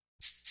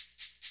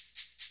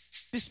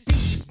This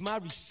speech is my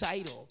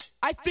recital.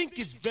 I think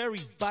it's very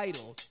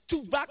vital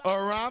to rock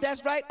around.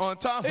 That's right. On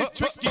time. It's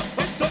tricky.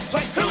 It's the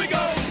tight. Here we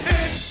go.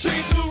 It's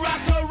tricky to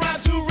rock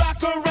around. To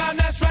rock around.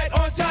 That's right.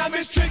 On time.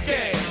 It's tricky.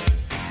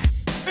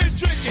 It's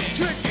tricky.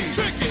 Tricky.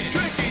 Tricky.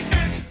 Tricky.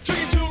 It's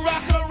tricky to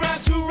rock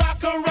around. To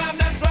rock around.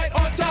 That's right.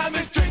 On time.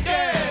 It's tricky.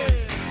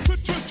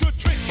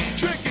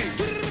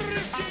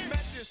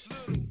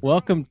 Tricky.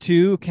 Welcome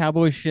to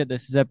Cowboy Shit.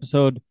 This is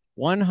episode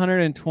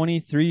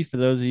 123 for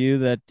those of you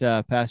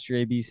that passed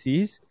your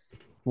ABCs.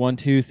 1,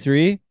 2,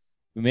 3.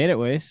 We made it,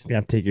 Wace. You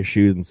have to take your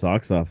shoes and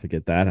socks off to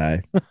get that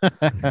high.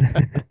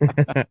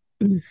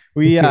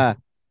 We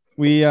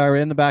are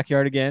in the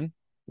backyard again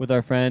with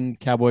our friend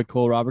Cowboy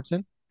Cole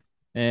Robertson.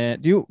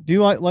 And do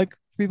you like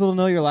people to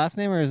know your last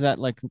name, or is that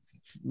like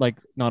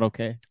not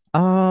okay?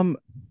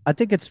 I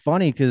think it's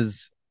funny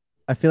because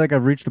I feel like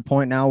I've reached a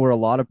point now where a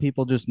lot of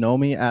people just know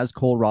me as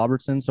Cole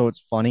Robertson, so it's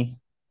funny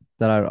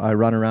that I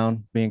run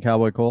around being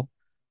Cowboy Cole.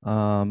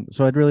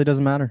 So it really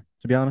doesn't matter,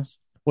 to be honest.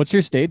 What's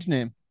your stage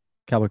name?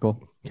 Cowboy Cole.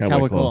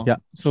 Cowboy Cole. Yeah,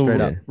 So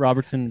straight up.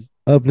 Robertson's.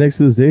 Up next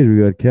to the stage, we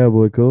got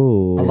Cowboy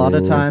Cole. A lot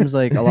of times,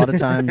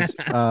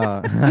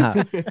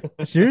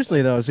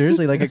 seriously,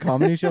 like at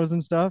comedy shows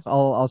and stuff,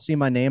 I'll see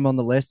my name on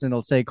the list and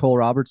it'll say Cole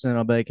Robertson, and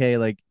I'll be like, hey,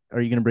 like, are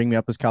you gonna bring me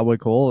up as Cowboy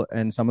Cole?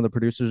 And some of the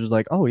producers are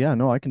like, oh yeah,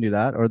 no, I can do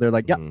that, or they're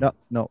like, yeah,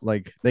 no,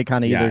 like they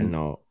kind of either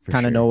know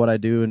what I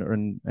do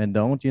and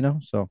don't, you know.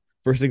 So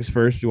first things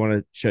first, we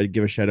want to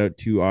give a shout out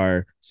to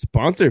our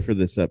sponsor for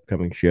this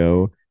upcoming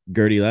show,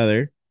 Gertie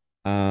Leather.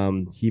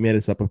 He made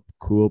us up a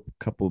cool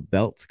couple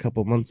belts a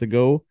couple months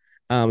ago.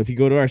 If you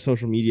go to our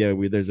social media,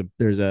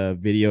 there's a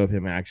video of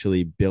him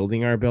actually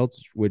building our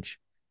belts, which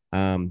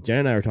Jen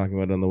and I were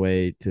talking about on the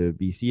way to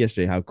BC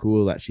yesterday, how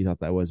cool that she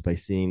thought that was by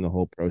seeing the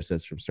whole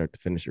process from start to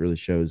finish. It really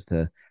shows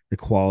the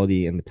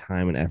quality and the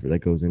time and effort that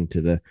goes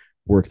into the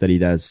work that he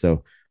does.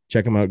 So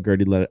check him out,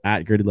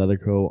 at Gertie Leather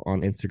Co.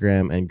 on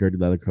Instagram and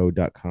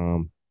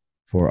GertieLeatherCo.com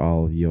for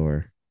all of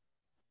your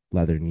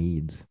leather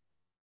needs.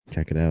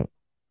 Check it out.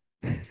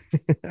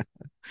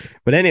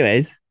 But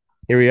anyways,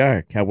 here we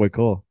are, Cowboy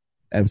Cole,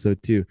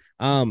 episode 2.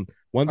 One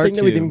thing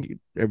that we didn't,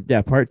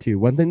 part 2.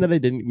 One thing that we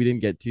didn't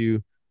get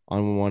to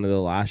on one of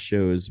the last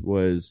shows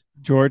was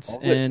jorts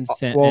and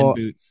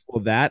boots.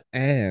 Well, that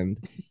and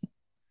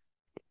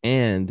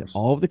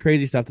all of the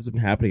crazy stuff that's been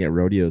happening at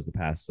rodeos the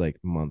past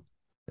month.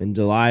 In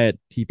July at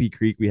TP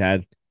Creek, we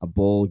had a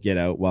bull get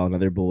out while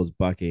another bull was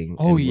bucking.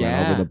 Oh, and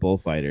yeah. run over the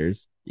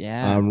bullfighters.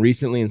 Yeah.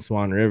 Recently in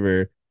Swan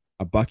River,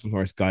 a bucking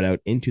horse got out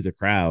into the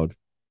crowd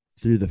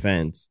through the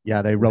fence.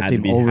 Yeah, they roped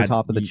him over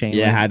top of the chain.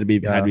 Yeah, had to be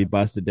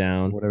busted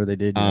down. Whatever they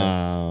did.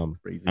 I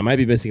might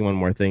be missing one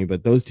more thing,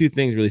 but those two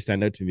things really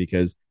stand out to me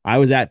because I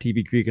was at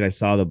TP Creek and I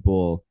saw the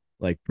bull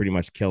pretty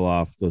much kill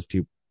off those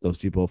two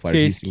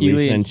bullfighters, Chase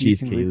Keeley and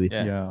Chase Keeley.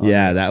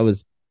 Yeah, that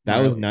was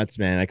nuts,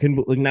 man. I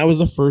couldn't. That was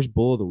the first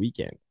bull of the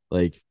weekend.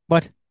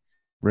 What?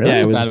 Really?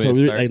 Yeah, it was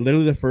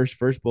literally the first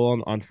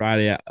bull on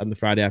Friday, on the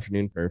Friday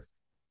afternoon perf.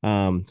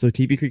 So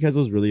TP Creek has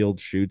those really old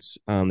chutes.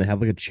 They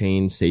have a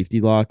chain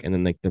safety lock, and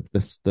then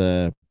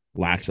the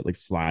latch that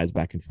slides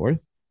back and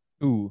forth.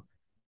 Ooh.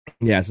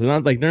 Yeah, so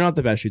they're not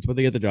the best chutes, but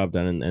they get the job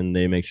done, and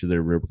they make sure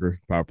they're ripped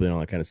properly and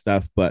all that kind of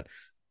stuff. But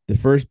the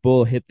first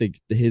bull hit the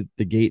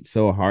gate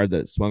so hard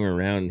that it swung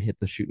around and hit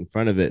the chute in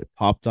front of it,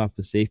 popped off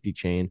the safety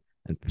chain,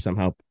 and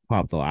somehow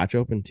popped the latch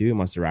open too. It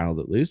must have rattled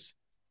it loose.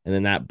 And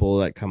then that bull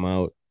that come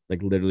out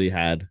literally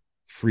had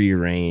free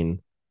reign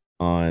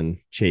on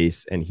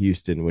Chase and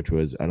Houston, which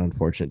was an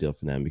unfortunate deal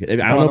for them because I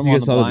don't know if you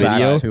guys saw the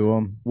video. If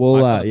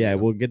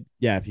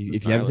you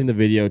haven't seen the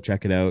video,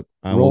 check it out.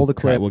 Roll the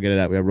clip. We'll get it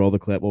out. We'll roll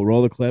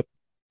the clip.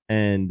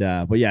 And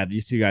but yeah,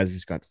 these two guys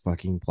just got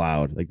fucking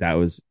plowed. That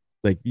was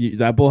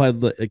that bull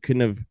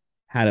couldn't have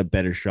had a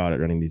better shot at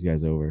running these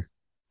guys over.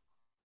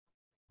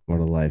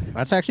 What a life.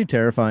 That's actually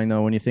terrifying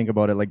though when you think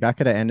about it. That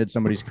could have ended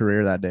somebody's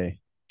career that day.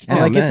 And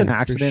Oh, it's an man, for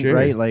accident, sure.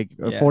 right?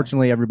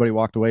 Fortunately everybody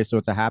walked away, so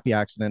it's a happy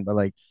accident,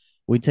 but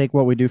we take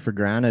what we do for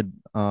granted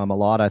a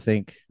lot, I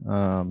think.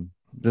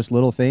 Just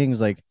little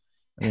things Wyatt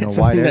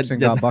Erickson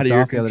got bucked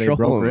off the other day,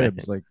 broke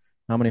ribs.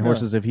 How many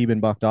horses have he been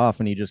bucked off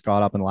and he just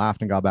got up and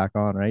laughed and got back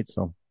on, right?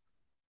 So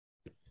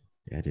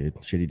yeah, dude,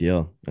 shitty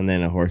deal. And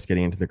then a horse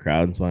getting into the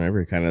crowd in Swan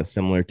River, kind of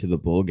similar to the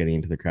bull getting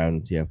into the crowd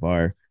in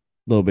CFR. A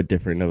little bit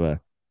different of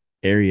a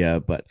area,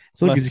 but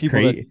it's less people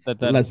crazy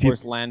that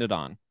horse landed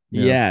on.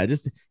 Yeah,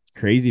 just it's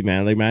crazy,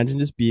 man. Imagine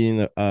just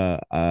being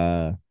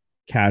a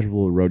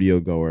casual rodeo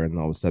goer and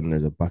all of a sudden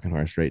there's a bucking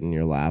horse right in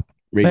your lap,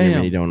 right in your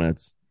mini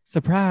donuts.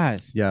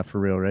 Surprise. yeah,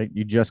 for real, right?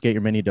 You just get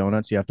your mini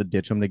donuts, you have to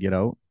ditch them to get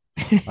out.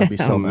 I'd be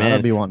so mad.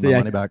 I'd be wanting my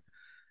money back.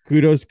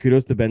 Kudos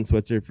to Ben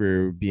Switzer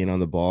for being on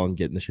the ball and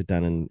getting the shit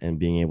done and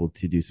being able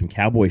to do some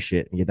cowboy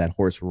shit and get that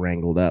horse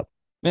wrangled up.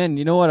 Man,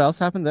 you know what else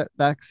happened?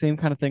 That same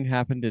kind of thing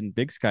happened in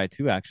Big Sky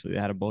too, actually. They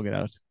had a bull get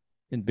out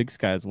in Big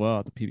Sky as well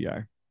at the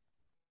PBR.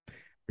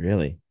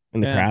 Really?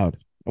 In the Yeah. crowd.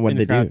 And what in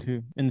did the they crowd do?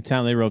 too. In the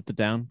town, they roped it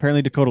down.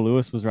 Apparently Dakota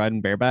Lewis was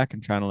riding bareback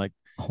and trying to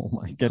Oh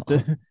my Get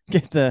god.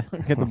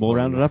 the bull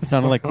rounded up. It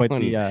sounded like quite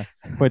the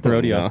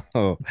rodeo.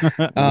 No.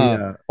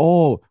 Yeah.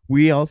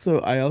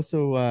 I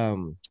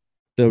also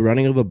the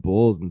running of the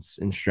bulls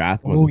in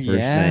Strathmore Oh, the first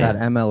yeah. night.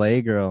 That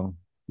MLA girl.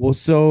 Well,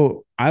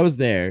 so I was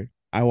there.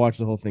 I watched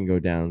the whole thing go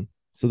down.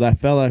 So that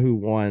fella who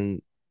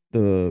won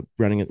the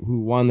running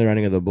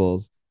of the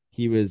bulls,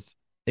 he was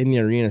in the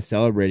arena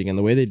celebrating. And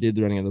the way they did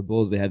the running of the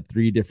bulls, they had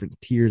three different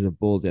tiers of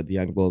bulls. They had the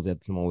young bulls, they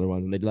had some older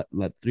ones, and they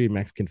let three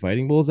Mexican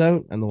fighting bulls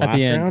out in the At the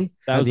last end. round.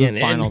 That At was the the end,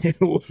 finals. and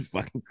it was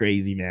fucking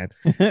crazy,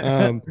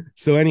 man.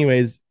 So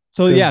anyways,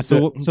 So the- yeah,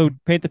 the- so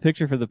paint the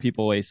picture for the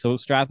people, Waste. So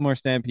Strathmore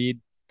Stampede,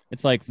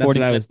 it's like that's 40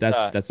 what I was. minutes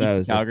That's east what I of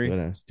was. Calgary. That's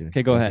what I was doing.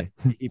 Okay, go ahead.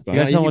 Keep You going.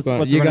 gotta tell keep them going.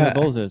 what the running of the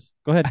bulls is.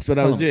 Go ahead. That's what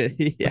I tell was them.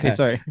 doing. Yeah. Okay,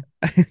 sorry.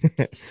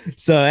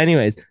 So,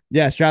 anyways,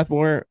 yeah,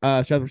 Strathmore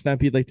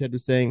Stampede, like Ted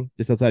was saying,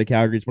 just outside of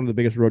Calgary. It's one of the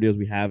biggest rodeos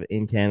we have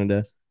in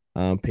Canada.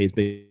 Pays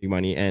big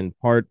money, and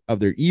part of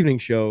their evening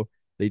show,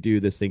 they do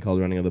this thing called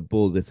Running of the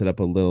Bulls. They set up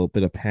a little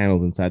bit of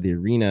panels inside the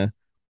arena,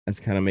 that's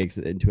kind of makes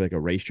it into like a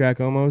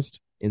racetrack almost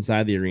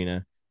inside the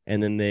arena.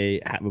 And then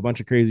they have a bunch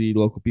of crazy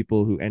local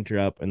people who enter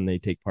up and they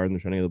take part in the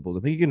Running of the Bulls. I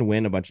think you can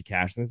win a bunch of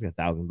cash. I think it's like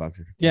 $1,000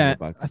 or Yeah,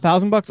 $1,500.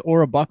 $1,000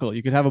 or a buckle.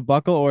 You could have a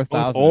buckle or a Oh, it's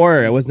thousand.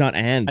 or it was not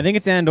and. I think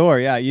it's and or.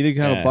 Yeah, either you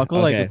can have a Yeah, buckle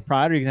like okay. with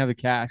pride, or you can have the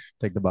cash.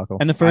 Take the buckle.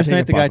 And the first take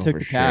night, a the guy buckle took for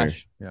the sure.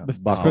 cash. Yeah. The-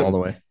 Buckle all the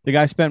way. The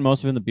guy spent most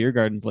of it in the beer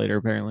gardens later,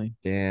 apparently.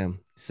 Damn.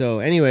 So,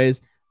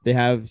 anyways, they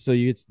have like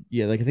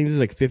I think there's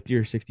like 50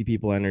 or 60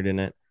 people entered in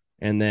it,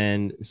 and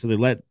then so they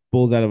let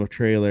bulls out of a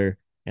trailer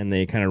and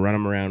they kind of run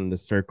them around in the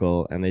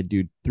circle, and they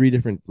do three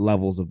different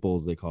levels of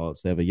bulls. They call it.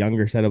 So they have a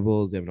younger set of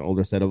bulls, they have an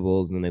older set of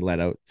bulls, and then they let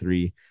out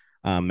three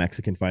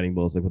Mexican fighting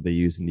bulls, like what they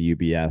use in the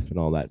UBF and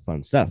all that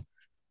fun stuff.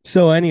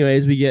 So,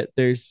 anyways, we're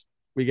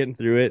getting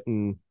through it,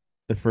 and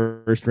the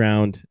first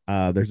round,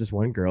 there's this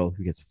one girl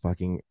who gets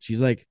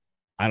she's like,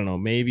 I don't know,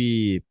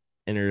 maybe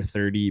in her mid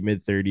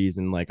 30s,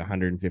 and like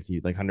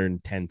 150, like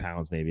 110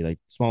 pounds, maybe, like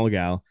small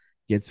gal,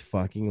 gets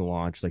fucking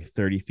launched like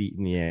 30 feet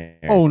in the air.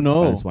 Oh,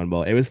 no. By this one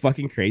ball. It was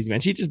fucking crazy, man.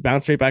 She just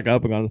bounced straight back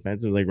up and got on the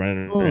fence and was like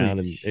running Holy around,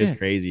 and it was shit.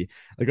 crazy.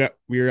 Like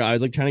I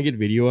was like trying to get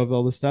video of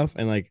all this stuff,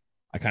 and like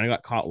I kind of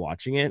got caught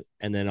watching it,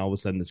 and then all of a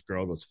sudden this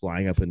girl goes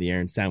flying up in the air,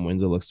 and Sam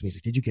Winslow looks to me, he's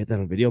like, "Did you get that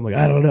on video?" I'm like,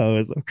 "I don't know,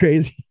 it's so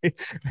crazy."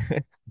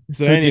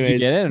 So, Did anyways, you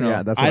get it or no?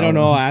 Yeah, that's what I don't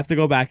wanna know. I have to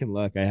go back and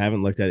look. I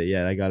haven't looked at it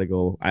yet. I gotta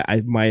go.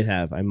 I might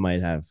have. I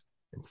might have.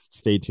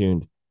 Stay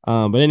tuned.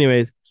 But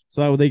anyways,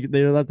 so they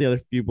let the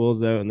other few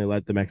bulls out and they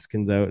let the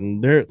Mexicans out,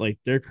 and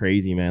they're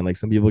crazy, man. Like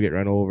some people get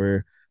run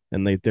over,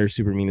 and like they're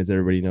super mean, as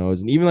everybody knows.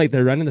 And even like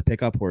they're running the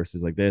pickup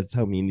horses, like that's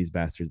how mean these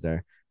bastards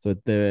are. So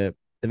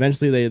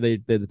eventually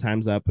the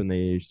time's up and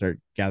they start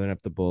gathering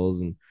up the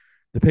bulls, and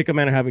the pickup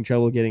men are having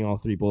trouble getting all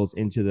three bulls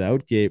into the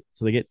out gate.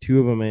 So they get two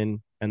of them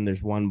in, and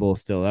there's one bull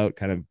still out,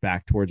 kind of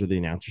back towards where the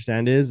announcer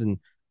stand is. And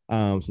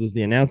so there's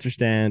the announcer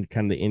stand,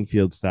 kind of the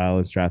infield style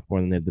in Strathmore,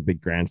 and they have the big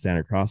grandstand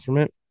across from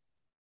it.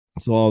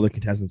 So all the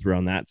contestants were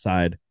on that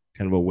side,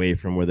 kind of away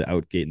from where the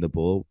out gate and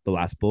the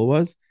last bull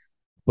was.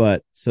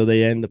 But so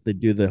they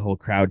do the whole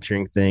crowd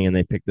cheering thing, and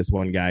they pick this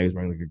one guy who's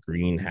wearing like a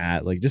green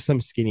hat, like just some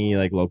skinny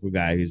like local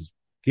guy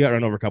he got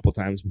run over a couple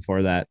times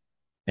before that.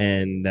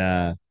 And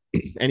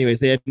anyways,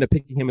 they ended up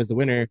picking him as the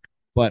winner.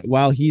 But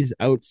while he's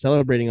out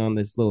celebrating on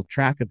this little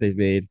track that they've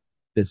made,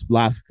 this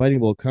last fighting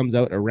bull comes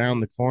out around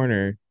the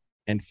corner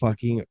and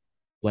fucking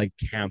like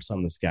camps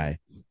on this guy.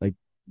 Like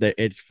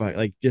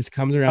like just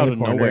comes around Out the of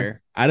corner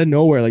nowhere. out of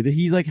nowhere. Like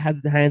he like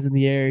has the hands in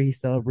the air, he's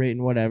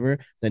celebrating whatever,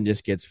 then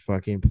just gets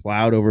fucking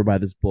plowed over by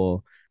this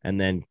bull and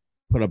then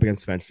put up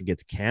against the fence and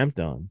gets camped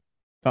on.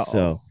 Uh-oh.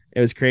 So it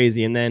was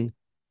crazy. And then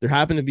there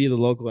happened to be the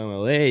local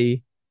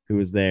MLA who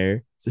was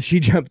there. So she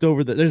jumped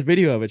over there's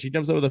video of it. She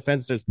jumps over the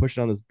fence, starts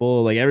pushing on this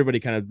bull. Like everybody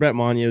kind of, Brett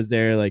Monia was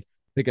there. Like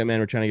pickup man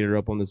were trying to get her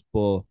up on this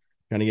bull,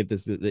 trying to get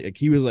this. Like,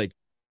 he was like,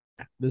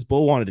 this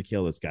bull wanted to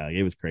kill this guy. Like,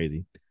 it was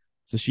crazy.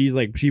 So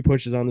she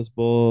pushes on this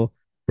bull.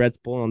 Brett's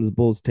pulling on this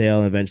bull's tail,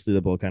 and eventually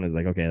the bull kind of is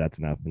like, okay, that's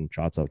enough, and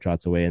trots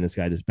away. And this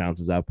guy just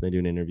bounces up, and they do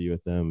an interview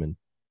with him, and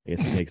I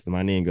guess he takes the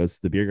money and goes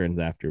to the beer gardens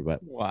after. But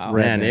Wow.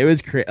 man, Redneck. it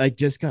was crazy. Like,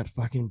 just got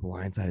fucking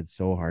blindsided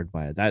so hard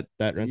by it. That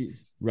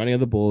Jeez. running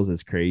of the bulls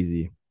is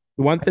crazy.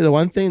 The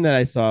one thing that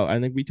I saw, I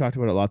think we talked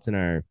about it lots in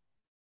our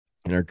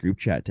group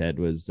chat, Ted,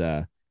 was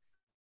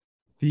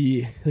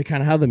the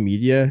kind of how the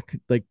media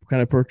like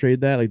kind of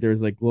portrayed that. Like there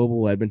was like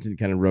Global Edmonton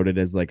kind of wrote it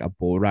as like a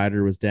bull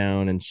rider was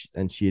down,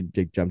 and she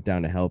had jumped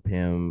down to help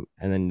him.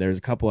 And then there's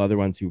a couple other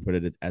ones who put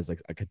it as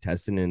like a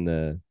contestant in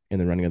the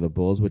running of the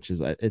bulls, which is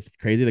it's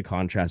crazy the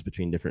contrast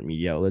between different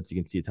media outlets. You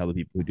can see it's how the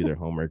people who do their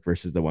homework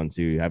versus the ones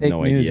who have Fake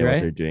no news, idea what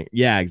right? they're doing.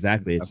 Yeah,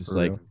 exactly. It's Yeah, just for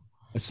like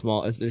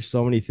real. there's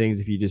so many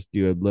things. If you just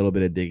do a little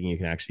bit of digging, you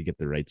can actually get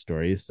the right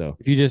stories. So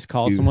If you just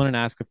call Dude. someone and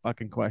ask a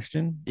fucking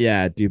question.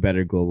 yeah, do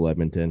better, Global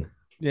Edmonton.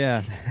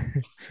 Yeah.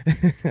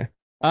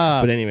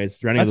 But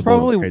anyways, running of that's the bulls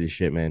is probably- crazy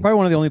shit, man. Probably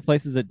one of the only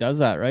places that does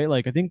that, right?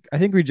 Like I think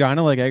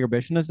Regina, like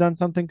Agribition, has done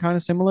something kind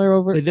of similar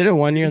over. They did it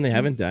one year and they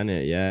haven't done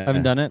it. Yeah,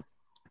 Haven't done it.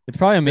 It's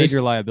probably a major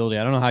There's- liability.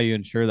 I don't know how you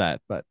insure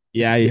that, but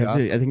Yeah, pretty you have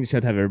to. awesome. I think you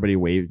should have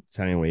everybody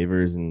signing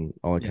waivers and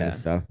all that kind of Yeah.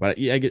 stuff. But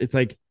yeah, it's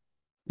like,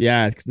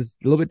 yeah, it's a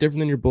little bit different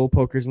than your bull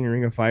pokers and your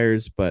ring of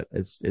fires, but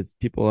it's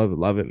people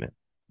love it, man.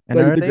 And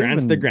Like are they the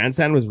even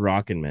grandstand was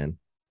rocking, man.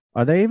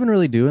 are they even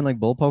really doing like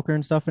bull poker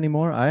and stuff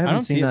anymore? I I haven't don't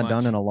see seen it that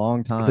done much. in a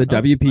long The time.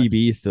 don't see much.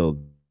 WPB still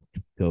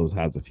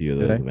has a few of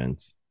Do those they?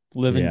 events.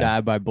 Live and Yeah.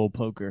 die by bull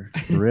poker.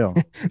 For real.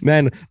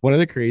 Man, one of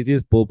the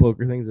craziest bull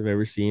poker things I've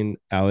ever seen.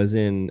 I was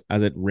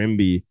at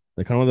Rimby,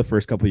 like kind of one of the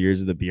first couple of years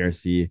of the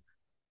BRC,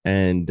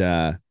 and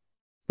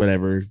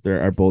whatever,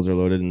 our bulls are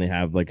loaded and they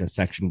have like a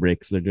section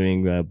break, so they're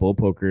doing bull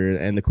poker.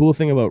 And the cool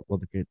thing about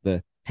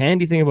the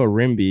handy thing about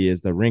Rimby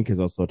is the rink is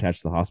also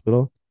attached to the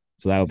hospital,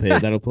 so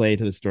that'll play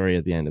to the story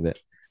at the end of it.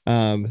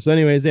 So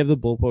anyways, they have the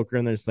bull poker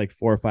and there's like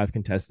 4 or 5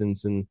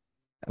 contestants and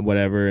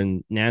whatever.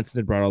 And Nansen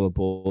had brought all the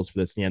bulls for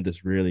this, and he had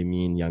this really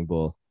mean young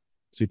bull.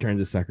 So he turns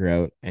the sucker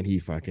out and he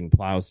fucking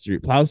plows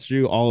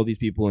through all of these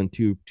people in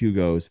two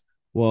goes.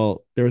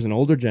 Well, there was an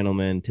older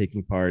gentleman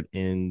taking part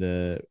in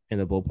the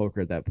bull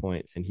poker at that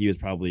point, and he was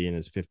probably in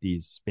his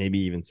 50s, maybe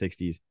even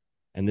 60s.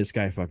 And this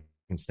guy fucking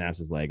snaps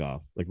his leg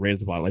off, like right at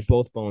the bottom, like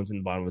both bones in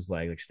the bottom of his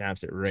leg, like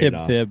snaps it right Tib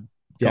off. fib.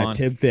 Yeah, Gone.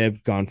 tib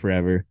fib gone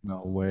forever.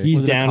 No way.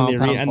 He's Was it a down in the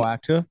compound arena,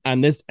 fracture?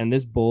 and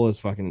this bull is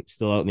fucking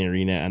still out in the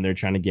arena, and they're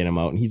trying to get him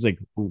out, and he's like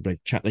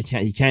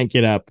he can't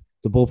get up.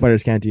 The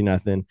bullfighters can't do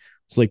nothing.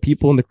 So like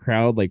people in the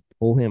crowd like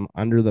pull him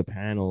under the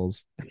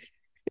panels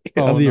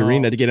Oh, of the no.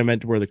 arena to get him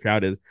into where the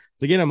crowd is.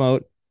 So get him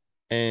out.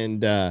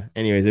 And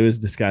anyways, it was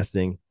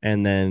disgusting.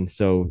 And then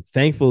so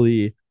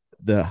thankfully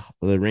the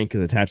rink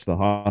is attached to the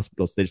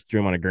hospital, so they just threw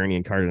him on a gurney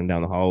and carted him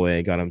down the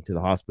hallway, got him to the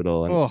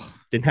hospital, and Oh,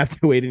 didn't have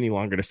to wait any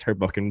longer to start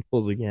booking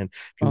bulls again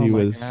because Oh he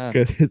my was God.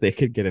 because they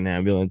could get an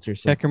ambulance or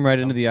something. check him right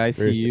into the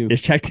ICU.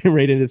 Just checked him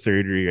right into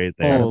surgery right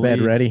there. Got a bed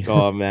Holy- ready.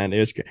 Oh man, it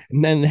was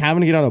and then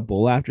having to get on a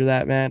bull after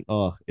that, man.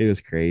 Oh, it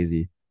was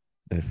crazy.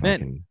 That Man,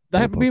 fucking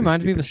That bull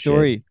reminds me of stupid a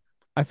story. shit.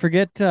 I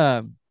forget.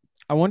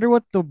 I wonder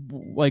what the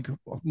like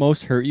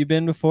most hurt you've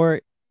been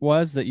before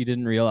was that you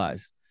didn't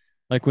realize.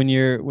 Like when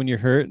you're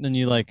hurt and then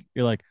you're like,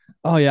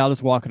 oh yeah, I'll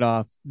just walk it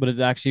off. But it's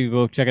actually you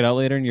go check it out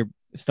later and your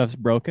stuff's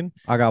broken.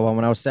 I got one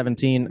when I was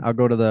 17. I'll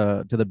go to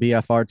the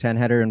BFR 10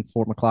 header in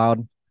Fort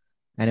McLeod,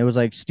 and it was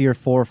like steer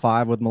 4 or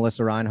 5 with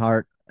Melissa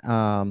Reinhart.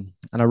 And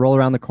I roll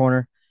around the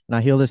corner and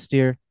I heel this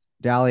steer,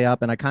 dally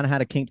up, and I kind of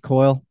had a kinked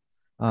coil,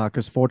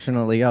 because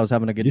fortunately I was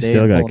having a good You day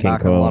still got a pulling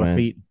back kinked on a coil, lot of man.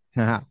 feet.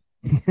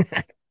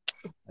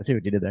 I see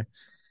what you did there.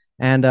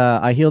 And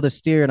I heeled the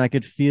steer, and I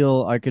could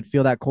feel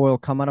that coil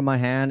come out of my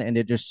hand, and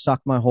it just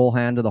sucked my whole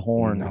hand to the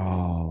horn.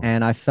 No.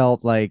 And I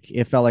felt like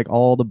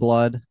all the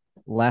blood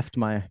left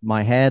my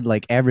head,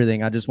 like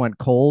everything. I just went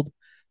cold.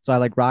 So I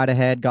like ride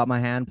ahead, got my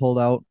hand pulled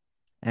out,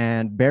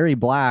 and Barry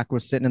Black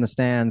was sitting in the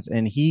stands,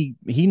 and he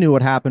knew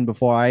what happened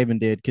before I even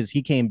did, because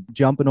he came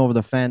jumping over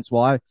the fence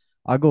while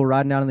I go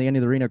riding down to the end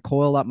of the arena,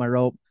 coil up my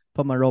rope,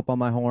 put my rope on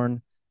my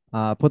horn,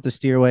 put the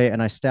steer away,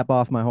 and I step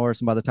off my horse.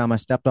 And by the time I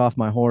stepped off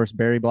my horse,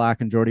 Barry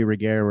Black and Jordy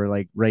Reguer were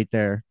like right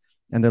there,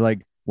 and they're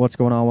like, "What's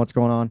going on? What's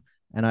going on?"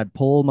 And I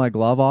pulled my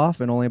glove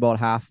off, and only about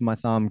half of my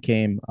thumb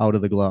came out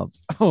of the glove.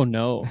 Oh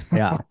no.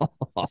 Yeah.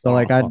 So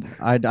like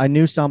I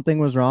knew something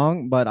was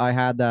wrong, but I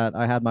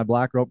had my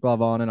black rope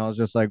glove on, and I was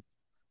just like,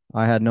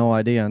 I had no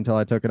idea until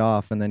I took it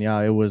off. And then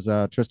yeah, it was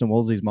Tristan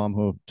Woolsey's mom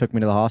who took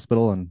me to the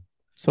hospital. And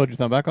Sewed your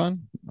thumb back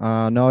on?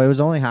 no, it was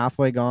only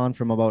halfway gone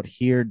from about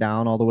here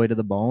down all the way to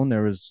the bone. It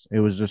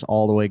was just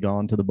all the way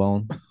gone to the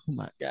bone. Oh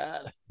my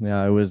God.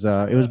 Yeah, it was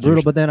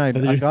brutal. But then I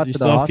got to the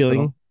still hospital.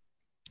 feeling?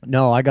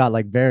 No, I got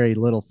like very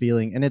little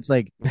feeling, and it's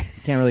like you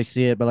can't really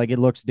see it, but like it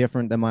looks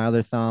different than my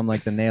other thumb.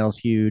 Like the nail's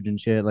huge and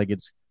shit. Like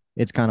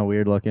it's kind of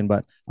weird looking.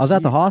 But I was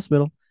at the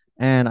hospital,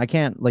 and I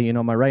can't, like,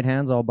 my right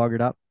hand's all buggered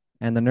up,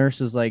 and the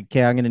nurse is like,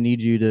 "Okay, I'm gonna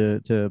need you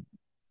to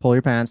pull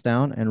your pants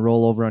down and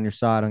roll over on your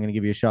side. I'm gonna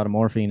give you a shot of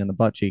morphine in the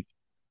butt cheek."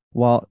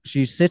 Well,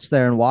 she sits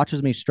there and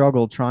watches me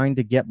struggle trying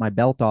to get my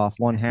belt off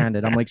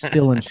one-handed. I'm like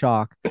still in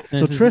shock.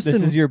 So Tristan,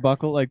 this is your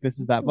buckle. Like this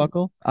is that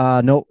buckle.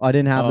 nope, I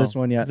didn't have this Oh,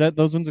 one yet.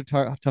 those ones are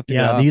tough to get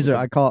Yeah, off these with are,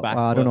 the I call, back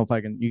I don't foot. know if I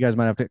can, you guys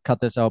might have to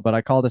cut this out, but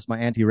I call this my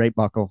anti-rape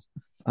buckle.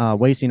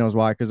 Wasey knows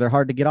why, because they're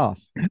hard to get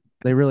off.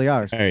 They really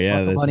are. Oh, yeah,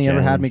 Buckle that's a Bunny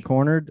ever had me challenge.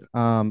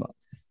 cornered.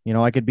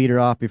 I could beat her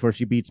off before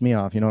she beats me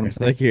off. You know what I'm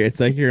saying? It's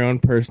like your own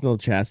personal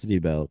chastity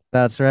belt.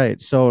 That's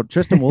right. So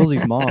Tristan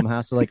Woolsey's mom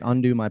has to like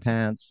undo my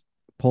pants,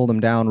 pull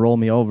them down, roll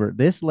me over.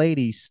 This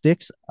lady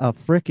sticks a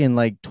freaking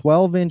like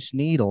 12-inch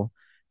needle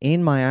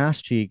in my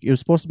ass cheek. It was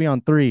supposed to be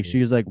on 3. She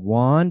was like,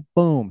 1,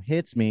 boom,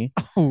 hits me.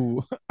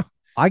 Oh,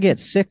 I get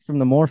sick from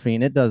the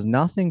morphine. It does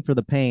nothing for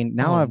the pain.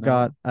 Now Oh, I've no.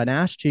 got an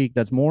ass cheek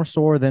that's more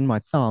sore than my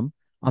thumb.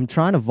 I'm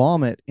trying to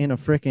vomit in a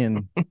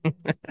freaking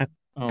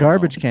oh,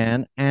 garbage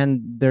can,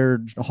 and they're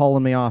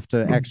hauling me off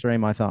to x-ray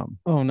my thumb.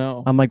 Oh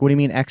no. I'm like, what do you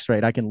mean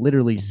x-rayed? I can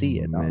literally see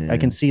it. I man.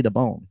 can see the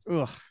bone.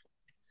 Ugh.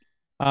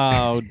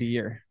 Oh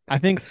dear. I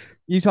think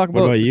you talk What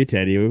about about you,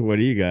 Teddy? What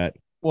do you got?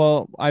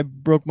 well, I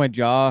broke my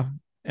jaw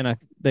and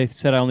they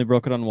said I only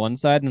broke it on one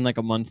side, and then like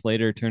a month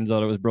later it turns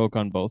out it was broke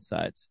on both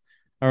sides.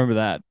 I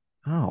remember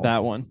Oh,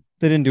 that one.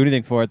 They didn't do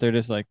anything for it. They're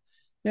just like,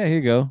 yeah, here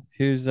you go.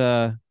 Here's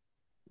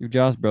Your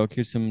jaw's broke.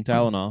 Here's some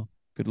Tylenol.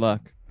 Good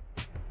luck.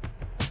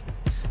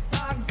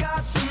 I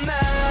got the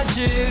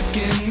magic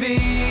in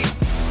me.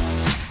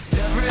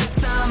 Every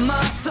time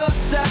I touch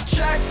that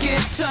track,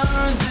 it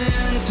turns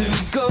into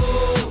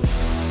gold.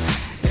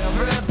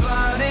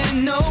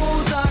 Everybody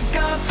knows I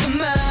got the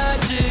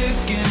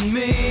magic in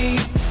me.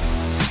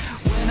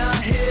 When I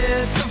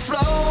hit the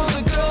floor,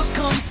 the girls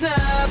come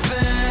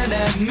snapping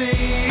at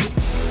me.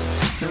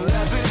 Now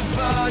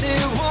everybody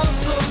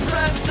wants a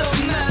blast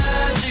of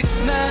magic,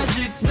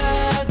 magic,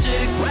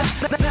 magic,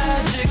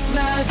 magic,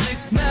 magic,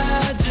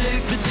 magic,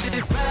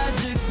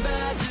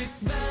 magic,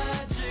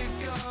 magic.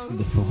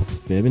 The full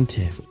fib and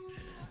tip.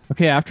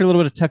 Okay, after a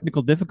little bit of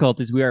technical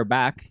difficulties, we are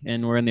back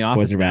and we're in the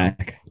office. Boys are now.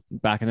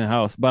 Back in the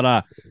house.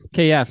 But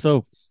okay, yeah.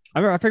 So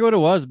I forget what it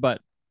was, but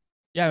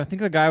yeah, I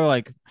think the guy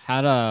like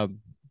had a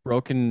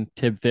broken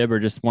tib fib or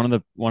just one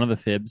of the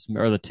fibs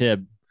or the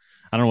tib.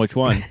 I don't know which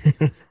one,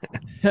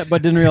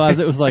 but didn't realize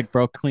it was like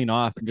broke clean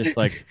off and just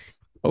like,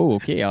 oh,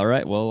 okay, all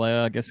right. Well,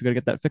 I guess we gotta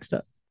get that fixed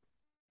up.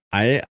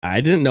 I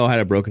didn't know I had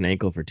a broken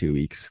ankle for 2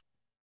 weeks.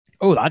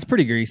 Oh, that's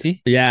pretty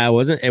greasy. Yeah,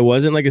 it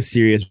wasn't like a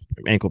serious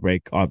ankle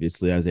break.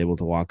 Obviously, I was able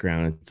to walk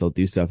around and still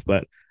do stuff,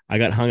 but I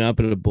got hung up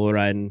at a bull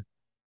riding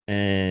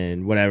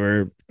and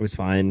whatever. It was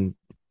fine.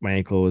 My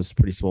ankle was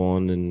pretty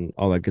swollen and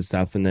all that good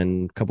stuff. And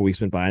then a couple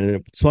weeks went by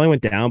and swelling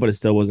went down, but it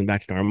still wasn't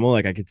back to normal.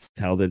 Like I could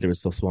tell that it was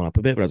still swollen up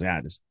a bit, but I was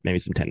like, just maybe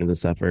some tendons and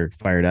stuff are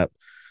fired up.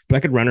 But I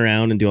could run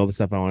around and do all the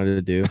stuff I wanted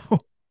to do.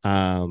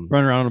 Run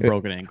around with a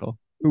broken ankle.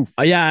 Oof.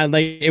 Yeah,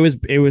 like it was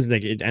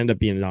like it ended up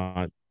being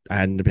not.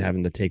 I ended up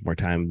having to take more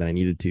time than I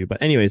needed to.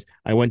 But anyways,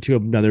 I went to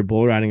another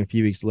bull riding a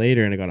few weeks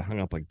later and I got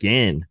hung up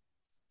again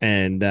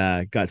and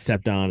got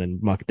stepped on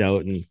and mucked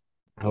out. And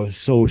I was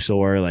so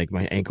sore. Like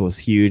my ankle was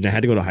huge. I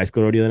had to go to high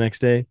school rodeo the next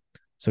day.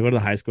 So I go to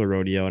the high school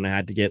rodeo and I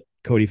had to get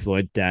Cody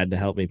Floyd's dad to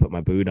help me put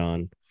my boot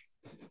on.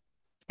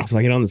 So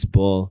I get on this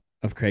bull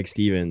of Craig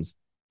Stevens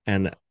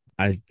and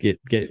I get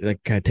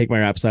like I take my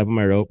wrap slap on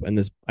my rope and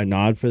I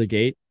nod for the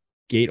gate.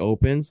 Gate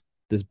opens.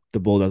 The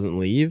bull doesn't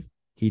leave.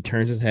 He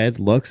turns his head,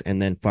 looks,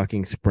 and then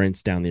fucking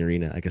sprints down the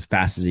arena like as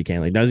fast as he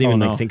can. Like doesn't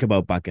even like think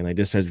about bucking. Like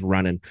just starts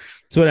running.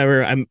 So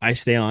whatever. I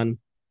stay on,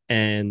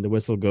 and the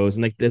whistle goes.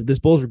 And like this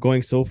bulls were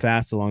going so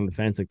fast along the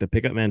fence. Like the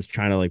pickup man's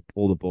trying to like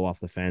pull the bull off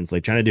the fence,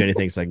 like trying to do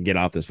anything so I can get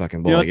off this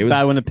fucking bull. You know, like, it's it was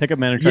bad when the pickup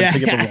man are trying to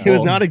pick up the it bull.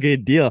 was not a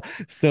good deal.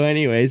 So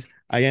anyways,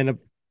 I end up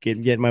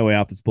getting my way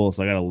off this bull.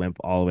 So I got to limp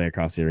all the way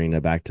across the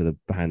arena back to the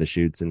behind the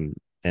chutes, and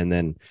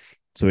then.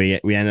 So we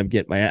ended up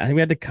getting I think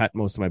we had to cut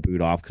most of my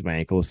boot off because my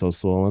ankle was so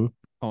swollen.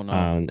 Oh no!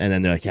 And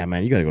then they're like, "Yeah,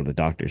 man, you got to go to the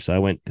doctor." So I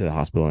went to the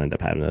hospital and ended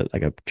up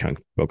having a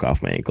chunk broke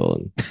off my ankle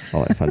and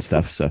all that fun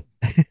stuff. So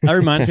that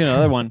reminds me of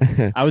another one.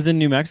 I was in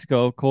New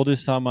Mexico. Cole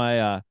just saw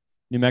my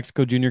New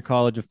Mexico Junior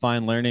College of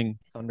Fine Learning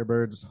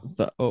Thunderbirds.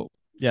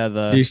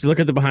 You should look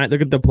at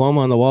the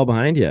diploma on the wall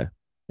behind you.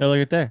 Yeah,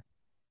 look at there.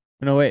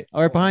 No, wait. Oh,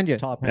 right behind you.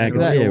 Top I hand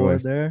can see it,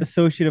 award boy. there.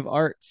 Associate of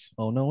Arts.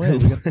 Oh no way,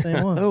 we got the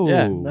same one. Oh,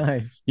 Yeah.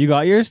 Nice. You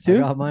got yours I too?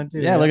 got mine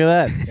too. Yeah, look at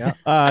that.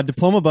 Yeah.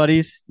 Diploma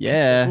buddies.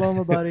 Yeah.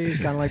 Diploma buddies,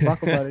 kind of like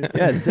buckle buddies.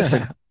 Yeah, it's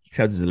different.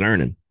 Except it's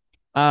learning.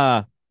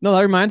 No,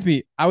 that reminds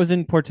me. I was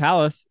in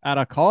Portales at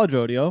a college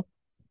rodeo,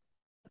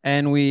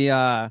 and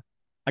I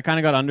kind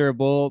of got under a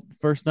bull the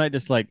first night,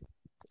 just like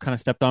kind of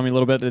stepped on me a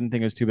little bit. Didn't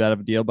think it was too bad of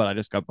a deal, but I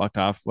just got bucked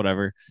off,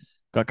 whatever.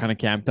 Got kind of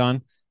camped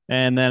on.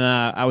 And then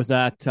I was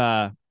at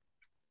the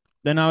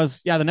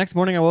next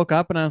morning I woke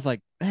up and I was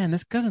like, man,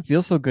 this doesn't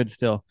feel so good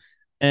still.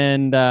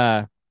 And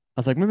I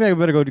was like, maybe I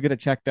better go to get it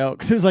checked out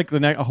because it was like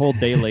a whole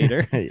day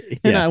later.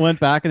 And I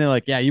went back and they're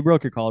like, yeah, you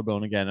broke your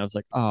collarbone again. I was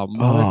like, oh,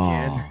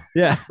 Oh,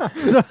 yeah.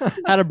 So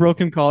had a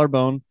broken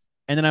collarbone.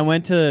 And then I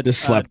went to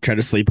tried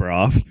to sleep her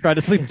off. Try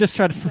to sleep it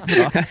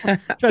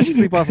off. Try to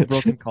sleep off a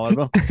broken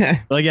collarbone.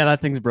 Like, yeah,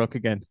 that thing's broke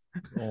again.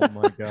 Oh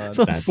my god.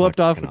 So I That's slept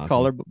off fucking a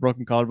awesome.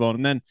 broken collarbone.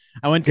 And then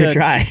I went Good to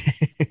try.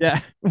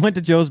 went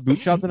to Joe's boot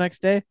shop the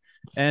next day,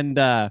 and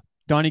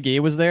Donnie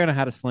Gay was there, and I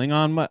had a sling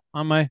on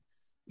my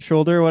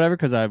shoulder or whatever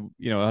because I had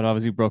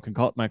obviously broken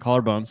my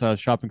collarbone, so I was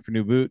shopping for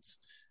new boots.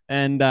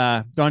 And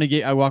Donnie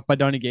Gay, I walked by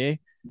Donnie Gay,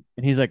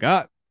 and he's like,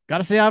 "Ah,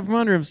 gotta stay out from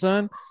under him,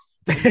 son."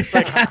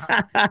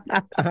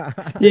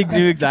 He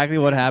knew exactly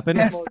what happened.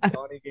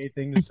 Johnny Gay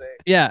thing to say.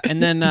 Yeah,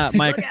 and then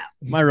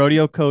my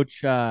rodeo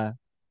coach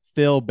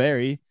Phil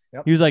Barry,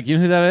 Yep. he was like, "You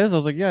know who that is?" I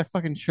was like, "Yeah, I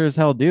fucking sure as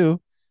hell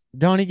do."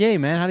 Donnie Gay,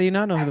 man. How do you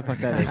not know who the fuck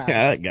that is?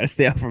 Yeah, gotta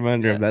stay out from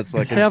under him. That's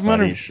fucking Stay out from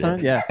under funny him, shit. son.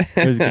 Yeah,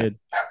 it was good.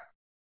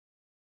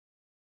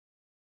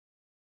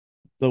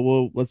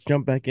 So let's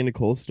jump back into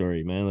Cole's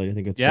story, man. Like I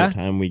think it's about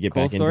time we get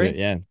Cole's back story? into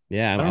it.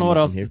 Yeah. I don't know what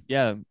else.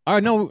 Yeah. All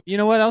right. No, you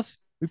know what else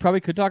we probably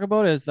could talk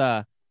about is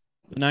the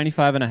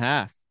 95 and a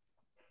half.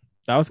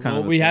 That was kind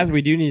of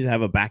we do need to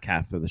have a back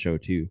half of the show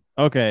too.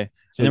 okay.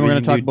 So And then we're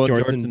we gonna can talk do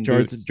about jorts and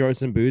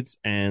boots. boots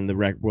and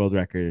the world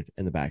record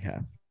in the back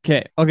half.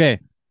 Okay.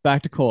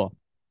 Back to Cole.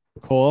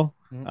 Cole,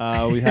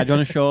 we had you on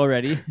the show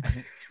already.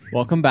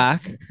 Welcome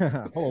back.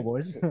 Hello,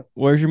 boys.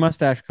 Where's your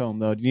mustache comb,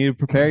 though? Do you need to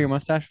prepare your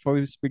mustache before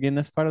we begin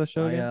this part of the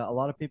show again? A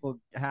lot of people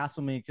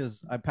hassle me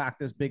because I pack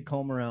this big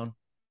comb around.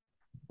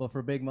 But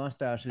for big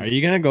mustaches, Are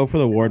you gonna go for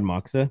the Ward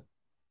Moxa?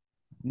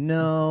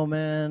 no,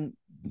 man.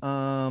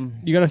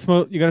 You gotta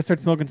smoke. You gotta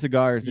start smoking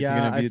cigars if Yeah,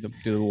 you're gonna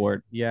do the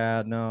award.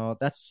 Yeah, no,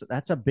 that's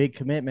a big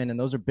commitment, and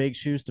those are big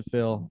shoes to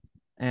fill.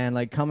 And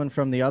like coming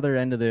from the other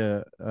end of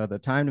the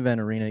timed event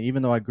arena,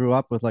 even though I grew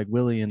up with like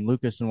Willie and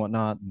Lucas and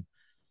whatnot,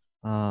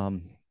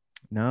 um,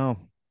 no,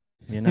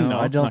 No,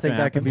 I don't not think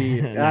gonna that could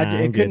be. Nah, I'm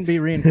It couldn't good. be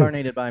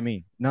reincarnated by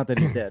me. Not that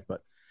he's dead, but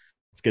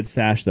It's good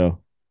stash though.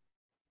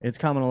 it's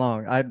coming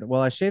along.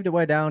 I shaved it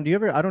way down. Do you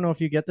ever? I don't know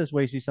if you get this,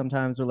 Wasey,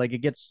 sometimes, where like it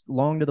gets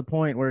long to the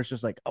point where it's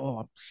just like, oh,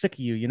 I'm sick of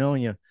you,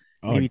 and you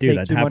Oh, maybe dude, take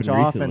that too much happened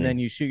off, recently. and then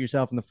you shoot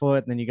yourself in the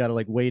foot, and then you got to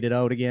like wait it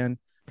out again.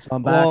 So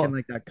I'm back Well- in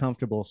like that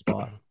comfortable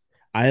spot.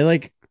 I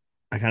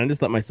kind of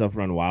just let myself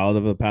run wild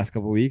over the past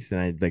couple of weeks, and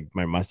I like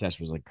my mustache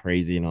was like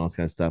crazy and all this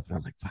kind of stuff. And I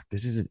was like, "Fuck,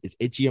 it's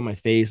itchy on my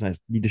face, and I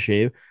need to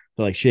shave."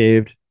 So like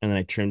shaved, and then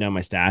I trimmed down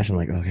my stash. I'm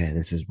like, "Okay,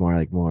 this is more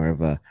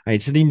of a. I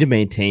just need to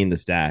maintain the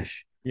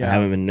stash. I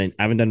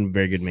haven't done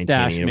very good Stash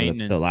maintaining it over the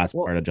maintenance. last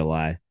Well, part of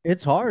July.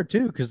 It's hard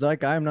too, because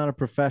like I'm not a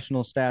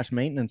professional stash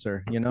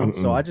maintenancer, so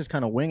Mm-mm. I just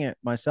kind of wing it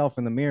myself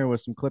in the mirror with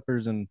some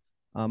clippers. And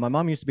my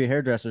mom used to be a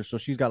hairdresser, so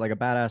she's got like a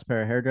badass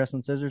pair of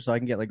hairdressing scissors, so I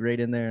can get like right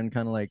in there and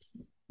kind of like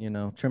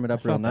trim it up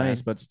That's real not bad.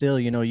 nice. But still,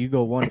 you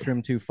go one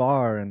trim too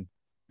far, and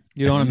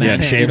You don't want to yeah,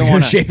 man. shave, You don't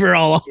want to. shave her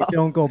all off. it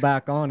don't go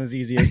back on as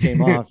easy as it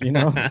came off. You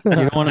don't want to You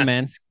don't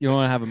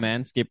want to have a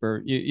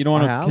manscaper. You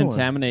don't I want have to one.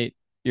 contaminate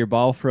your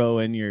ball fro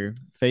and your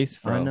face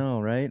fro. I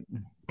know, right?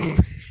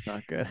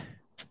 Not good.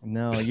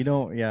 No, you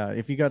don't. Yeah,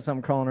 if you got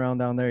something crawling around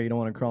down there, you don't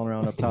want to crawl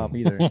around up top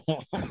either.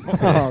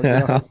 Oh,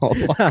 gross. Oh,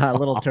 fuck. A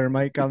little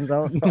termite comes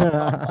out.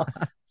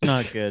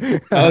 Not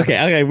good.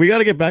 Okay, we got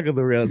to get back on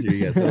the rails here,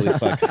 you guys. Holy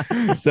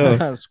fuck.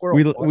 So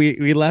Squirrel.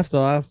 we left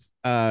off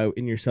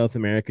in your South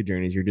America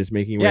journeys. You're just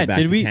making your way Yeah, back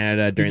did to we-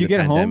 Canada during you the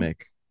get home?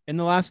 pandemic. In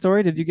the last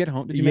story, did you get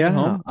home? Did you make it Yeah,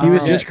 home? He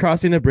was Um, just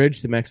crossing the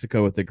bridge to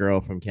Mexico with the girl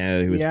from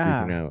Canada who was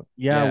Yeah. freaking out.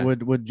 Yeah, Yeah.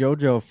 with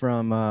JoJo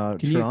from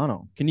Can you-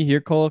 Toronto. Can you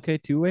hear Cole okay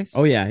two ways?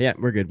 Oh yeah,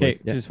 we're good. okay.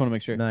 Boys. Yeah. Just want to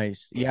make sure.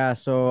 Nice. Yeah,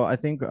 so I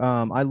think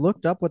I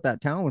looked up what that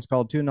town was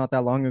called too not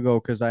that long ago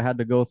because I had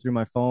to go through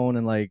my phone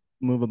and like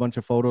move a bunch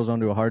of photos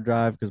onto a hard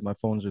drive because my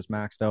phone's just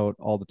maxed out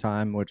all the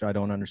time, which I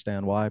don't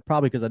understand why.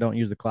 Probably because I don't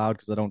use the cloud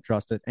because I don't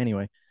trust it.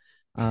 Anyway,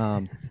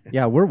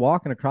 yeah, we're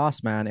walking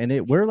across, man,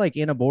 and we're like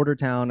in a border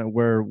town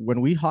where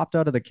when we hopped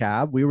out of the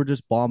cab, we were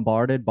just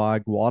bombarded by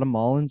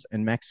Guatemalans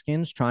and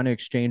Mexicans trying to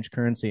exchange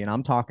currency. And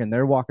I'm talking,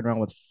 they're walking around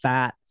with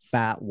fat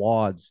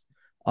wads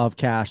of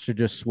cash to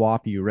just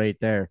swap you right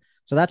there.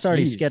 So that's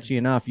already Jeez. sketchy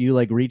enough. You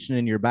like reaching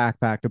in your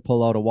backpack to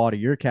pull out a wad of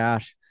your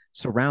cash,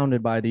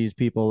 surrounded by these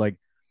people. Like,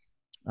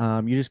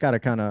 you just got to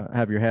kind of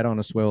have your head on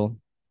a swivel.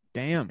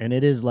 Damn. And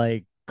it is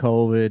like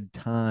COVID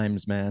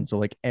times, man. So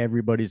like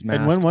everybody's masked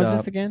And when was up.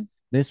 this again?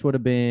 This would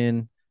have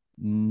been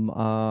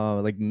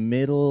like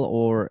middle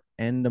or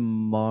end of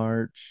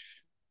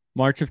March.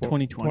 March of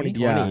 2020.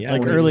 2020, yeah, like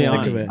when you early think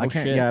on. of it. I Oh,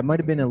 can't. shit. Yeah, it might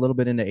have been a little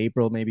bit into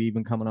April, maybe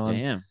even coming on.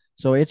 Damn.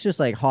 So it's just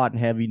like hot and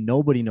heavy.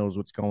 Nobody knows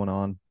what's going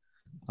on.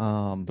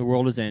 The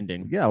world is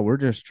ending. Yeah, we're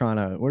just trying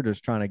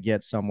to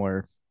get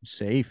somewhere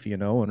safe,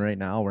 and right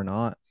now we're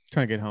not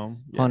Trying to get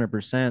home. Yeah.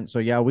 100%. So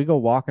yeah, we go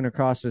walking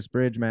across this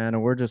bridge, man,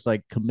 and we're just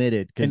like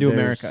committed 'cause Into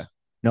there's- America.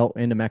 No,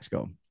 into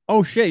Mexico.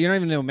 Oh shit! You're not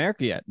even in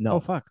America yet. No. Oh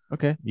fuck.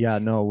 Okay. Yeah,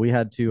 no, we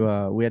had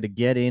to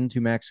get into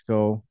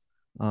Mexico.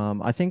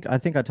 I think I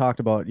talked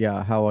about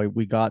how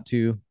we got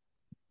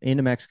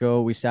into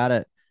Mexico. We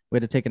had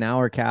to take an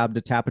hour cab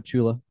to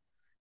Tapachula.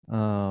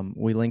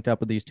 We linked up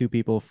with these two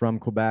people from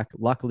Quebec.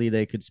 Luckily,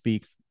 they could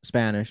speak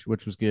Spanish,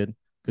 which was good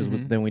because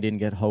Mhm. then we didn't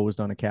get hosed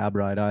on a cab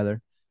ride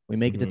either. We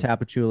make it to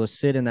Tapachula,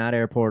 sit in that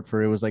airport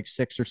for it was like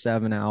 6 or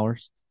 7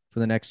 hours for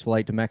the next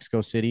flight to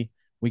Mexico City.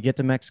 We get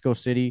to Mexico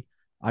City.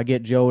 I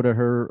get Joe to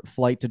her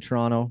flight to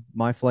Toronto.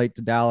 My flight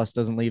to Dallas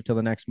doesn't leave till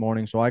the next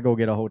morning, so I go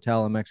get a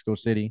hotel in Mexico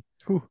City.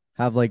 Whew.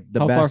 Have like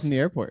the How best. far from the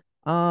airport?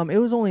 It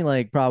was only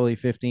like probably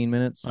 15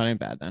 minutes. That ain't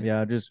bad then.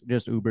 Yeah, just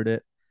Ubered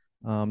it.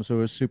 So it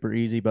was super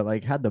easy, but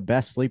like had the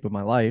best sleep of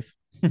my life.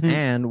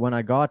 And when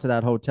I got to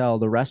that hotel,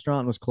 the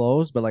restaurant was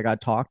closed, but like I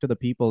talked to the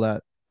people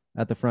that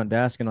at the front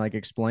desk and like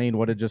explained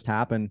what had just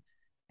happened.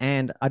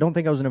 And I don't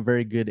think I was in a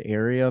very good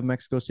area of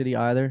Mexico City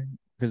either,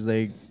 because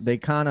they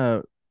kind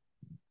of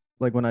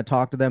like when I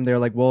talked to them, they're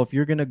like, well, if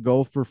you're gonna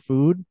go for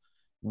food,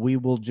 we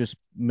will just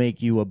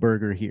make you a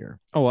burger here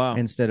Oh wow.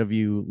 instead of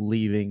you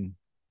leaving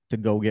to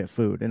go get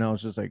food. And I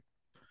was just like,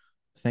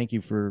 thank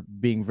you for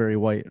being very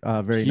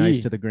very nice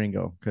Gee. to the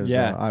gringo, because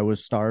Yeah. I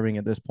was starving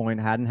at this point,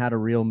 hadn't had a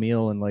real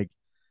meal in like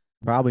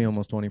probably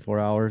almost 24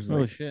 hours.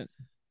 Holy Like, shit.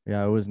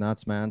 yeah, it was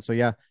nuts, man. So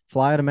yeah,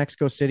 fly out of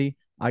Mexico City.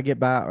 I get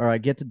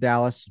to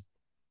Dallas.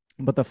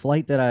 But the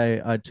flight that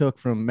I took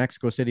from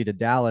Mexico City to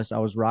Dallas, I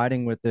was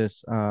riding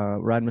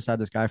beside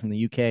this guy from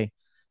the UK.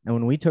 And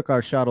when we took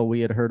our shuttle,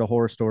 we had heard a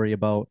horror story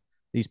about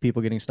these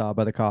people getting stopped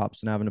by the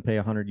cops and having to pay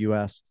 100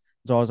 US.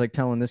 So I was like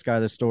telling this guy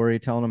the story,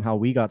 telling him how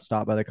we got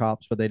stopped by the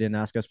cops, but they didn't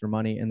ask us for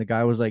money. And the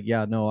guy was like,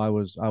 yeah, no, I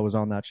was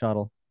on that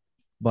shuttle,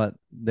 but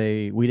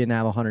we didn't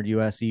have 100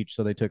 US each,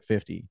 so they took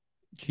 50.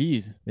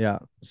 Jeez. Yeah.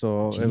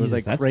 So it was Jesus,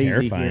 like that's crazy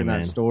terrifying, hearing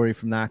man. that story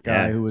from that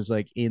guy Yeah. who was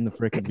like in the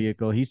freaking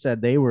vehicle. He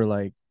said they were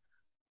like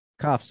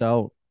cuffs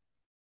out.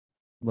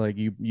 Like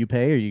you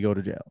pay or you go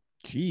to jail.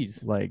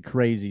 Jeez. Like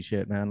crazy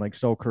shit, man. Like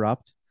so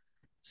corrupt.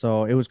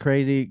 So it was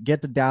crazy.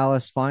 Get to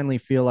Dallas, finally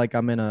feel like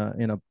I'm in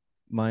a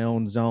my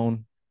own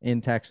zone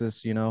in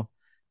Texas, you know.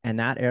 And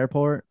that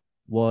airport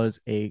was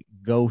a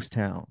ghost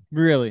town.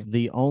 Really?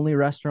 The only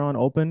restaurant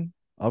open,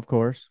 of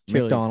course,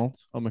 Chili's.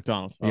 McDonald's. Oh,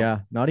 McDonald's. Oh. Yeah,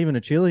 not even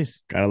a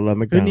Chili's. Gotta love Couldn't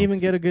McDonald's. even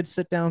get a good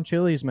sit down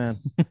Chili's, man.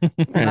 Yeah,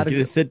 Had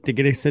just a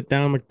get a sit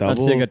down Let's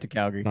McDouble. take it to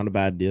Calgary. It's not a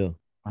bad deal.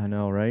 I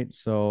know, right?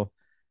 So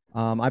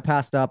I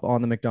passed up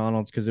on the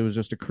McDonald's because it was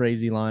just a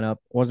crazy lineup.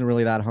 Wasn't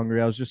really that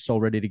hungry. I was just so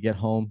ready to get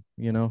home,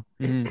 you know.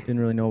 Mhm. Didn't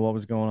really know what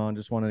was going on.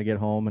 Just wanted to get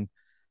home. And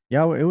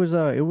yeah, it was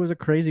a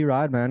crazy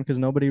ride, man, because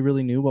nobody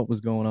really knew what was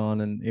going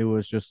on. And it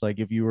was just like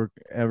if you were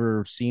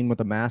ever seen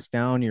with a mask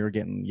down, you were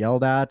getting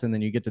yelled at. And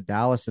then you get to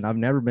Dallas, and I've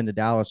never been to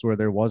Dallas where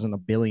there wasn't a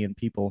billion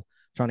people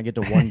trying to get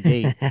to one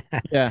gate.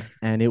 Yeah.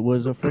 And it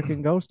was a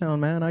freaking ghost town,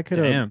 man. I could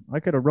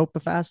have roped the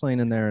fast lane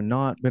in there and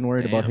not been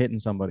worried about Damn. hitting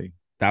somebody.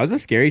 That was a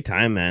scary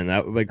time, man.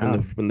 That like Yeah.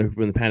 when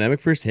the pandemic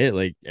first hit,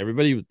 like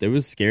everybody, it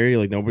was scary.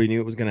 Like nobody knew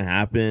what was gonna It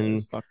happen.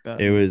 was fucked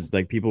up. It was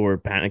like people were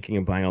panicking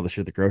and buying all the shit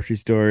at the grocery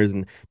stores,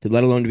 and to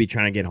let alone to be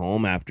trying to get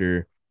home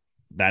after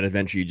that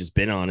adventure you just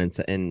been on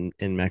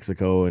in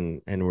Mexico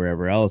and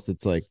wherever else.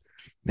 It's like,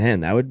 man,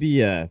 that would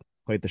be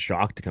quite the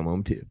shock to come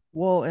home to.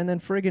 Well, and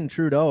then friggin'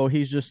 Trudeau,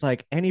 he's just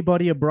like,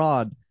 anybody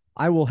abroad,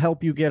 I will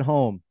help you get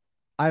home.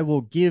 I will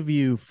give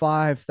you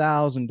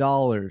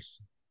 $5,000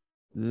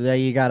 that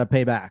you got to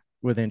pay back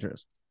with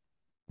interest.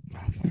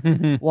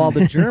 While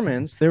the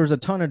Germans, there was a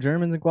ton of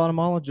Germans in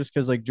Guatemala just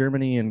because like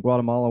Germany and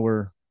Guatemala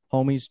were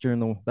homies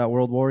during that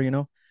World War, you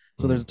know.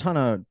 So there's a ton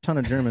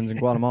of Germans in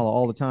Guatemala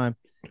all the time,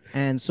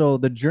 and so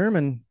the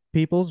German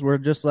peoples were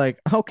just like,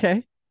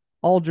 okay,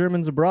 all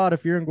Germans abroad,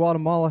 if you're in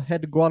Guatemala,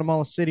 head to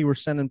Guatemala City. We're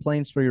sending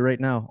planes for you right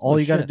now. All Oh,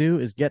 you got to shit. do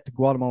is get to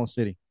Guatemala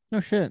City. No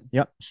shit.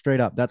 Yep, straight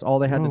up. That's all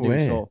they had No to do.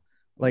 way. So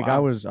like Wow. I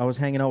was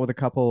hanging out with a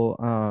couple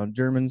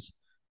Germans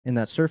in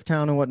that surf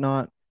town and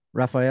whatnot,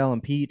 Raphael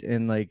and Pete,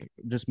 and like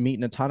just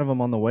meeting a ton of them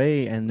on the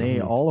way, and they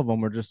Mhm. all of them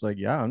were just like,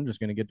 yeah, I'm just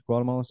gonna get to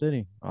Guatemala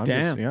City.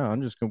 Damn.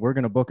 We're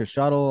gonna book a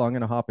shuttle. I'm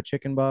gonna hop a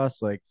chicken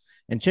bus, like,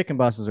 and chicken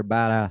buses are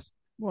badass.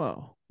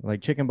 Whoa.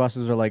 Like chicken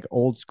buses are like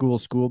old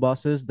school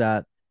buses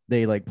that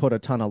they like put a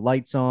ton of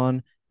lights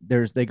on.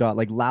 They got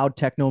like loud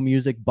techno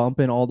music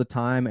bumping all the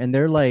time, and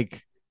they're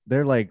like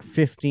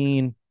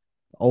 15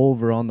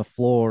 over on the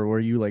floor where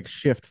you like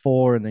shift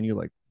four and then you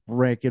like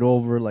break it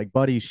over like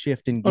buddies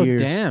shifting Oh,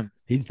 gears damn.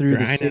 He's through the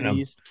grinding 'em.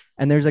 cities.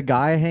 And there's a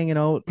guy hanging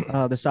out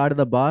the side of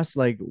the bus.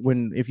 Like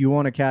if you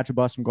want to catch a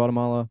bus from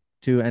Guatemala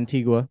to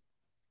Antigua,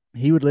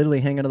 he would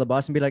literally hang out of the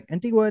bus and be like,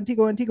 Antigua,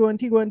 Antigua, Antigua,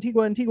 Antigua,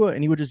 Antigua, Antigua.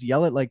 And he would just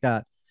yell it like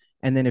that.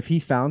 And then if he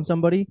found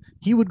somebody,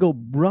 he would go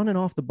running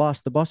off the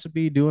bus. The bus would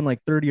be doing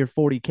like 30 or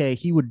 40K.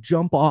 He would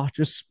jump off,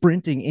 just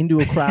sprinting into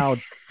a crowd.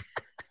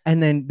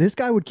 And then this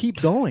guy would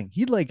keep going.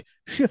 He'd like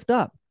shift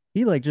up.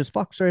 He like just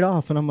fuck straight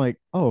off. And I'm like,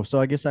 oh, so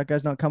I guess that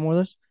guy's not coming with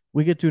us.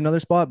 We get to another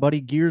spot, buddy.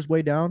 Gears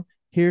way down.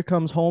 Here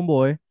comes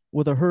homeboy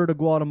with a herd of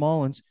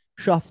Guatemalans,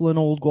 shuffling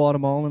old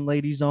Guatemalan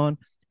ladies on,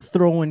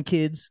 throwing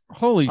kids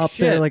Holy up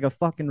shit. there like a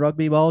fucking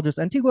rugby ball, just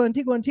Antigua,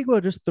 Antigua, Antigua,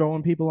 just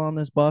throwing people on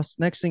this bus.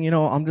 Next thing you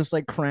know, I'm just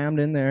like crammed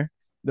in there.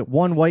 The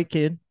one white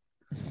kid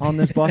on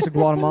this bus of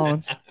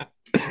Guatemalans,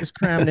 just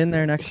crammed in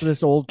there next to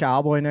this old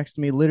cowboy next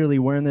to me, literally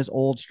wearing this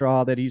old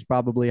straw that he's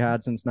probably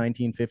had since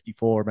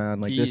 1954, man.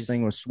 Like this Jeez.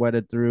 thing was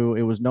sweated through.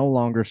 It was no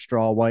longer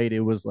straw white.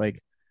 It was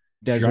like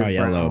desert Straw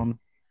yellow. brown.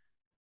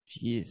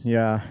 Jeez.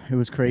 Yeah, it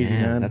was crazy,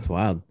 man. That's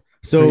wild.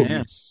 So,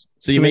 Damn.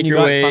 so you make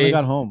your way. Finally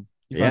got home.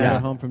 You finally Yeah.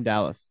 got home from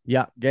Dallas.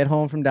 Yeah, get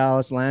home from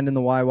Dallas, land in the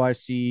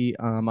YYC.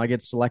 I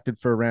get selected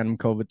for a random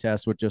COVID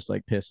test, which just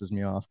like pisses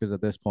me off because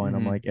at this point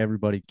I'm Mhm. like,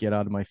 everybody get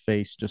out of my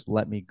face, just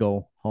let me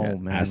go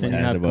home, man. Ask Then Like,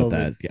 you Ted have about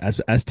COVID.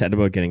 that. Ask Ted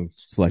about getting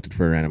selected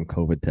for a random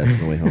COVID test on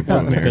the way home from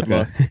Wasn't a good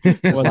America.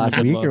 Wasn't last a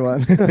good week look. or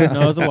what?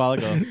 No, it was a while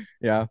ago.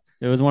 Yeah,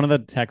 It was one of the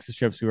Texas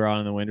trips we were on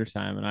in the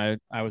wintertime, and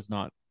I was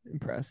not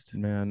impressed.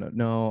 man.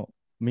 No,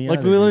 me Like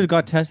either, we literally dude.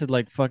 got tested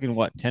like fucking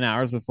what 10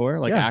 hours before,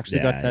 like Yeah. actually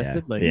Yeah, got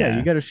tested. Like Yeah, Yeah.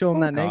 you got to show them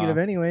that Fuck negative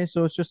off. anyway.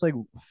 So it's just like,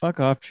 fuck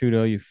off,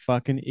 Trudeau, you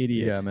fucking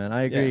idiot. yeah, man.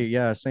 I agree.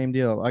 Yeah, same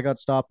deal. I got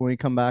stopped when we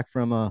come back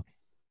from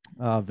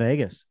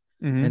Vegas.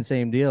 Mhm. And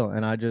same deal.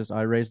 And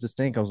I raised a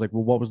stink. I was like,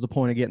 well, what was the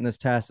point of getting this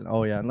test? And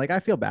oh yeah, and like I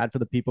feel bad for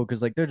the people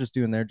because like they're just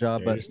doing their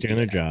job. They're But just doing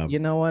their job. you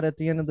know what? At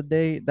the end of the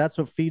day, that's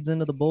what feeds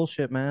into the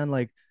bullshit, man.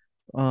 Like,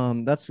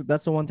 that's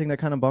the one thing that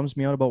kind of bums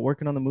me out about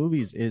working on the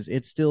movies is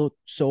it's still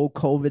so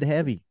COVID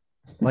heavy.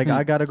 Like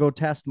I gotta go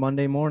test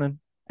Monday morning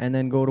and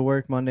then go to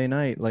work Monday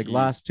night. Like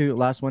Jeez.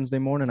 last Wednesday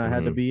morning, I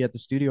had to Mhm. be at the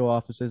studio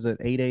offices at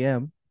 8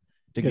 a.m.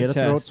 to Get get a a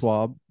throat test.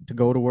 swab to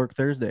go to work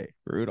Thursday.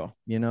 Brutal.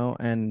 You know,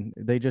 and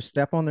they just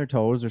step on their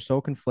toes. They're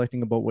so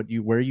conflicting about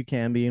where you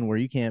can be and where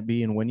you can't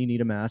be and when you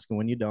need a mask and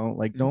when you don't.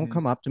 Like, don't Mhm.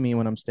 come up to me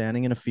when I'm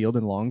standing in a field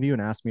in Longview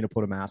and ask me to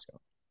put a mask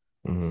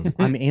on. Mhm.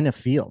 I'm in a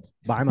field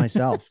by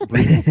myself,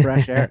 breathing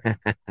fresh air.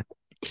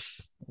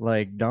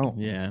 Like, don't.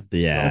 Yeah.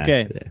 Yeah.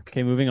 Okay. Yeah.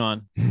 Okay. Moving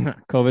on.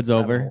 COVID's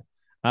over.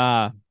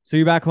 So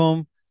you're back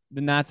home.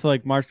 Then that's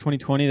like March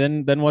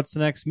 2020. Then what's the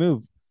next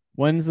move?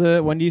 When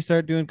do you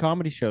start doing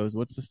comedy shows?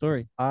 What's the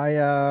story?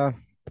 I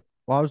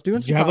was doing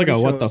Did some you have like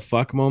comedy a what the shows.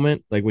 fuck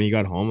moment? Like when you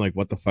got home, like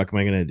what the fuck am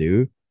I gonna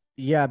do?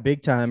 Yeah,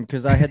 big time.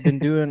 Because I had been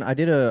doing, I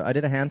did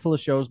a handful of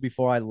shows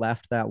before I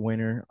left that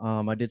winter.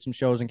 I did some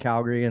shows in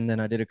Calgary, and then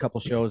I did a couple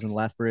shows in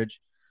Lethbridge.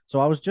 So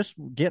I was just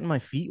getting my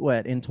feet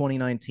wet in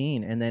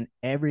 2019, and then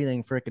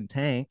everything freaking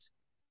tanked,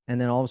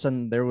 and then all of a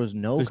sudden there was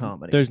no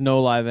comedy. There's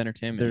no live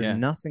entertainment. There's Yeah.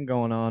 nothing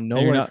going on. you're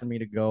Nowhere not- for me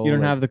to go. You don't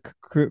like- have the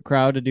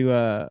crowd to do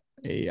or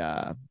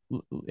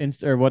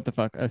what the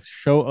fuck, a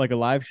show, like a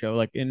live show,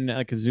 like in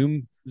like a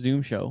Zoom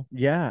show.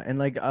 Yeah, and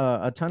like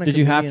a ton of. Did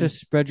you have to comedians-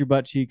 spread your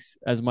butt cheeks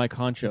as Mike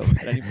Honcho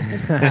at any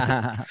point?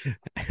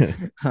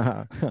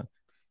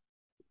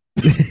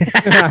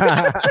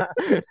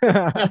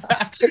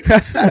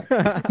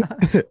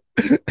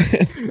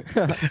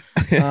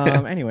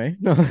 Anyway,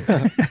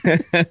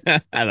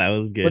 That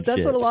was good. but that's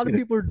shit. what a lot of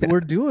people were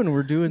doing.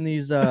 We're doing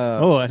these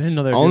Oh, I didn't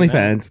know they were doing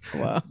that. OnlyFans.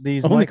 Wow.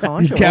 these Only- Mike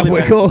Honcho.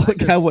 Cowboy OnlyFans. Cole- Just-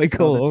 Cowboy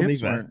Cole the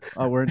tips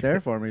OnlyFans. weren't there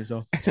for me.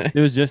 So It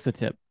was just a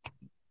tip.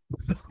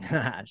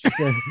 She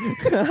said-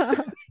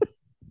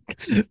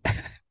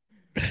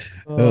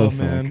 Oh, oh fuck.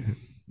 man,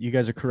 you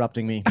guys are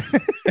corrupting me.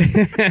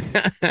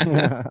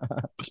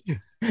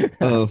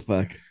 Oh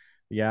fuck.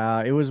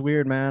 Yeah, it was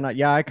weird, man.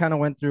 I kind of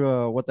went through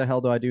a what the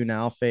hell do I do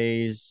now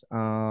phase.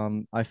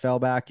 I fell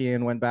back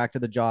in, went back to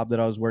the job that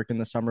I was working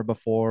the summer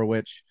before,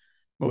 which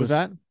What was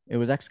that? It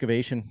was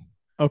excavation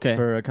Okay.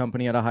 for a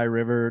company at a high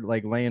river,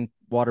 like laying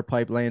water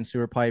pipe, laying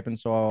sewer pipe. And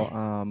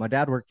so my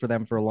dad worked for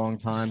them for a long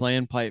time.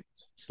 Slaying pipe.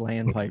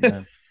 Slaying pipe,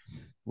 man.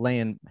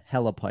 Laying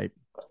hella pipe.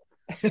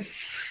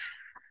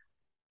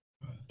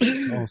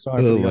 Oh,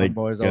 sorry Oh for the my young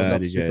boys. I was God,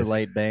 up you super guys.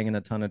 late banging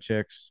a ton of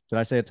chicks. Did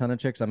I say a ton of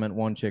chicks? I meant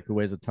one chick who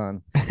weighs a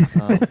ton.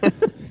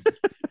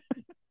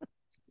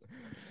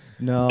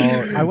 No,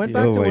 I went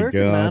back Oh to my work,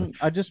 God. man.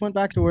 I just went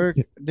back to work.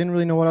 Didn't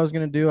really know what I was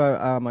gonna do.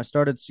 I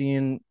started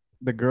seeing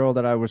the girl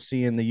that I was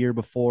seeing the year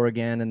before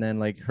again, and then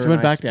like her Just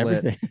went and I back to split.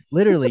 everything.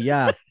 Literally,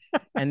 yeah.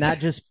 And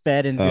that just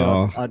fed into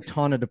Oh. a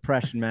ton of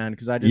depression, man.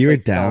 Because I just You were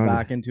like, fell down-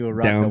 back into a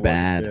rut down that wasn't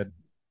bad. good.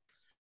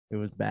 It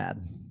was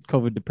bad.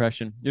 COVID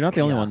depression. You're not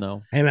the only Yeah. one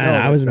though. Hey man, No,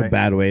 I was that's in a right.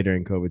 bad way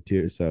during COVID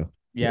too. So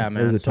Yeah, it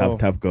man. was a So,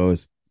 tough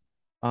goes.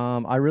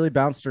 I really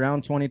bounced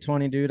around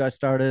 2020, dude. I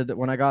started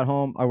when I got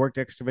home. I worked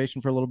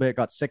excavation for a little bit.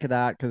 Got sick of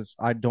that because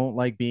I don't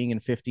like being in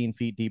 15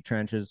 feet deep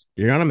trenches.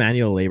 You're not a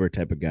manual labor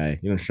type of guy.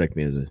 You don't strike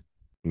me as a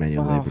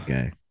manual Wow. labor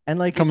guy. And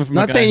like, Coming it's- from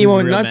a Not guy saying who's you a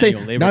won't. real Not saying.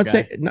 manual labor Not guy.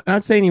 say.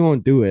 Not saying you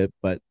won't do it,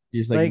 but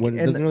just like, Like, when it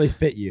and- doesn't really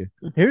fit you.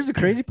 here's the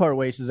crazy part,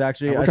 Wace, is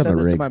actually I I work on said the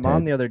this to rigs, my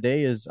mom Ted. the other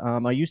day. Is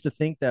I used to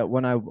think that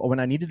when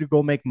I needed to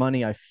go make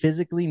money, I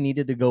physically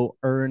needed to go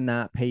earn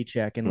that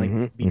paycheck and like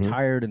Mhm, be mhm.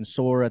 tired and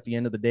sore at the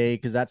end of the day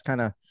because that's kind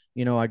of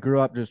I grew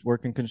up just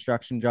working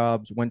construction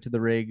jobs, went to the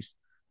rigs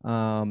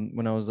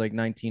when I was like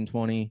 19,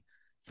 20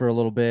 for a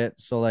little bit.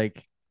 So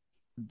like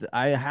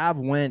I have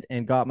went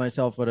and got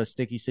myself out of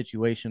sticky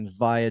situations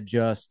via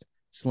just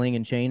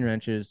slinging chain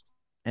wrenches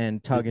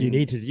and tugging. You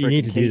need to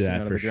freaking do casing that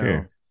out of for the sure.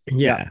 ground.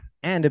 Yeah.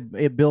 And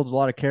it builds a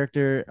lot of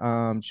character,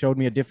 showed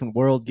me a different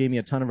world, gave me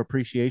a ton of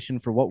appreciation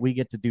for what we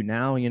get to do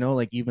now,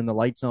 like even the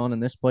lights on in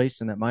this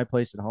place and at my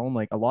place at home,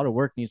 like a lot of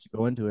work needs to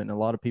go into it, and a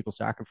lot of people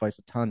sacrifice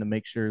a ton to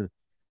make sure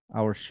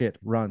our shit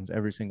runs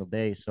every single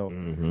day. So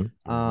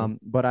Mhm,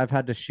 but I've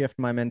had to shift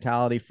my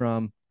mentality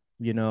from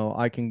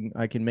I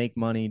can make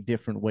money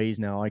different ways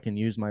now. I can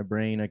use my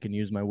brain, I can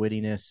use my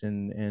wittiness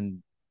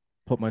and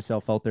put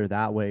myself out there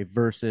that way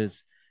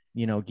versus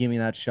give me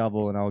that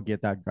shovel and I'll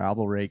get that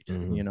gravel raked,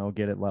 Mhm.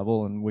 get it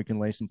level and we can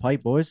lay some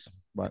pipe, boys.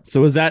 But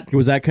So was that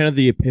kind of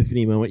the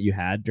epiphany moment you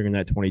had during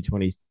that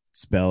 2020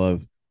 spell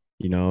of,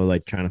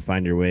 like trying to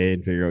find your way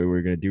and figure out what we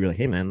were gonna do? You're like,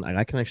 hey man,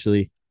 I can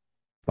actually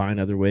find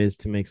other ways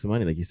to make some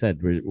money, like you said.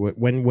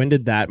 When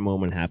did that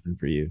moment happen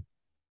for you?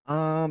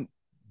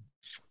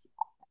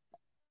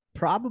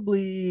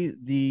 probably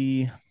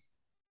the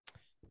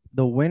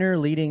winter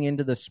leading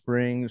into the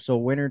spring. So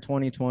winter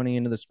 2020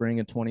 into the spring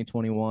of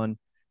 2021,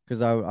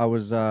 because I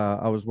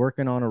was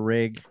working on a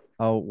rig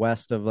out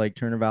west of like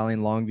Turner Valley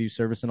and Longview,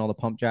 servicing all the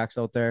pump jacks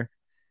out there.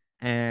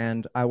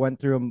 And I went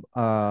through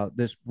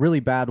this really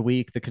bad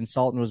week. The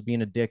consultant was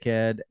being a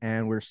dickhead,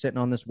 and we were sitting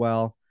on this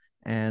well,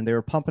 and they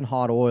were pumping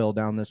hot oil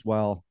down this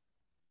well,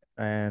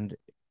 and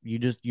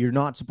you're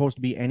not supposed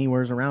to be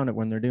anywheres around it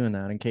when they're doing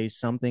that in case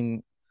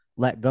something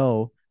let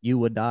go, you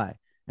would die.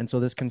 And so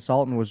this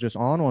consultant was just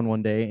on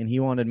one day, and he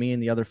wanted me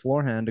and the other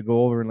floor hand to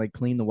go over and like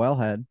clean the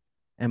wellhead.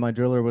 And my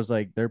driller was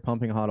like, they're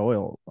pumping hot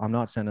oil. I'm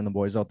not sending the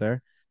boys out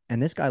there.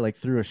 And this guy like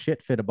threw a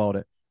shit fit about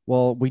it.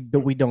 Well, we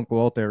don't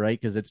go out there, right?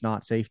 Because it's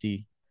not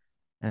safety.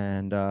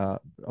 And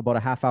about a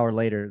half hour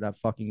later, that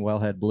fucking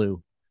wellhead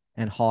blew,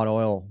 and hot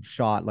oil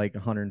shot like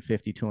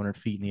 150, 200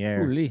 feet in the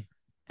air. Holy.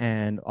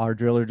 And our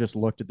driller just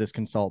looked at this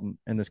consultant,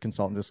 and this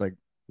consultant just like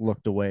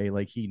looked away.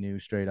 Like he knew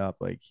straight up,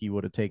 like he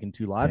would have taken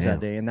 2 lives Damn.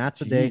 that day. And that's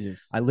the day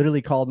Jesus. I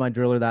literally called my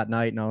driller that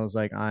night and I was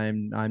like,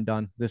 I'm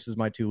done. This is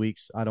my 2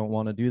 weeks. I don't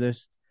want to do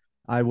this.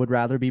 I would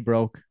rather be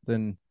broke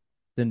than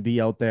be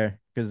out there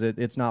because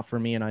it's not for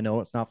me, and I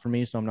know it's not for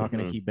me. So I'm not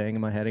going to keep banging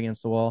my head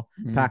against the wall.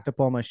 Packed up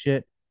all my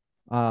shit,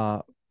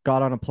 got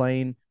on a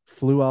plane,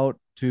 flew out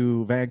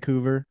to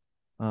Vancouver,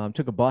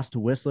 took a bus to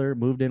Whistler,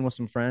 moved in with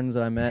some friends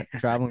that I met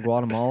traveling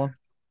Guatemala,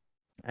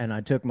 and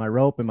I took my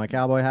rope and my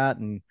cowboy hat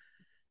and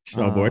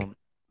Snowboard.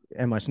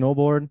 and my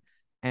snowboard.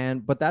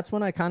 But that's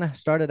when I kind of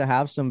started to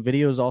have some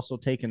videos also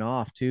taken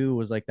off too.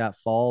 Was like that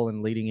fall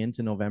and leading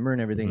into November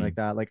and everything like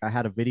that. Like I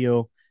had a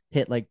video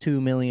hit like 2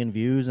 million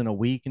views in a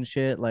week and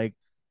shit. Like,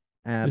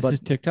 This but is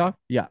TikTok?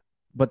 yeah,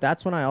 but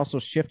that's when I also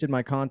shifted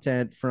my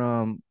content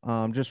from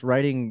just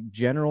writing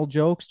general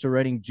jokes to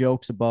writing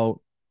jokes about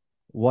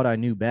what I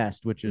knew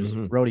best, which is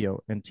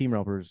rodeo and team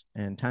ropers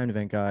and timed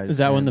event guys. Is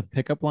that when And the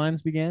pickup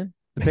lines began?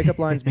 the pickup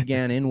lines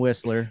began in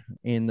Whistler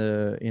in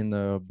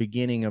the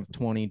beginning of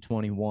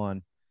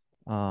 2021,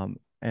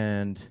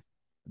 and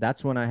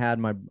that's when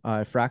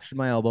I fractured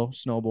my elbow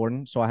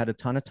snowboarding, so I had a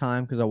ton of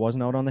time because I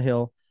wasn't out on the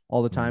hill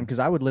all the time because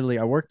I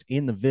worked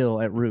in the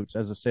Ville at Roots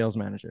as a sales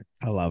manager.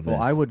 I love So this.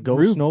 I would go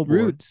snowboard.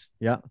 Roots.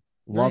 Yeah,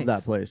 love Nice.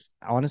 that place.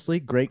 Honestly,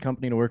 great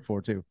company to work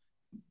for too.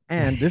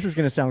 And this is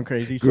gonna sound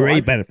crazy. So Great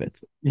I-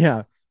 benefits.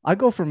 yeah. I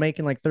go from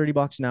making like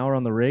 $30 an hour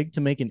on the rig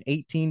to making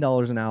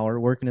 $18 an hour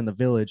working in the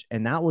village.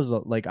 And that was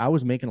like, I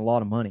was making a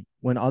lot of money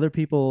when other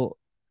people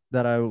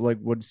that I like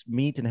would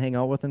meet and hang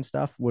out with and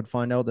stuff would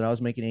find out that I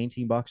was making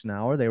 $18 an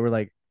hour. They were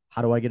like,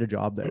 how do I get a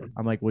job there?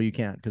 I'm like, well, you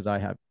can't because I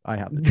have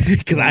the job.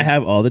 Because I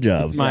have all the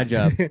jobs. It's my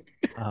job. You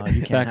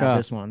can't Back have off.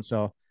 this one.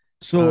 So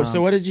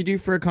So what did you do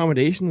for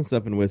accommodation and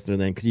stuff in Whistler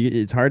then? Because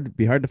it's hard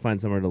to find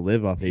somewhere to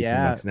live off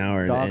 $18 an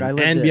hour dog, I and,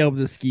 lived and be at- able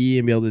to ski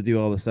and be able to do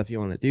all the stuff you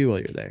want to do while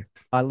you're there.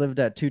 I lived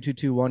at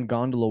 2221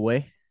 Gondola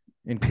Way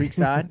in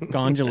Creekside.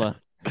 Gondola.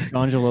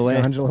 Gondola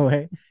way. Gondola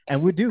Way.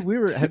 And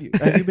have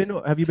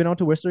you been out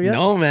to Whistler yet?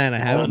 No, man, I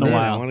haven't. in a been.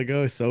 I while. want to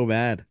go so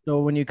bad. So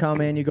when you come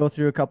in, you go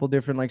through a couple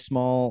different like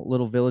small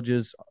little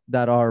villages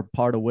that are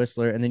part of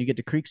Whistler, and then you get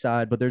to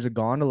Creekside, but there's a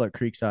gondola at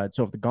Creekside.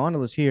 So if the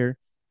gondola's here,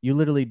 you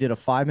literally did a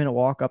 5-minute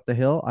walk up the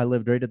hill. I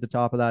lived right at the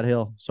top of that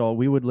hill. So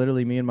we would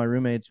literally, me and my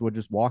roommates would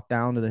just walk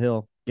down to the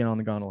hill, get on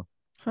the gondola.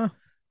 Huh.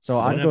 So you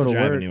I'd don't go have to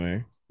drive work.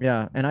 anywhere.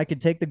 Yeah, and I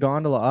could take the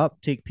gondola up,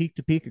 take peak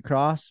to peak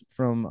across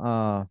from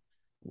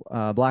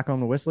Blackcomb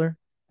to Whistler,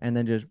 and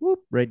then just whoop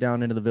right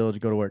down into the village,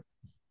 go to work.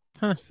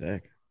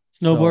 Sick.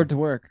 Snowboard So- to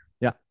work.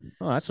 Yeah.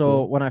 Oh, that's So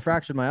cool. when I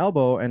fractured my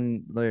elbow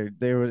and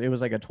it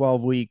was like a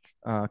 12-week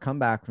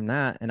comeback from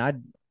that,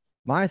 and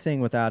my thing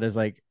with that is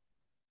like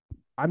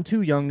I'm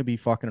too young to be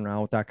fucking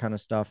around with that kind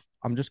of stuff.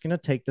 I'm just gonna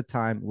take the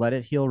time, let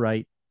it heal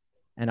right.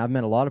 And I've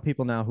met a lot of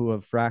people now who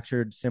have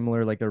fractured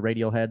similar, like their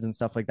radial heads and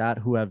stuff like that,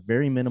 who have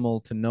very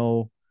minimal to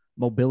no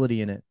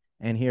mobility in it.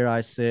 And here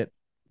I sit,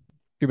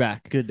 You're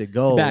back. good to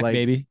go, You're back, like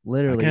baby. I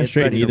literally. can't it's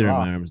straighten ready to either of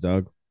rock. my arms,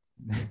 dog.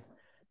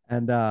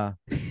 And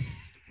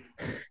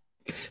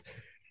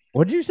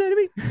what did you say to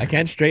me? I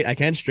can't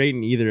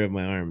straighten either of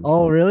my arms.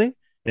 Oh, really?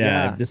 Yeah,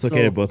 yeah, I've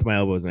dislocated so- both my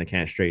elbows and I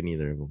can't straighten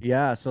either of them.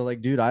 Yeah, so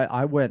like, dude,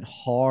 I went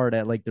hard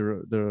at like the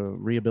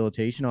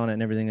rehabilitation on it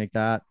and everything like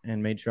that,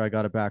 and made sure I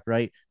got it back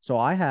right. So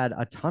I had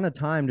a ton of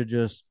time to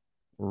just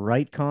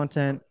write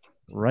content,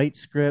 write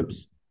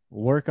scripts,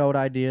 work out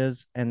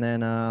ideas, and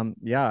then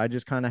I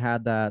just kind of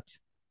had that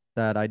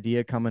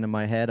idea coming in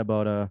my head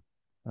about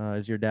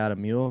is your dad a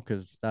mule?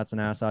 Because that's an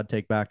ass I'd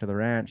take back to the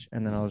ranch.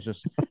 And then I was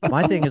just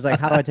my thing is like,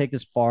 how do I take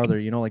this farther?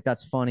 You know, like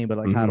that's funny, but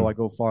like, how do I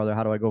go farther?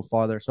 How do I go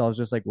farther? So I was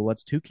just like, well,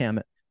 let's 2cam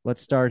it.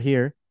 Let's start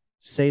here,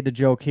 say the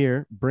joke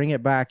here, bring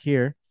it back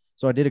here.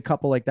 So I did a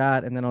couple like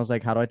that, and then I was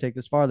like, how do I take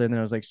this farther? And then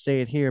I was like,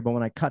 say it here, but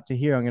when I cut to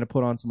here, I'm gonna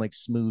put on some like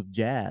smooth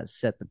jazz,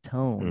 set the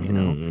tone, you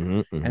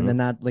know. And then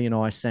that, you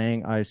know, I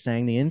sang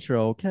the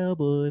intro,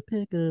 cowboy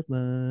pickup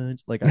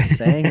lines, like I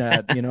sang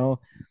that, you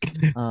know.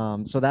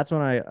 So that's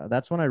when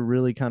I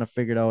really kind of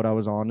figured out I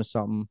was onto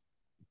something,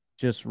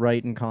 just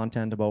writing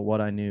content about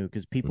what I knew,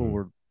 because people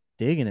were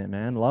digging it,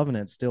 man, loving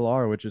it, still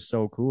are, which is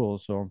so cool.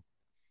 So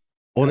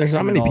well, there's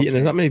that's not when it all there's not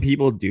changed. many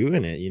people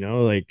doing it, you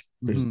know, like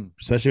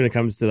especially when it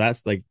comes to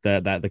that's like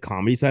the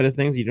comedy side of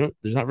things.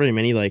 There's not very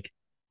many like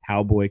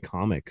cowboy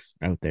comics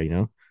out there, you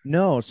know.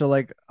 No, so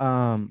like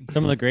Some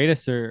of the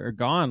greatest are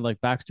gone. Like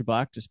Baxter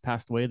Black just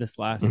passed away this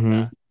last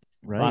right.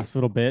 last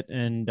little bit,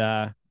 and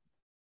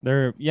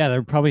there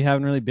probably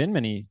haven't really been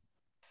many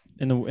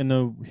in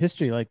the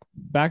history. Like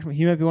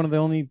he might be one of the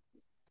only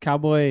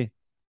cowboy.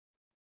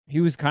 He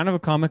was kind of a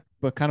comic,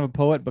 but kind of a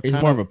poet, but He's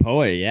kind more of a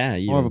poet, yeah.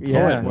 more of a poet,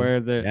 Yeah. where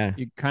Yeah.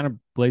 you kind of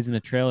blazing a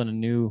trail in a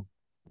new.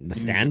 The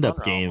stand-up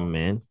genre game, almost.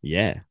 man.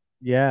 Yeah.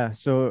 Yeah,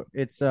 so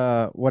it's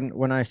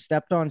when I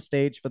stepped on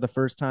stage for the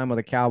first time with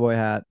a cowboy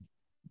hat,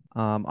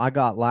 I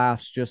got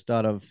laughs just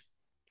out of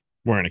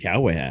Wearing a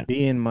cowboy hat.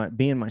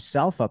 being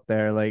myself up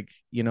there. Like,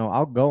 you know,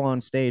 I'll go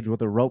on stage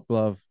with a rope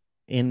glove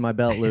in my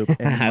belt loop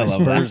and I my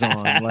love spurs that.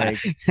 on, like,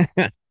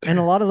 and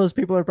a lot of those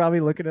people are probably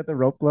looking at the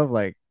rope glove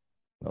like,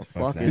 The fuck's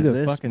fuck that? is Who the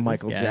this fuck is this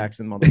Michael guy?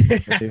 Jackson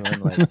motherfucker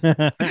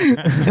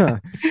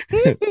doing?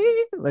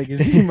 Like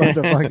is he about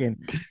to fucking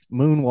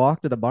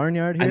moonwalk to the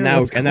barnyard here? And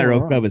What's that going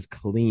rope on? club is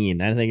clean.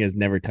 That thing has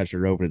never touched a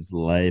rope in its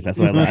life. That's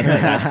why I love.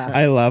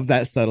 I love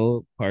that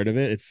subtle part of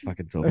it. It's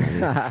fucking so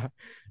funny.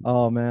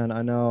 Oh man,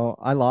 I know.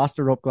 I lost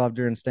a rope glove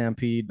during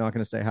Stampede. Not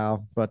gonna say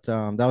how, but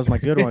that was my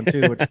good one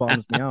too, which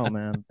bums me out,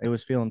 man. It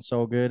was feeling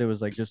so good. It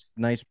was like just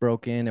nice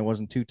broke in. It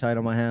wasn't too tight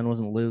on my hand.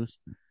 Wasn't loose.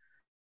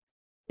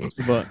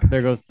 But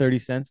there goes 30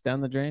 cents down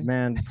the drain.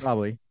 Man,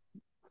 probably.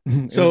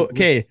 It So was a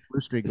okay,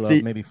 Blue Street glove,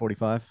 see- maybe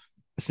 45.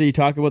 so you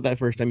talk about that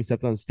first time you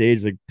stepped on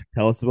stage. Like,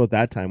 tell us about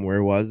that time.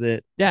 Where was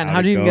it? Yeah, and How'd how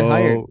it do you even get go?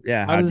 hired?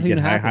 Yeah, How does did this you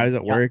even get hired? happen? How does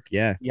it Yeah. work?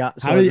 Yeah. Yeah.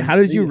 How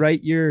did you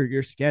write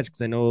your sketch?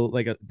 Because I know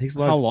like it takes a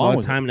How long lot of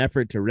was it? time and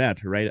effort to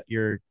write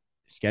your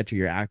sketch or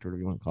your act, whatever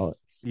you want to call it.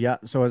 Yeah,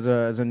 so as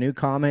a new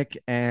comic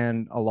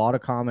and a lot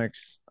of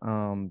comics,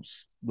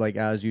 like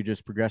as you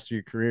just progress through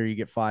your career, you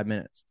get 5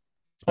 minutes.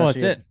 Oh, that's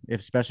Especially it.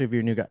 especially if you're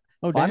a new guy.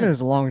 Oh, 5 minutes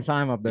is a long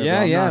time up there. Yeah,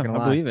 bro. I'm yeah, not gonna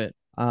I lie. believe it.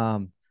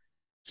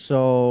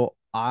 So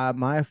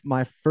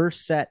my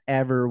first set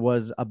ever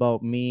was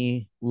about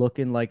me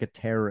looking like a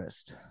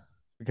terrorist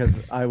because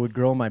I would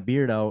grow my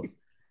beard out,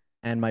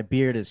 and my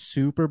beard is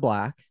super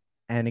black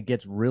and it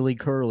gets really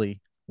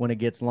curly when it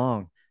gets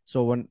long.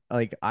 So when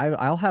like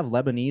I'll have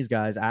Lebanese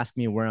guys ask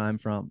me where I'm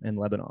from in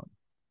Lebanon,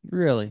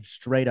 Really?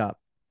 straight up,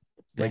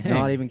 like Dang.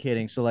 not even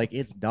kidding. So like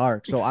it's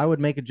dark. So I would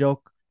make a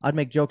joke. I'd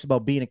make jokes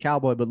about being a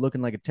cowboy but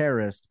looking like a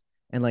terrorist,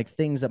 and like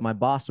things that my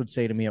boss would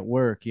say to me at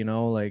work.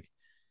 Like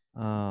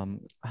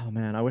oh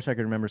man, I wish I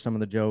could remember some of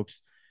the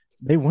jokes.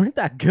 They weren't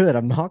that good.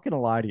 I'm not gonna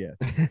lie to you,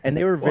 and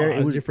they were very.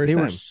 Well, it was your first they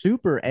were time.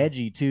 super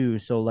edgy too.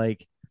 So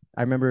like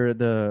I remember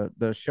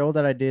the show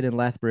that I did in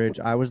Lethbridge.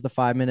 I was the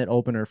 5 minute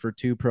opener for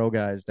two pro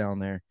guys down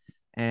there,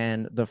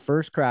 and the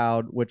first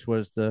crowd, which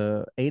was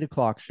the 8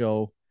 o'clock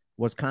show,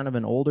 was kind of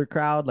an older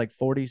crowd, like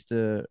 40s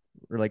to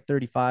or like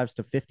 35s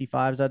to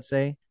 55s, I'd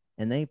say.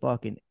 And they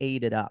fucking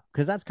ate it up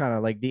because that's kind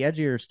of like the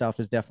edgier stuff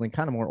is definitely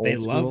kind of more old They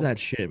school. love that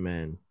shit,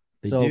 man.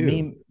 They So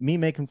do. me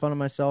making fun of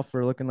myself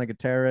for looking like a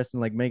terrorist and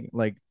like making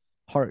like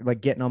heart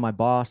like getting on my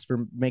boss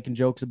for making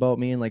jokes about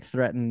me and like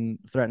threatening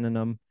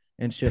them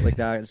and shit like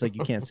that. It's like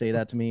you can't say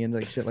that to me and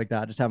like shit like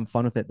that. Just having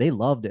fun with it. They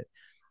loved it.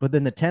 But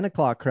then the 10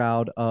 o'clock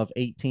crowd of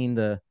 18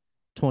 to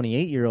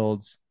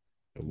 28-year-olds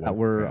that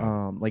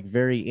were like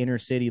very inner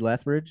city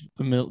Lethbridge,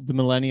 The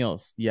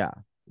millennials. yeah,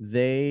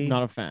 they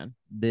Not a fan.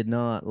 did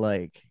not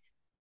like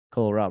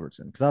Cole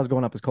Robertson because I was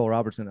going up as Cole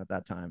Robertson at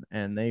that time,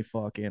 and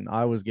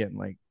I was getting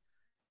like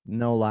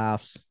no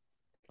laughs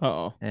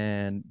Oh,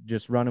 and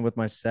just running with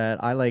my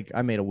set. I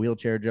made a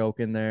wheelchair joke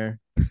in there,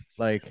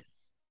 like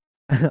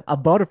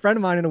about a friend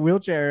of mine in a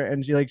wheelchair,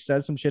 and she like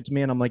says some shit to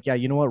me, and I'm like, yeah,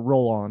 you know what,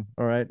 roll on,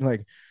 all right,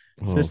 like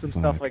just some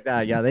stuff like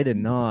that. Yeah, they did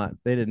not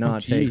take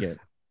jeez. it.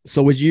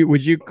 So would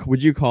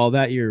you call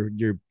that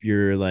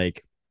your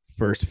like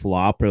first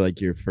flop or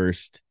like your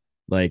first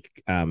like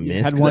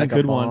miss? had 'Cause one that- Like a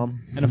good one bomb.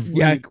 and a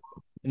Yeah, freak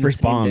in the first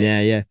same bomb,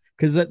 day. yeah.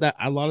 Because that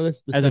a lot of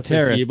this the As a stuff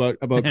I see terrorist.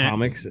 about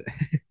comics, a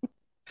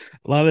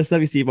lot of the stuff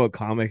you see about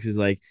comics is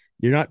like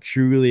you're not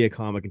truly a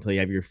comic until you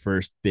have your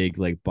first big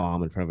like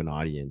bomb in front of an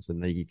audience,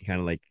 and then you kind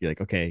of like you're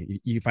like, okay,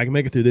 if I can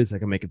make it through this, I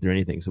can make it through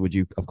anything. So would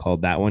you have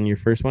called that one your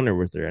first one, or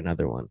was there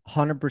another one?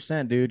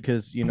 100%, dude,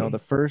 because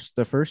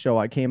the first show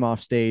I came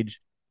off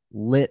stage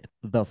lit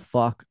the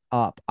fuck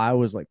up. I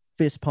was like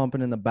fist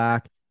pumping in the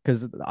back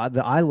because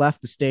I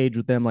left the stage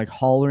with them like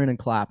hollering and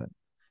clapping,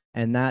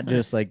 and that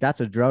just Nice. like that's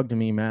a drug to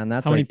me, man.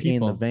 That's How many like in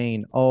the people?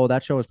 vein. Oh,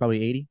 that show was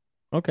probably 80,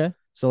 Okay.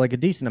 so like a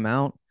decent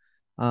amount.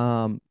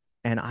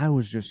 And I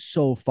was just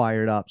so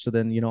fired up. So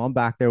then I'm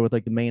back there with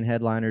like the main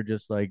headliner,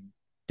 just like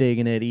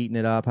digging it, eating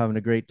it up, having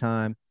a great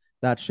time.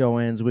 That show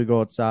ends, we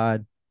go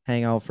outside,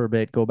 hang out for a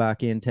bit, go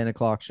back in. 10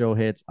 o'clock show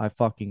hits.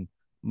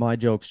 My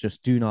jokes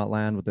just do not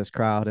land with this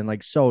crowd, and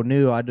like so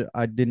new. I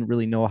didn't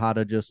really know how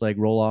to just like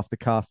roll off the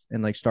cuff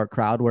and like start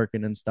crowd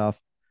working and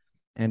stuff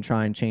and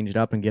try and change it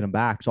up and get them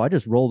back. So I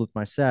just rolled with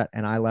my set,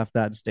 and I left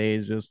that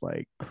stage just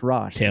like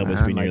crushed, Tail man.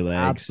 between Like, your legs.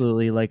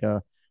 absolutely like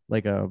a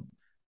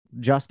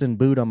Justin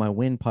boot on my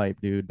windpipe,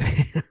 dude.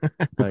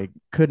 Like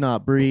could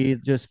not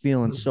breathe, just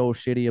feeling so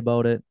shitty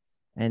about it.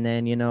 And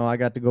then I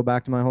got to go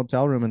back to my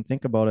hotel room and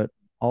think about it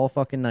all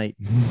fucking night.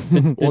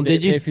 Did Well, they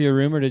did you- pay for your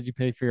room or did you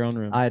pay for your own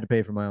room? I had to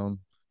pay for my own.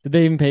 Did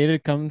they even pay to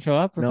come show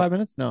up for Nope. 5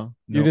 minutes? No.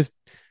 You're Nope. just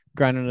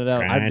grinding it out.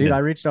 Grind. I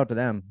reached out to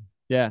them.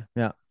 Yeah.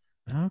 Yeah.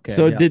 Okay.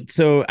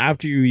 So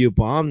after you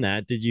bombed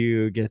that, did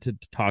you get to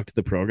talk to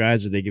the pro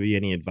guys, or they give you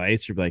any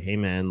advice, or be like, hey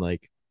man,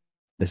 like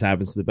this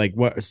happens to like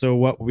what? So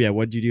what? Yeah,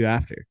 what did you do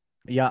after?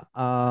 Yeah.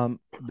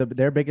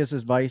 Their biggest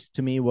advice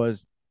to me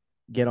was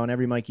get on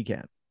every mic you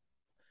can.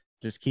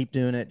 Just keep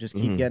doing it. Just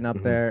keep Mhm, getting up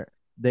mhm. there.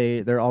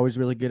 They're always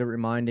really good at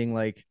reminding,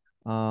 like,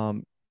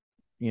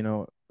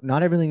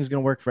 not everything is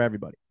gonna work for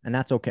everybody, and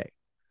that's okay.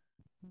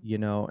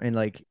 And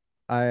like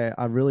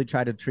I really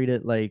try to treat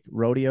it like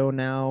rodeo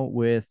now.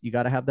 With you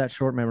got to have that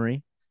short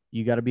memory.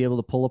 You got to be able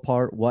to pull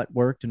apart what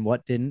worked and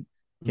what didn't.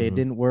 Okay, it Mhm.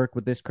 didn't work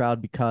with this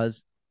crowd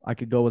because I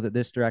could go with it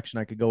this direction.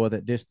 I could go with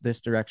it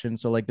this direction.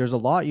 So like there's a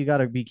lot you got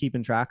to be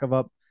keeping track of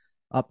up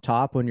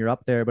top when you're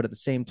up there, but at the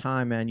same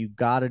time, man, you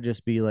got to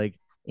just be like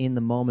in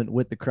the moment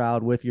with the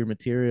crowd with your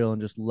material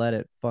and just let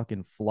it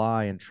fucking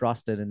fly and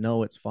trust it and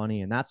know it's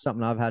funny. And that's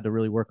something I've had to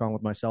really work on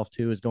with myself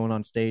too, is going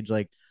on stage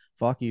like,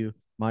 fuck you,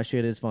 my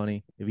shit is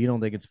funny. If you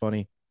don't think it's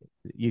funny,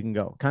 you can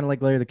go. Kind of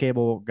like Larry the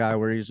Cable Guy,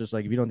 where he's just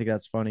like, if you don't think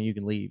that's funny, you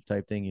can leave,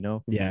 type thing, you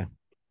know? Yeah.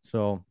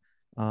 So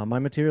my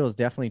material has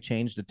definitely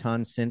changed a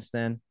ton since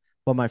then.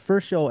 But my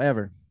first show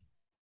ever,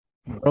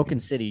 Broken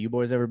City. You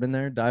boys ever been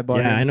there? Dive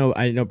bar. Yeah, I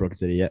know Broken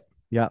City. Yeah.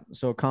 Yeah.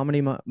 So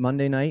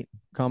Monday night,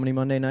 Comedy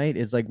Monday night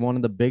is like one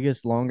of the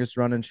biggest, longest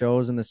running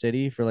shows in the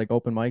city for like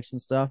open mics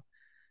and stuff.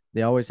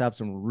 They always have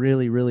some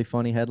really, really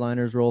funny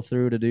headliners roll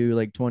through to do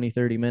like 20,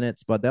 30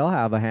 minutes, but they'll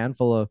have a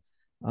handful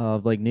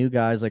of like new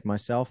guys like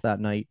myself that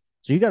night.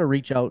 So you got to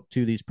reach out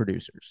to these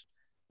producers.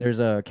 There's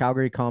a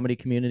Calgary comedy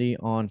community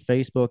on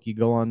Facebook. You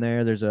go on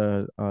there. There's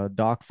a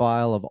doc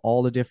file of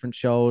all the different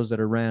shows that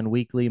are ran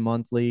weekly,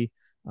 monthly,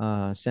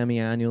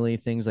 semi-annually,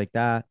 things like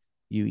that.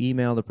 You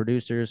email the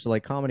producers. So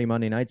like Comedy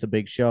Monday night's a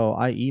big show.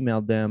 I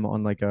emailed them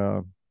on like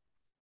I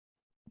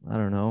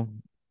don't know,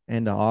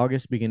 end of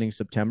August, beginning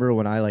September,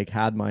 when I like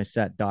had my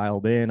set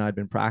dialed in. I'd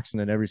been practicing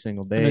it every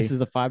single day. And this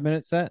is a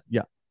 5-minute set.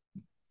 Yeah.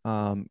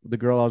 The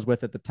girl I was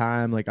with at the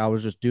time, like I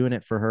was just doing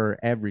it for her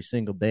every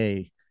single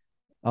day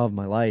of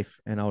my life.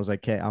 And I was like,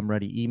 okay, I'm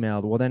ready.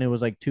 Emailed. Well, then it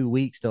was like 2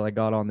 weeks till I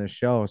got on this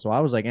show. So I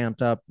was like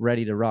amped up,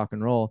 ready to rock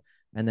and roll.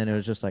 And then it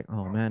was just like,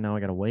 oh man, now I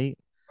gotta wait.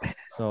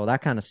 So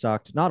that kind of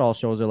sucked. Not all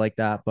shows are like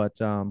that, but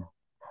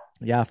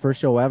yeah, first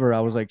show ever,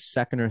 I was like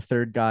second or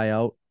third guy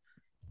out.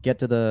 Get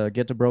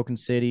to Broken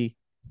City.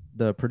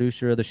 The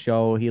producer of the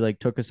show, he like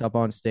took us up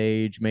on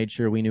stage, made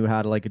sure we knew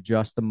how to like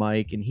adjust the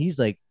mic. And he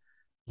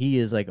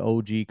is like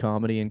OG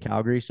comedy in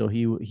Calgary. So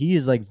he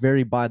is like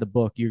very by the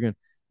book.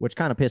 Which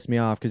kind of pissed me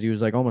off because he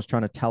was like almost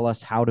trying to tell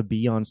us how to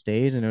be on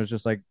stage. And it was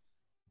just like,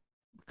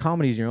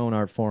 comedy's your own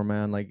art form,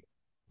 man. Like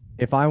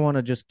if I want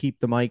to just keep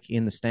the mic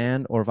in the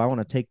stand, or if I want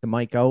to take the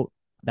mic out,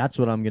 that's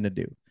what I'm going to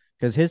do.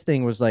 Because his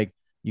thing was like,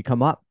 you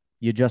come up,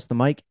 you adjust the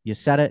mic, you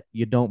set it,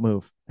 you don't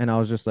move. And I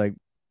was just like,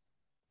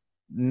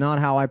 not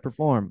how I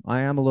perform.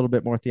 I am a little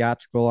bit more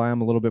theatrical. I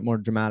am a little bit more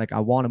dramatic.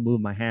 I want to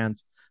move my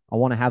hands. I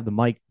want to have the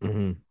mic,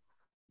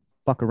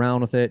 fuck around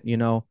with it. You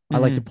know, I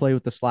like to play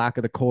with the slack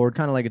of the cord,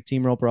 kind of like a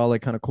team roper. I'll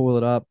like kind of coil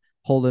it up,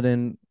 hold it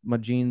in my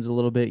jeans a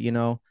little bit, you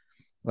know,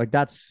 like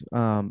that's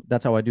how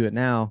I do it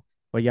now.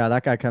 But yeah,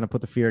 that guy kind of put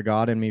the fear of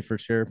God in me for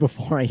sure.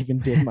 Before I even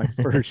did my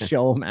first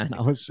show, man,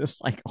 I was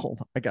just like, oh,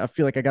 I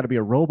feel like I got to be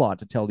a robot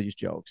to tell these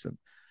jokes. And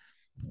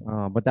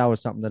but that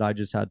was something that I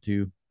just had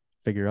to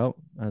figure out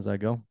as I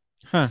go.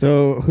 Huh.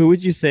 So, who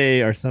would you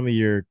say are some of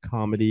your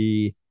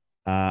comedy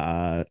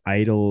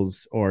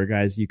idols, or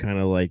guys you kind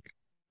of like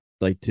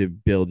to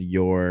build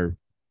your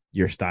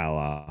style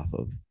off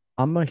of?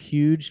 I'm a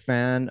huge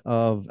fan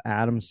of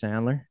Adam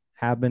Sandler.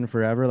 Have been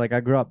forever. Like I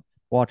grew up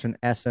watching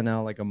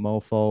SNL, like a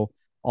mofo,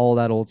 all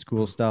that old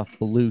school stuff.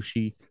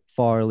 Belushi,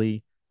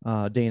 Farley,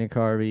 Dana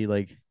Carvey,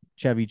 like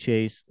Chevy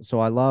Chase. So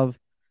I love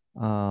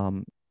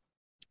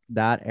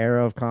that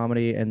era of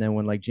comedy. And then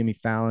when like Jimmy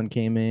Fallon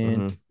came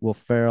in, Will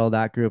Ferrell,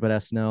 that group at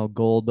SNL,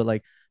 Gold. But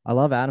like I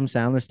love Adam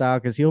Sandler style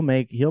because he'll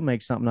make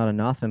something out of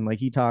nothing. Like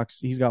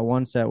he's got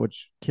one set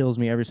which kills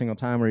me every single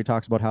time, where he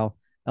talks about how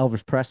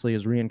Elvis Presley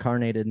is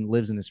reincarnated and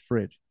lives in his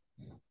fridge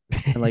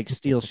and like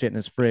steals shit in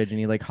his fridge, and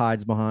he like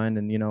hides behind,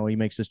 and you know, he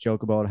makes this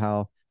joke about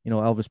how, you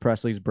know, Elvis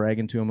Presley's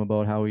bragging to him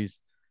about how he's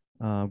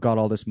got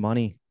all this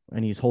money,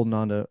 and he's holding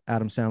on to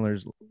Adam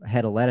Sandler's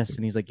head of lettuce,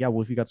 and he's like, yeah,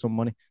 well, if you got so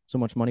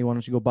much money, why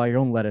don't you go buy your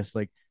own lettuce?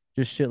 Like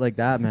just shit like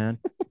that, man.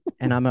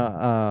 And I'm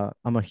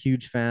a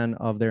huge fan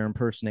of their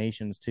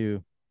impersonations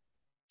too.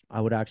 I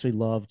would actually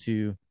love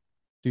to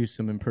do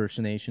some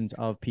impersonations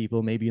of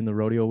people maybe in the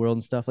rodeo world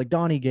and stuff. Like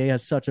Donnie Gay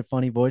has such a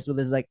funny voice with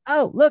his like,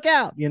 oh, look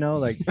out, you know,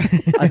 like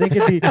I think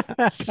it'd be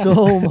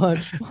so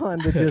much fun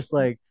to just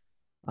like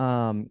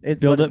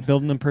build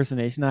an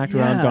impersonation act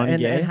around Donnie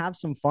Gay and have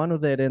some fun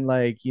with it. And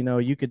like, you know,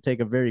 you could take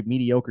a very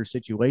mediocre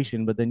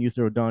situation, but then you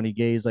throw Donnie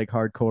Gay's like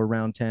hardcore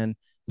round 10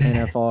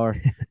 NFR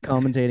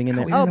commentating in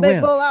there. Oh,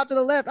 big bull out to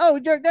the left. Oh,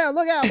 jerk down.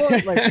 Look out,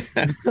 boy.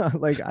 Like,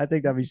 like I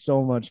think that'd be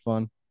so much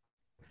fun.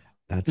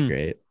 That's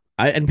great.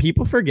 And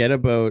people forget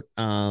about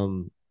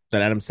that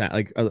Adam Sandler,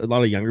 like a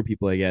lot of younger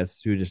people, I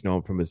guess, who just know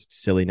him from his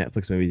silly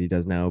Netflix movies he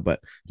does now.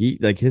 But he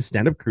like his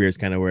stand-up career is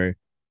kind of where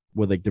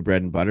with like the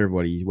bread and butter of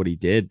what he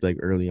did like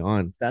early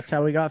on. That's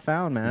how he got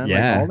found, man.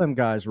 Yeah. Like all them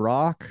guys,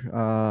 Rock,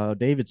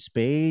 David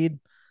Spade,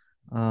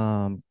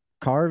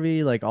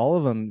 Carvey, like all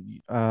of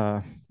them.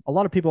 A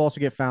lot of people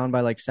also get found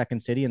by like Second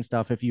City and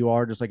stuff. If you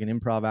are just like an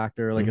improv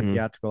actor, like a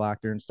theatrical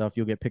actor and stuff,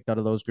 you'll get picked out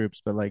of those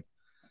groups. But like,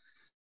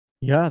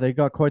 yeah, they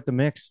got quite the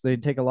mix. They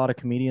take a lot of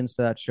comedians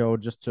to that show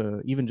just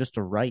to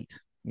write,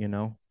 you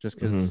know, just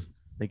because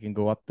they can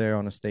go up there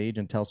on a stage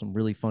and tell some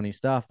really funny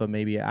stuff, but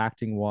maybe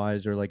acting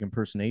wise or like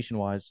impersonation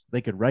wise,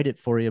 they could write it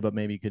for you, but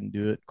maybe you couldn't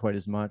do it quite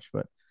as much.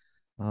 But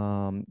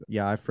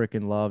yeah, I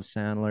freaking love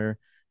Sandler.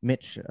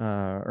 Mitch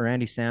or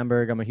Andy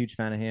Samberg. I'm a huge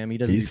fan of him. He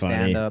doesn't do He's funny.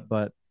 stand up,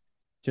 but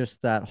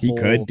just that He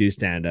could whole do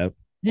stand up.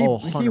 He oh,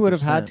 he would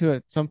have had 100%. to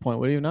at some point,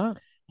 would he not?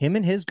 Him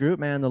and his group,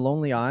 man, the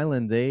Lonely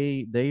Island,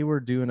 they were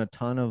doing a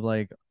ton of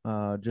like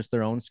just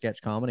their own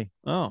sketch comedy,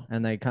 Oh,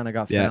 and they kind of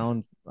got Yeah.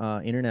 found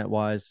internet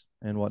wise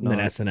and And then whatnot.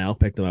 SNL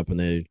picked them up and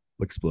they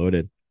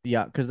exploded.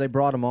 Yeah, because they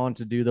brought him on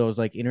to do those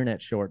like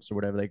internet shorts or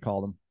whatever they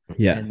call them.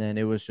 Yeah. And then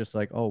it was just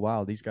like, oh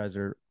wow, these guys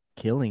are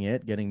killing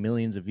it, getting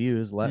millions of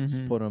views. Let's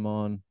Mhm. put them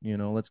on,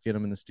 let's get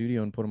them in the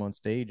studio and put them on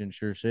stage. And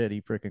sure shit,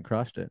 he freaking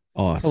crushed it.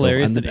 Oh, so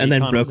hilarious and, that and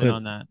then Akon was in Brooklyn.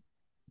 on that.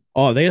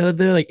 Oh,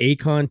 they're like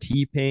Akon,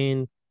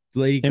 T-Pain,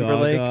 Lady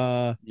Timberlake.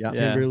 Gaga, Yeah.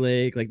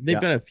 Timberlake. Like they've Yeah.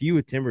 done a few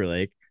with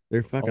Timberlake.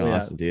 They're fucking Oh, yeah.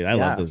 awesome, dude. I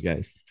Yeah. love those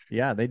guys.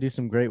 Yeah, they do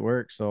some great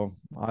work. So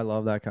I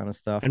love that kind of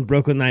stuff. And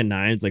Brooklyn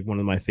Nine-Nine is like one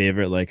of my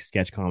favorite like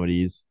sketch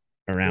comedies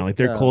around. Like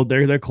they're It's, cold.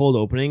 They're cold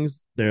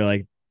openings. They're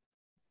like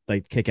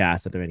kick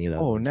ass at any of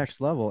them. Oh,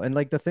 next level. And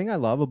like the thing I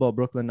love about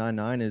Brooklyn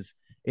Nine-Nine is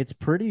it's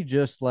pretty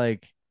just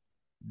like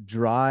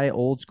dry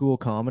old school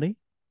comedy,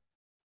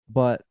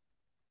 but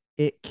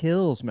it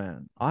kills,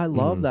 man. I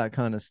love Mhm. that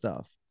kind of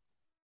stuff.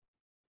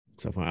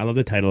 So fun. I love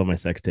the title of my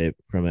sex tape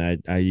from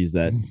it. I use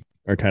that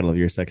or title of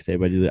your sex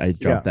tape. I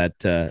drop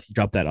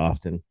that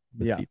often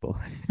with Yeah. people.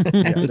 Yeah,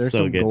 It's there's so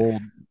some good.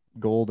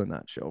 gold in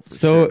that show for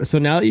So sure. so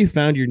now that you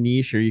found your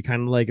niche or you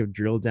kind of like have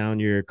drilled down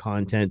your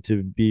content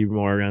to be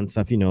more around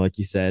stuff, like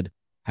you said,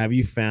 have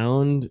you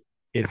found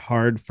it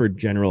hard for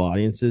general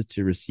audiences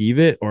to receive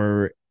it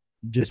or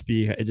does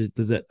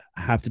it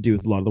have to do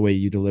with a lot of the way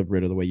you deliver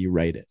it or the way you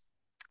write it?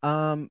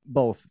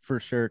 Both for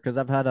sure. Because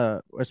I've had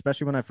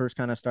especially when I first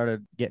kind of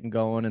started getting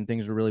going and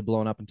things were really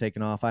blowing up and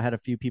taking off, I had a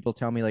few people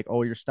tell me like,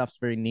 "Oh, your stuff's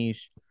very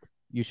niche.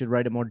 You should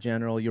write it more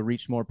general. You'll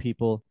reach more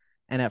people."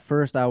 And at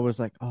first, I was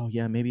like, "Oh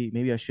yeah,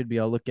 maybe I should be.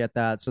 I'll look at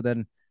that." So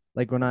then,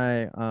 like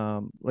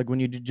when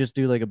you just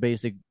do like a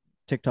basic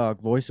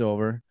TikTok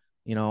voiceover,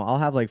 I'll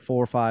have like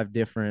 4 or 5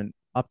 different,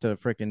 up to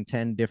freaking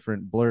 10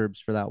 different blurbs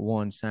for that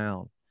one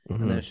sound. And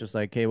then Mhm. it's just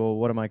like, okay, well,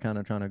 what am I kind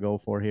of trying to go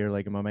for here?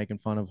 Like, am I making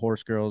fun of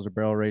horse girls or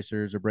barrel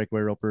racers or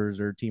breakaway ropers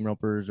or team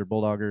ropers or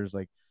bulldoggers?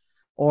 Like,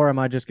 or am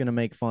I just going to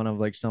make fun of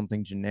like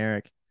something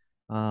generic?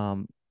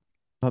 Um,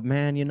 but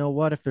man, you know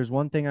what? If there's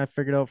one thing I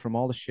figured out from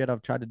all the shit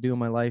I've tried to do in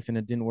my life and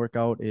it didn't work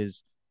out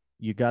is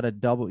you got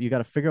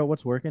to figure out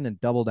what's working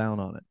and double down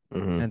on it.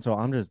 Mhm. And so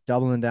I'm just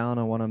doubling down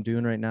on what I'm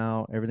doing right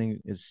now.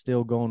 Everything is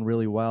still going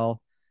really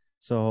well.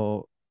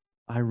 So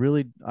I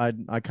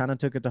kind of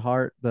took it to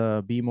heart,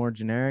 the be more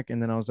generic.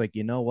 And then I was like,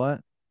 you know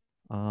what?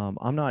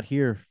 I'm not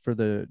here for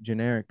the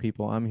generic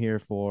people. I'm here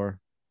for,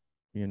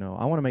 I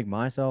want to make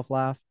myself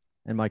laugh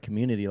and my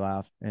community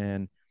laugh.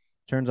 And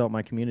turns out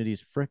my community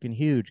is freaking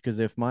huge because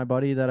if my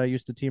buddy that I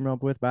used to team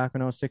up with back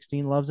when I was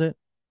 16 loves it,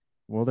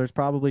 well, there's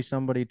probably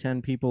somebody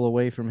 10 people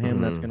away from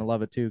him that's Mhm. going to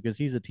love it too because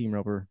he's a team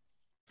roper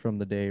from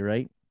the day,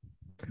 right?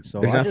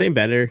 So There's I nothing just,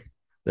 better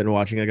than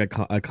watching like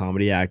a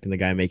comedy act and the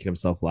guy making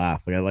himself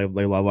laugh. Like I like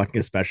love watching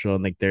a special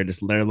and like they're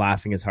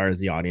laughing as hard as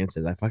the audience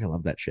is. I fucking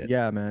love that shit.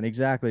 yeah, man,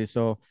 exactly.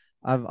 So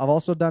I've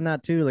also done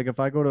that too. Like if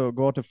I go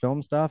out to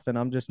film stuff and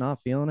I'm just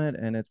not feeling it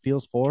and it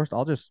feels forced,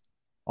 I'll just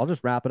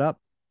wrap it up,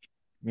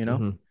 you know?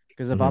 Mhm.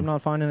 Because if I'm Mhm.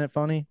 not finding it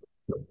funny,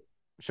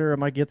 sure, it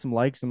might get some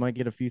likes, it might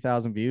get a few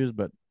thousand views,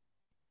 but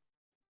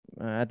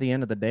at the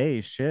end of the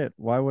day, shit,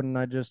 why would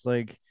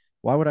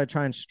I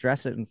try and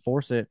stress it and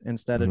force it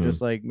instead of Mhm.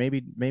 just like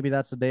maybe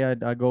that's the day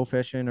I go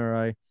fishing or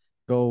I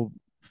go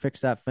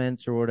fix that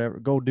fence or whatever,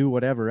 go do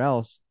whatever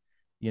else,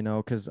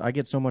 because I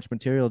get so much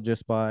material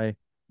just by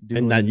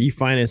And that doing you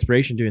find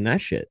inspiration doing that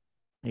shit.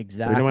 Like,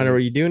 no matter what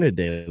exactly. you're doing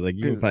today, like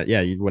you can 'Cause- find,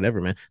 yeah,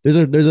 whatever, man. There's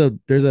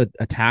a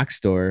tack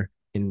store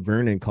in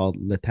Vernon called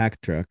Le Tack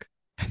Truck.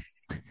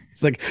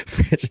 It's like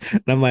fish,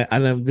 and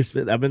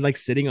I've been like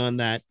sitting on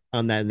that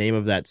name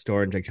of that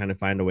store and like trying to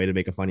find a way to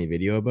make a funny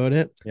video about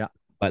it. Yeah.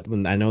 But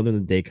when I know when the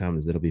day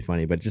comes, it'll be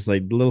funny. But just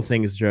like little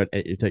things throughout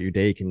your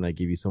day can like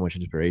give you so much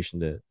inspiration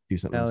to do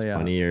something Hell yeah.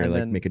 funny or And like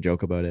then make a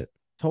joke about it.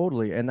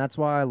 totally. And that's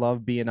why I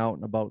love being out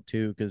and about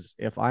too. Because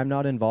if I'm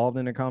not involved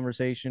in a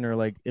conversation or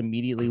like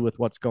immediately with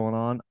what's going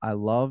on, I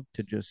love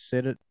to just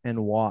sit it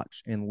and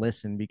watch and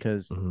listen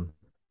because Mhm.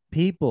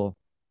 people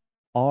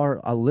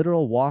are a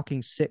literal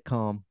walking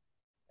sitcom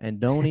and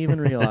don't even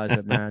realize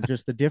it, man.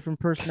 Just the different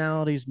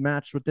personalities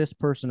matched with this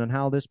person and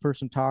how this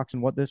person talks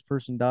and what this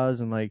person does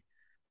and like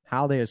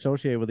how they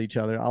associate with each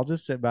other. I'll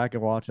just sit back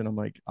and watch and I'm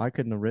like, I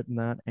couldn't have written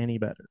that any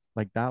better.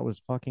 Like that was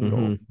fucking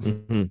gold.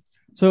 Mhm. Mhm.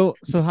 So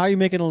how are you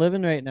making a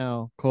living right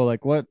now, Cole?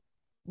 Like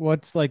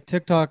what's like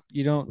TikTok?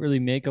 You don't really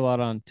make a lot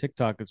on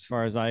TikTok as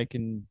far as I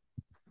can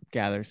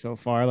gather so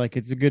far. Like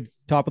it's a good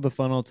top of the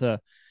funnel to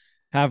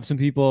have some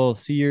people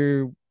see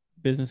your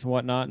business and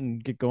whatnot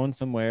and get going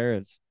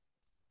somewhere.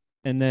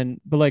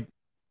 But like,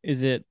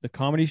 is it the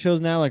comedy shows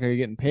now? Like, are you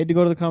getting paid to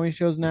go to the comedy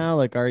shows now?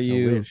 Like, are I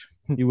you wish.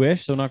 you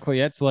wish? So not quite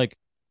yet. So like,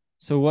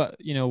 so what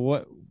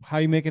how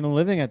are you making a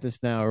living at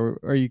this now? Or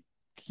are you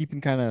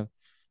keeping kind of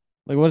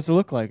like what does it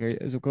look like?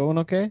 Is it going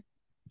okay?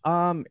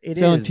 It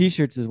Selling is.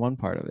 t-shirts is one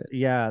part of it.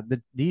 Yeah,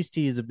 these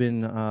teas have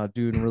been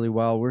doing really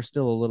well. We're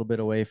still a little bit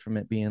away from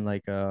it being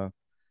like a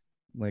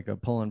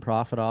pulling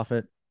profit off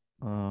it.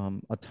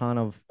 A ton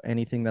of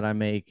anything that I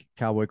make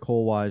Cowboy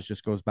Coal wise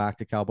just goes back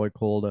to Cowboy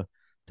Coal to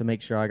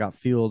make sure I got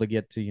fuel to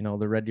get to,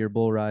 the Red Deer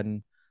bull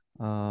riding.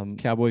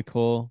 Cowboy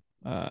Coal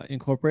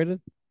Incorporated?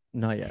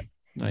 Not yet.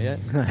 Not yet.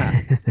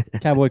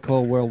 Cowboy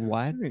Coal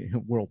Worldwide?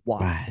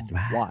 Worldwide.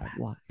 Wide.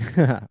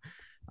 Wide.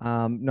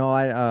 No,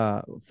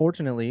 I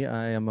fortunately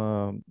I am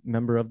a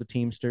member of the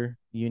Teamster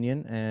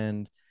Union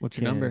and What's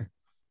your number?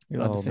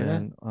 You're allowed to say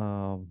man,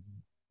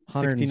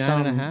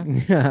 69 and a half?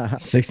 Yeah.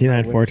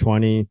 69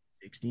 420.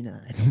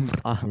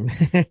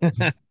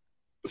 69.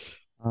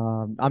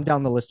 I'm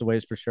down the list of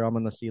ways for sure. I'm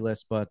on the C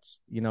list, but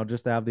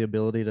just to have the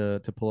ability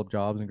to pull up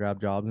jobs and grab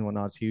jobs and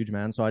whatnot is huge,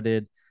 man. So I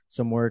did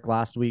some work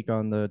last week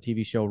on the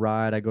TV show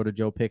Ride. I go to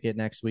Joe Pickett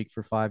next week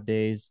for 5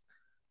 days.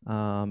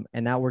 And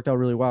that worked out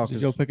really well.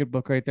 There's a Joe Pickett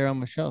book right there on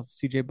my shelf.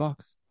 CJ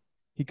Box.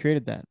 He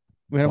created that.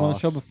 We had him on the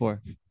show Box.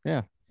 before.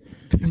 Yeah.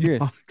 Serious.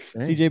 Box.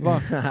 CJ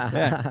Box.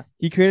 Yeah.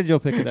 He created Joe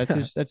Pickett.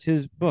 That's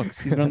his books.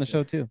 He's been on the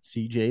show too.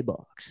 CJ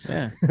Box.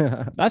 Yeah.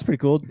 That's pretty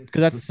cool because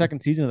that's the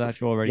second season of that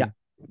show already. Yeah.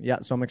 Yeah,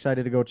 so I'm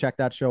excited to go check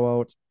that show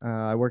out.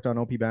 I worked on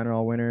OP Banner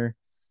all winter.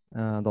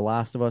 The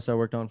Last of Us I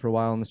worked on for a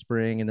while in the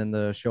spring, and then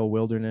the show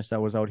Wilderness I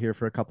was out here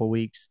for a couple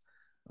weeks.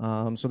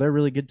 So they're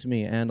really good to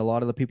me, and a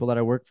lot of the people that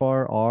I work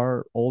for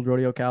are old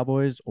rodeo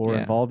cowboys or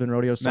Yeah. involved in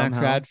rodeo Max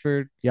somehow.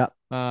 Radford. Yeah.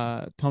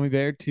 Tommy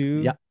Baird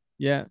too. Yeah.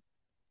 Yeah.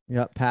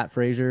 Yeah, Pat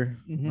Frazier.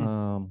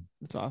 Mhm.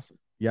 That's awesome.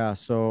 Yeah,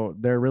 so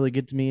they're really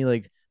good to me.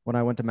 Like when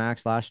I went to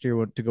Max last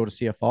year to go to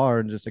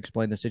CFR and just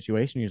explain the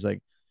situation, he's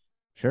like,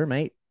 "Sure,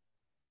 mate."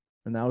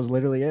 And that was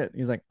literally it.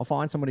 He's like, "I'll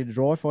find somebody to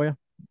draw for you."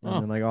 And Oh,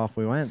 then like off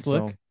we went.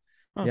 slick. So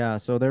Huh. yeah,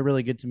 so they're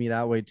really good to me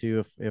that way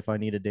too. If I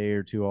need a day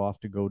or two off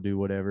to go do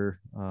whatever.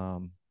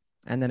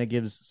 And then it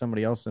gives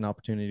somebody else an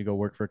opportunity to go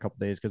work for a couple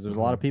days because there's a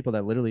lot of people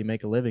that literally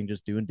make a living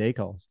just doing day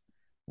calls.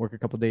 Work a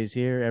couple days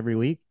here every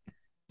week,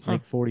 Huh.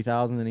 make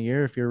 40,000 in a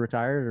year if you're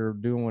retired or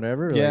doing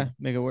whatever. Yeah. Like,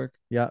 Make it work.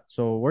 yeah.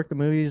 So work the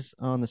movies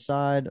on the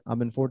side. I've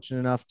been fortunate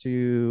enough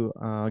to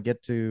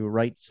get to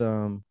write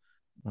some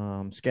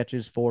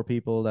sketches for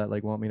people that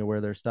like want me to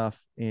wear their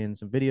stuff in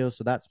some videos.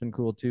 So that's been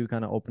cool too,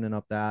 kind of opening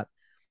up that.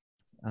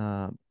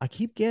 I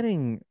keep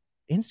getting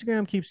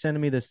Instagram keeps sending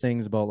me these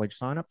things about like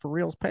sign up for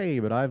Reels Pay,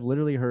 but I've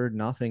literally heard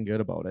nothing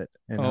good about it,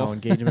 and how Oh.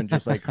 engagement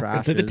just like It's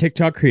crashes. like the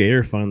TikTok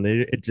creator fund.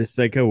 It's just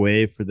like a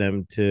way for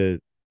them to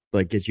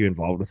like get you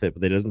involved with it,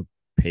 but they doesn't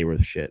pay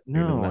worth shit.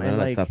 No, none and of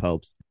that like stuff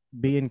helps.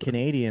 being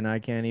Canadian, I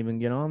can't even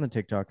get on the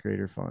TikTok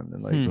creator fund,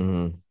 and like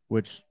Hmm.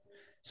 which,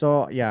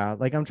 so yeah,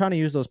 like I'm trying to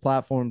use those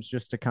platforms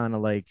just to kind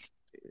of like,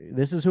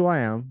 this is who I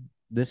am,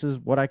 this is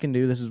what I can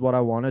do, this is what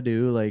I want to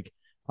do. Like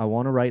I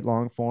want to write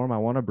long form, I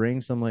want to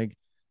bring some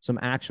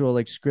actual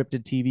like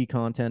scripted TV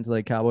content to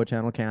like Cowboy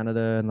Channel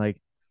Canada, and like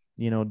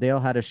Dale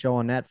had a show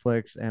on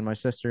Netflix, and my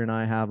sister and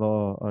I have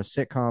a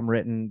sitcom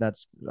written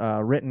that's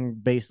written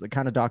based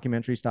kind of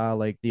documentary style,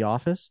 like The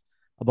Office,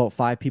 about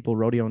 5 people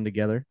rodeoing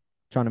together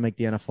trying to make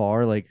the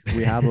NFR. Like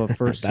we have a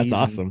first That's season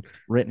awesome.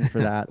 written for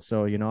that.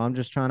 So, I'm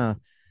just trying to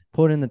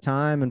put in the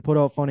time and put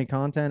out funny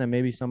content, and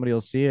maybe somebody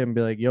will see it and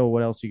be like, yo,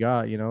 what else you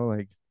got?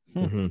 Like,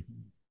 Mhm.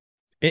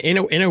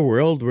 In a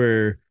world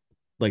where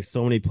like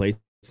so many places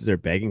are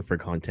begging for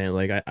content,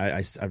 like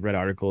I've read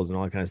articles and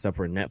all that kind of stuff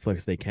where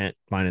Netflix they can't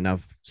find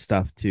enough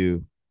stuff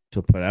to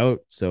put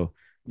out. So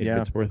Yeah.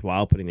 it's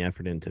worthwhile putting the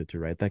effort into to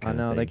write that I kind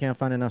know of they thing. can't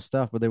find enough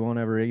stuff, but they won't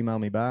ever email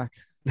me back.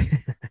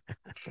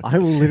 I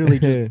will literally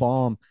just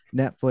bomb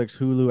Netflix,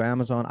 Hulu,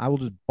 Amazon. I will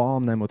just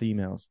bomb them with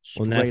emails.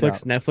 Well, Straight up.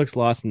 Netflix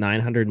lost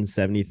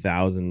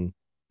 970,000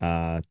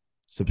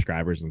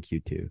 subscribers in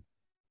Q2.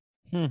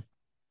 Hmm.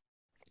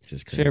 Which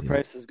is crazy. Share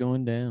price is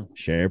going down.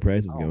 Share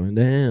price is Wow. going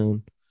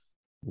down.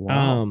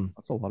 Wow.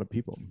 That's a lot of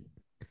people.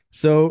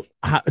 So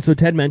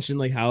Ted mentioned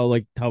like how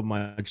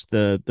much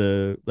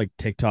the like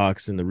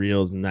TikToks and the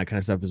reels and that kind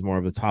of stuff is more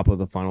of the top of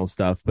the funnel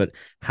stuff, but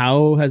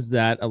how has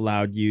that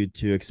allowed you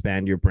to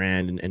expand your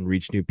brand and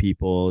reach new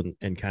people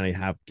and kind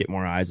of get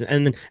more eyes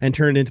and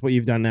turn it into what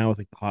you've done now with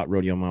like the Hot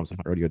Rodeo Moms and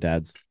Hot Rodeo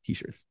Dads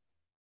t-shirts?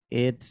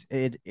 It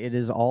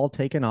is all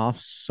taken off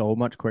so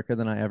much quicker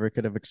than I ever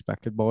could have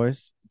expected,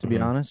 boys, to be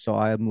Mhm. honest. So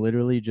I am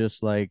literally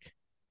just like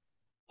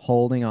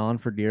holding on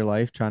for dear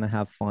life, trying to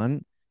have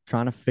fun,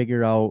 trying to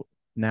figure out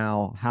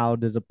now how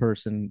does a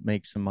person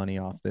make some money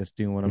off this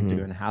doing what I'm Mhm.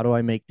 doing? How do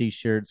I make these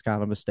shirts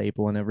kind of a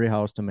staple in every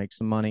house to make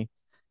some money?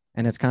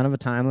 And it's kind of a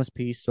timeless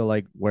piece. So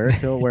like wear it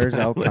till it wears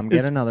out. Come get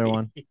Timeless another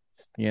one. piece.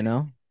 You're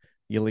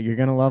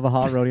gonna love a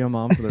Hot Rodeo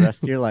Mom for the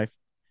rest of your life.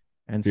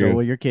 And so True.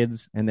 will your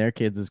kids and their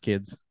kids as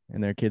kids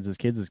and their kids as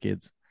kids as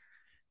kids.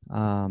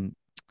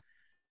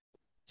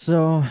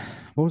 So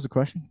what was the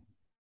question?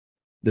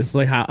 This is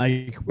like how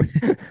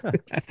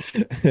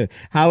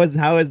how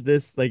is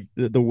this like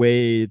the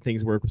way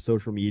things work with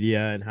social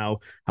media and how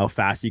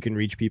fast you can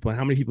reach people and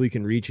how many people you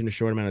can reach in a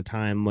short amount of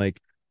time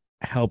like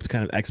helped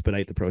kind of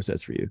expedite the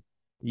process for you?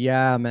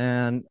 Yeah,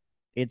 man,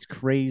 it's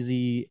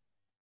crazy.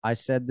 I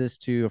said this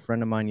to a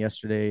friend of mine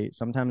yesterday.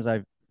 Sometimes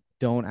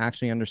don't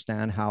actually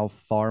understand how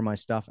far my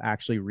stuff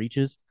actually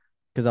reaches.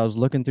 Because I was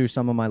looking through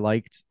some of my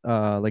liked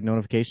like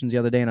notifications the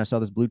other day, and I saw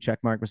this blue check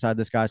mark beside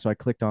this guy, so I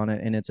clicked on it,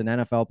 and it's an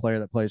NFL player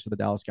that plays for the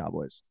Dallas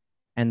Cowboys,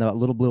 and the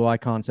little blue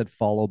icon said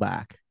 "follow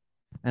back,"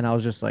 and I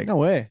was just like, No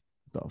way.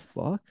 "The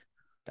fuck."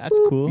 That's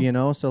Boop, cool. you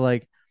know. So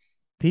like,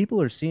 people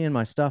are seeing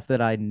my stuff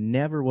that I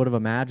never would have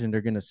imagined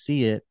are gonna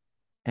see it,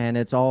 and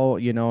it's all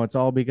it's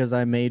all because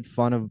I made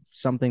fun of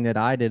something that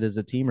I did as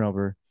a team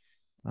rover.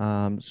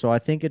 So I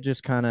think it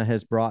just kind of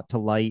has brought to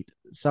light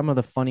some of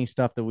the funny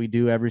stuff that we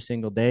do every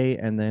single day.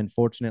 And then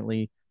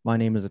fortunately, my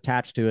name is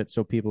attached to it.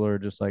 So people are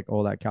just like,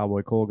 oh, that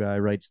Cowboy Cole guy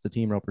writes the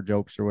team roper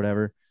jokes or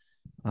whatever.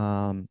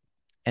 Um,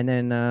 and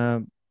then,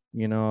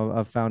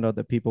 I've found out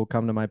that people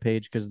come to my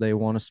page because they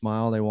want to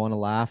smile, they want to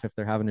laugh. If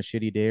they're having a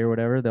shitty day or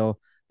whatever,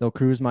 they'll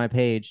cruise my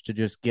page to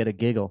just get a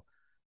giggle.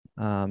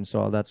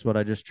 So that's what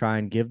I just try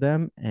and give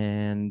them,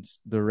 and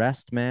the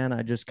rest, man,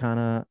 I just kind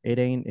of it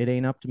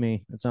ain't up to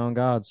me. It's on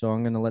God. So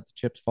I'm gonna let the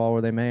chips fall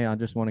where they may. I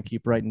just want to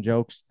keep writing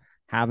jokes,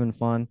 having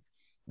fun,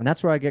 and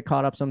that's where I get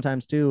caught up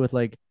sometimes too with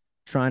like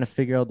trying to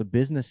figure out the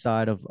business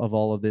side of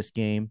all of this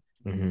game,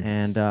 Mhm.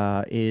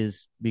 and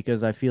is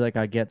because I feel like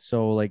I get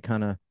so like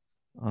kind of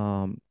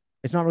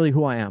it's not really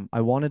who I am.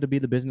 I wanted to be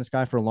the business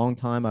guy for a long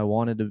time. I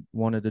wanted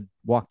to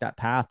walk that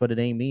path, but it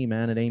ain't me,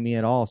 man. It ain't me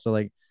at all. So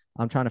like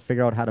I'm trying to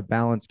figure out how to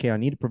balance. Okay, I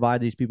need to provide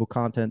these people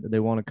content that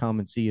they want to come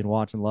and see and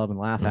watch and love and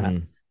laugh at.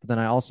 Mhm. But then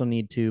I also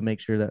need to make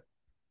sure that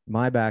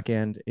my back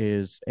end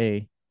is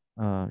A,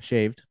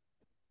 shaved,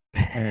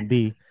 and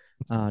B,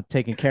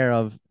 taken care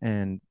of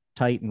and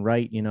tight and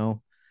right,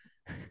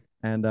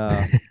 And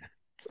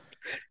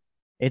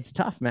it's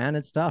tough, man.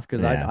 It's tough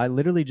because Yeah. I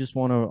literally just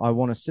want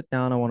to sit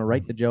down. I want to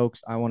write the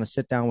jokes. I want to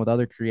sit down with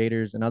other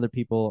creators and other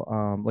people,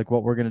 like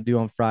what we're gonna do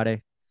on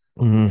Friday,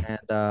 Mhm.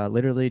 and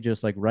literally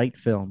just like write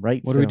film,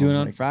 write. What are we film, doing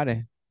on like,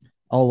 Friday?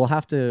 Oh, we'll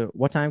have to.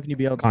 What time can you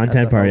be out? At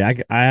Content the party. house?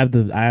 I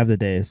have the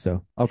day.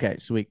 So Okay,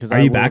 sweet. Because are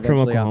I you will back from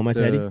eventually Oklahoma, have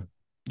Teddy? to.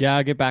 Yeah,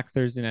 I get back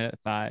Thursday night at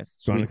 5. Do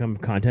you want to Sweet. come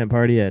content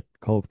party at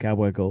Cold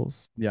Cowboy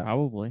Goals? Yeah,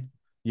 Probably.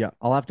 yeah.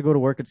 I'll have to go to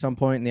work at some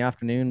point in the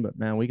afternoon, but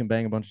man, we can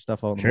bang a bunch of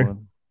stuff out in the Sure.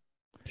 morning.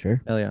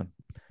 Sure. Hell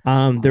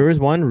yeah. There was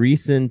one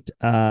recent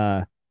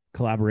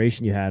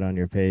collaboration you had on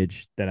your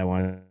page that I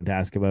wanted to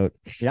ask about.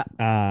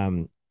 Yeah.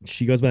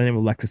 She goes by the name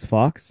of Alexis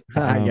Fox.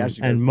 Yeah,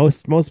 she And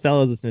does. most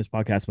fellows listening to this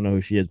podcast will know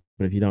who she is,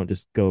 but if you don't,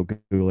 just go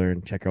Google her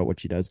and check out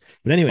what she does.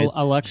 But anyways,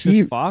 Alexis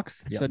she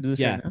Fox. Yeah. Should I do this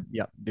Yeah. right now?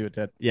 Yeah, do it,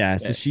 Ted. yeah,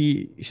 so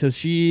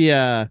she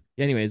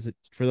anyways,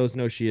 for those who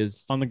know she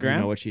is On the you Mm-hmm.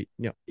 gram? know what she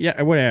yeah,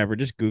 or whatever,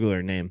 just Google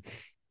her name.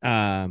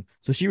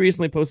 So she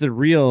recently posted a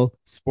reel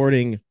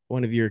sporting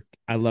one of your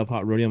I Love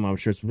Hot Rodeo Mom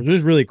shirts, which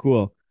was really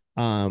cool.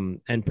 And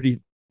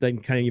pretty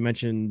like kind of you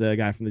mentioned the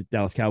guy from the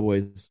Dallas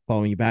Cowboys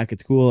following you back.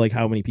 It's cool like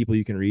how many people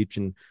you can reach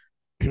and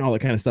all that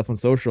kind of stuff on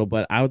social.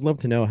 But I would love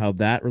to know how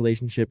that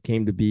relationship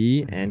came to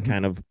be and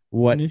kind of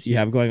what Knew she- you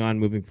have going on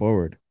moving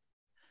forward.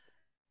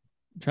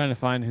 I'm trying to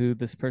find who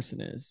this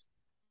person is.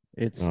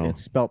 It's Oh.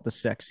 it's spelt the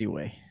sexy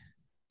way.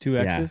 2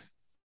 Yeah. X's.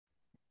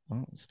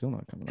 Oh, it's still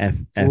not coming. Up.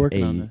 We're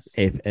working on this.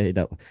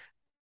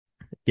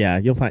 Yeah,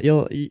 you'll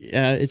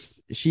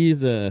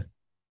she's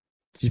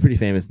pretty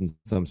famous in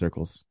some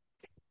circles.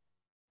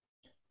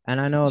 And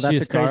I know Is she that's a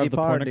the star crazy of the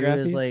part, dude.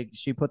 Is pornographies? like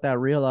she put that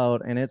reel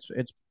out, and it's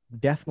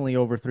definitely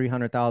over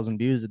 300,000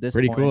 views at this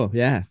Pretty point. cool.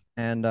 Yeah.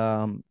 And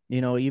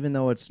even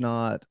though it's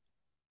not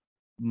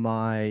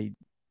my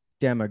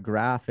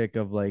demographic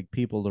of like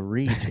people to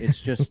reach, it's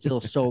just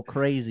still so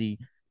crazy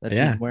that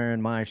Yeah. she's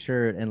wearing my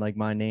shirt and like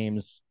my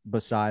name's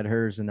beside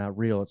hers in that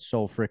reel. It's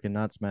so freaking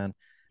nuts, man.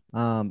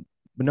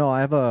 But no,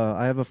 I have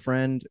a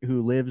friend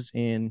who lives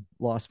in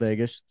Las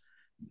Vegas,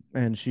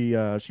 and she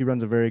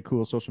runs a very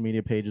cool social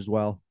media page as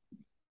well,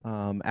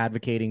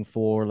 advocating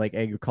for like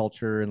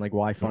agriculture and like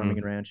why farming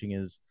and ranching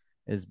is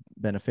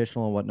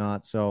beneficial and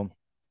whatnot. So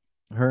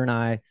her and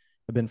I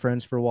have been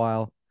friends for a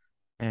while,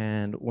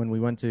 and when we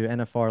went to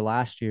NFR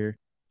last year,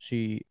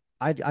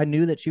 I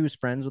knew that she was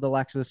friends with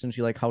Alexis, and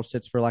she like house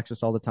sits for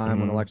Alexis all the time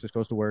when Mhm. Alexis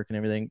goes to work and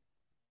everything.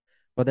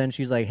 But then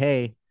she's like,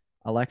 "Hey,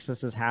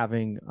 Alexis is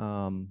having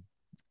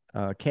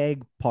a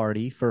keg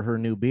party for her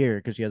new beer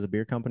because she has a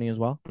beer company as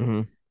well."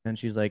 Mhm. And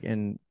she's like,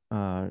 "And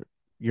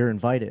you're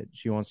invited.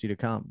 She wants you to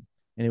come."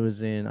 And it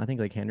was in, I think,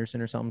 like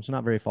Henderson or something, so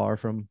not very far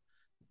from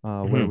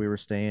where Mhm. we were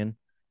staying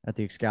at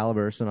the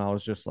Excalibur. So I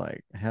was just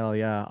like, hell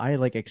yeah. I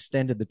like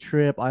extended the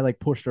trip. I like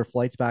pushed our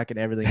flights back and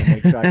everything to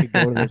make sure I could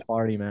go to this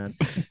party, man.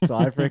 So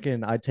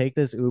I take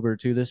this Uber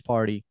to this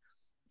party,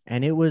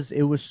 and it was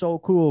so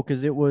cool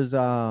because it was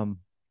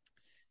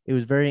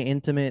very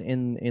intimate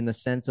in the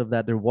sense of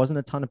that there wasn't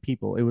a ton of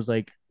people. It was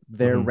like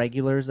their Mhm.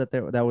 regulars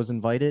that was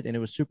invited, and it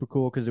was super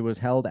cool because it was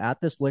held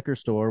at this liquor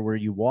store where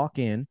you walk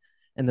in,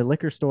 and the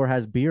liquor store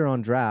has beer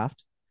on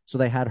draft. So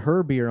they had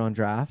her beer on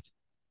draft,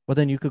 but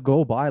then you could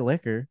go buy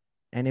liquor,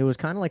 and it was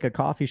kind of like a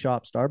coffee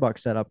shop Starbucks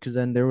setup because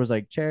then there was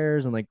like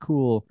chairs and like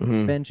cool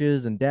Mhm.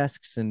 benches and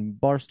desks and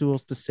bar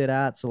stools to sit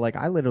at. So like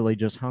I literally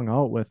just hung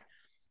out with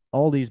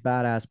all these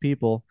badass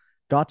people,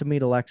 got to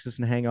meet Alexis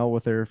and hang out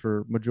with her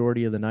for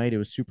majority of the night. It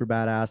was super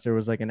badass. There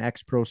was like an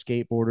ex-pro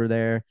skateboarder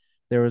there.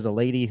 There was a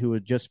lady who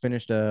had just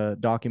finished a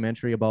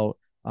documentary about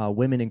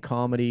women in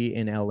comedy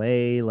in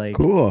LA. Like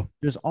Cool.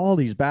 there's all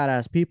these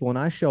badass people, and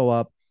I show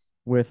up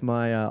with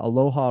my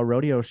Aloha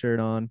rodeo shirt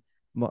on,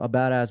 a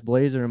badass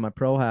blazer, and my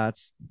pro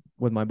hats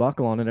with my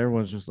buckle on, and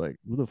everyone's just like,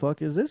 "Who the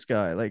fuck is this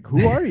guy? Like,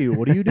 who are you?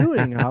 What are you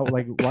doing? How?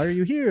 Like, why are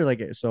you here?"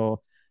 Like,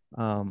 so,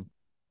 um,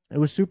 it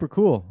was super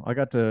cool. I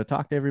got to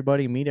talk to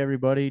everybody, meet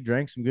everybody,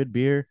 drank some good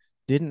beer.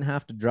 Didn't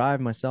have to drive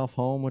myself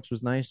home, which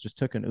was nice. Just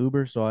took an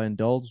Uber, so I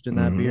indulged in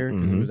that beer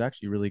because it was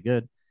actually really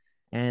good.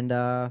 And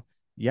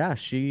yeah,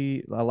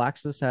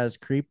 Alexis has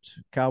creeped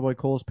Cowboy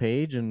Cole's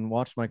page and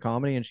watched my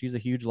comedy, and she's a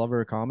huge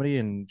lover of comedy.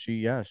 And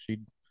she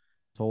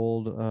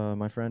told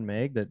my friend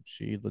Meg that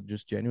she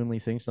just genuinely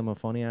thinks I'm a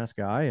funny ass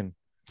guy and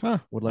Huh.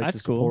 would like to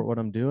That's cool. support what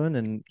I'm doing.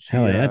 And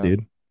Hell yeah,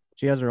 dude.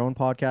 she has her own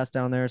podcast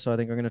down there, so I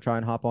think I'm gonna try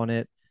and hop on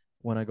it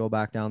when I go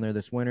back down there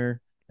this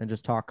winter and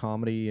just talk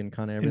comedy and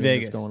kind of everything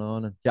Vegas. that's going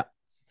on. And yeah,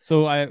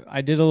 So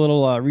I did a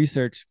little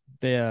research,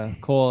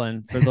 Cole,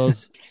 and for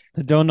those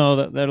that don't know,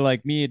 that they're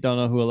like me, don't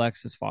know who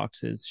Alexis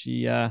Fox is.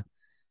 She I'll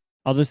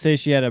just say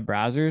she had a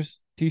Brazzers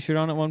t-shirt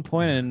on at one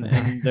point,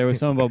 and there was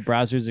something about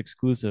Brazzers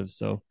exclusives.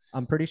 So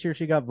I'm pretty sure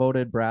she got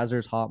voted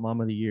Brazzers Hot Mom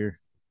of the Year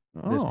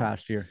this Oh,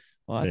 past year.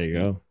 well, There that's you neat.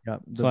 go. Yeah,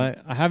 So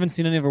I haven't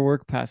seen any of her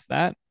work past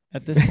that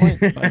at this point.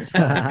 But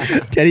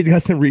Teddy's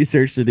got some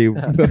research to do.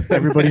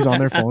 everybody's on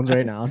their phones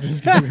right now.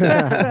 Just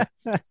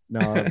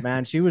no,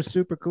 man, she was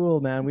super cool,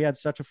 man. We had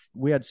such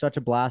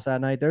a blast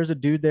that night. There's a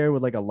dude there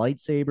with like a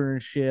lightsaber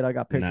and shit. I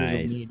got pictures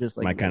Nice. of me just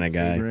like My kinda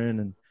guy. lightsabering,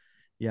 and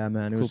yeah,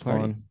 man, it Cool was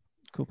party. fun.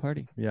 cool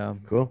party. Yeah.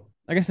 Cool.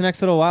 I guess the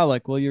next little while,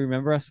 like, will you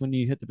remember us when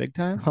you hit the big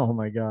time? Oh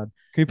my god.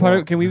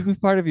 Can we be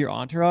part of your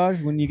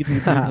entourage when you get to do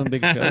some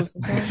big shows?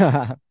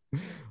 Sometimes?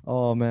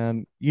 Oh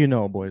man, you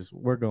know, boys,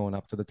 we're going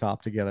up to the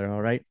top together.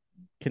 All right,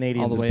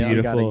 Canadians, All the is- way up. we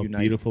gotta Beautiful, unite.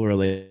 beautiful We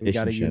relationship.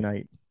 gotta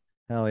unite.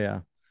 Hell yeah.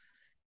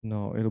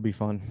 No, it'll be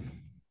fun.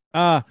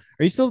 Are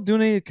you still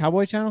doing any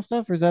Cowboy Channel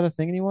stuff, or is that a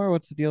thing anymore?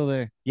 What's the deal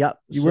there? Yep.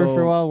 You were for a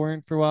so while,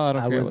 weren't for a while. I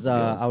don't I forget was what the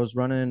deal is. I was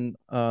running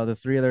the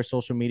three of their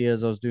social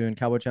medias. I was doing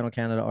Cowboy Channel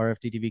Canada,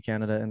 RFTTV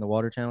Canada, and the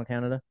Water Channel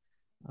Canada.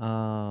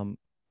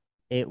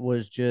 It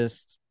was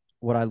just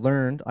what I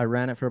learned. I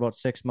ran it for about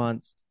 6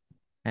 months,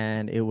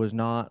 and it was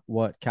not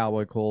what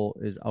Cowboy Cole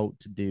is out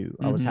to do.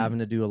 I was Mhm. having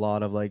to do a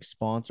lot of like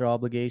sponsor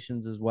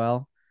obligations as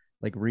well,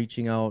 like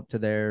reaching out to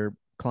their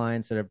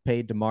clients that have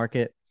paid to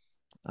market.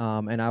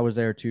 And I was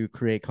there to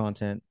create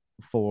content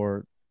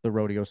for the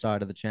rodeo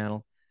side of the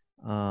channel.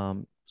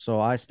 So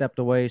I stepped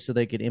away so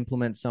they could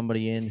implement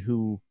somebody in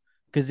who,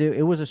 because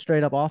it was a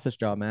straight up office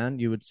job, man.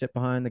 You would sit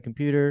behind the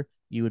computer,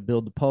 you would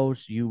build the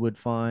posts, you would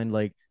find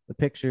like the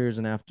pictures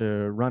and have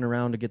to run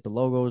around to get the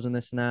logos and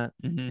this and that.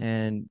 Mhm.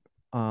 And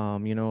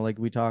like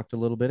we talked a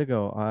little bit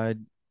ago,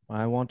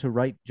 I want to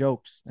write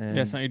jokes and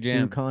Yeah, it's not your do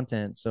jam.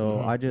 content. So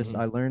Mhm,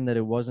 I learned that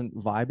it wasn't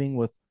vibing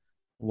with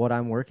what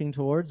I'm working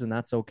towards, and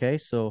that's okay.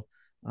 So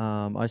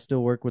I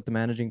still work with the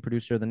managing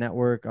producer of the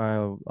network.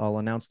 I'll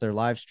announce their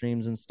live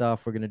streams and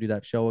stuff. We're gonna do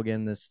that show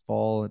again this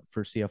fall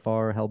for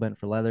CFR, Hellbent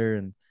for Leather,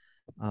 and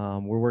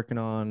we're working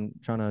on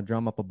trying to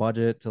drum up a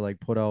budget to like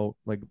put out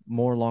like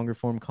more longer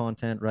form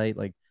content, right?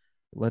 Like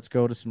let's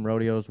go to some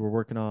rodeos. We're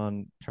working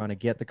on trying to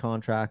get the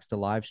contracts to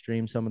live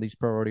stream some of these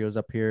pro rodeos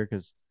up here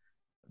because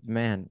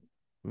man,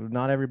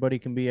 not everybody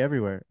can be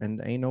everywhere,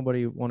 and ain't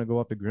nobody want to go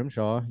up to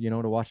Grimshaw,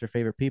 to watch their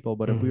favorite people.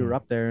 But if we were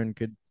up there and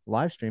could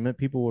live stream it,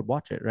 people would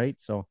watch it, right?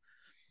 So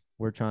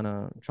we're trying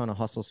to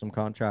hustle some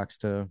contracts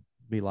to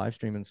be live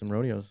streaming some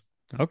rodeos.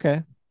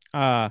 Okay.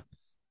 What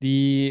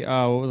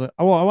was it?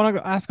 Oh, I want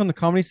to ask on the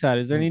comedy side.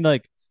 Is there any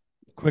like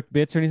quick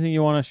bits or anything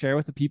you want to share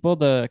with the people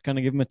to kind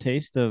of give them a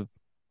taste of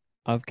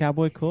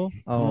Cowboy Cool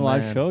on Oh, a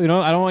live man. show?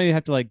 I don't want you to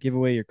have to like give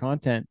away your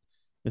content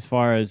as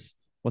far as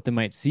what they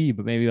might see,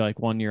 but maybe like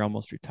one you're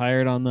almost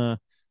retired on the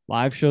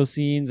live show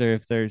scenes, or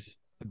if there's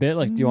a bit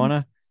like, do you want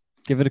to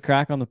give it a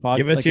crack on the podcast?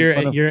 Give us like, in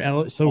front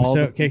of all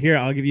the okay. Here,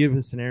 I'll give you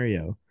a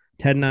scenario.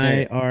 Ted and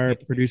I Yeah. are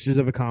producers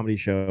of a comedy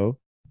show.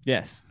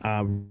 Yes,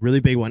 Really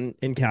big one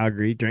in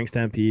Calgary, Drink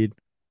Stampede.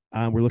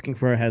 We're looking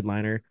for a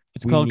headliner.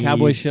 it's We called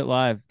Cowboy need- Shit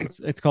Live.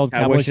 It's called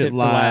Cowboy Cowboy Shit Shit for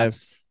Live.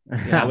 Laughs.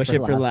 Cowboy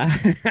Shit for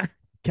Laughs. Laughs.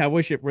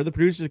 Cowboy Shit. We're the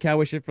producers of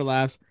Cowboy Shit for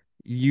Laughs.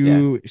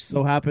 You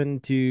so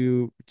happen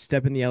to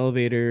step in the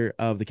elevator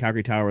of the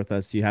Calgary Tower with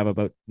us. You have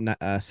about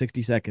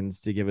 60 seconds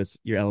to give us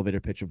your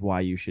elevator pitch of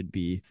why you should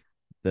be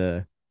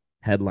the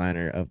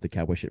headliner of the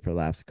Cowboy Shit for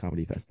Laughs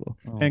Comedy Festival.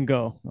 And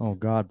go. Oh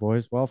God,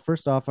 boys. Well,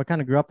 first off, I kind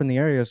of grew up in the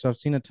area, so I've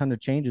seen a ton of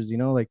changes.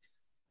 Like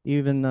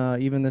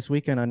even this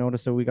weekend, I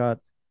noticed that we got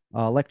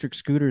electric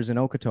scooters in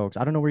Okotoks.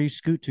 I don't know where you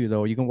scoot to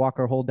though. You can walk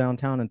our whole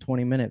downtown in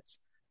 20 minutes.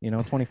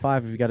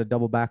 25 if you got to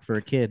double back for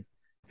a kid.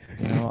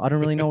 I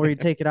don't really know where you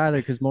take it either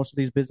because most of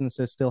these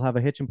businesses still have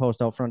a hitching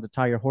post out front to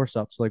tie your horse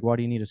up. So like, why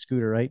do you need a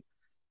scooter, right?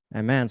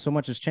 And man, so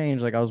much has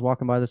changed. Like I was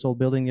walking by this old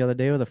building the other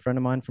day with a friend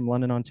of mine from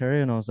London,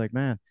 Ontario, and I was like,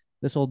 man,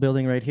 this old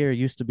building right here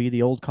used to be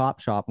the old cop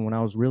shop. And when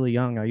I was really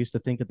young, I used to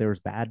think that there was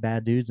bad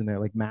dudes in there,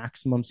 like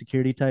maximum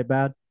security type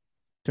bad.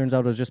 Turns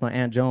out it was just my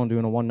Aunt Joan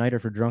doing a one-nighter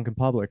for drunk in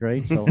public,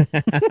 right? So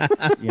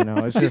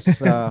it's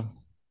just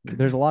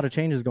there's a lot of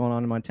changes going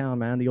on in my town,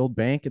 man. The old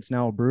bank, it's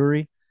now a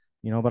brewery,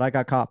 but I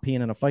got caught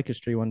peeing in a ficus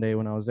tree one day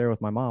when I was there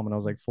with my mom when I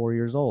was like 4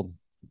 years old.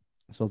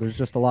 So there's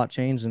just a lot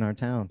changed in our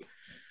town.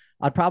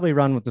 I'd probably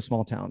run with the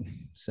small town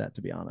set,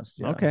 to be honest.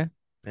 Yeah. Okay.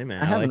 Hey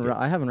man,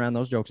 I haven't ran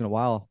those jokes in a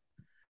while.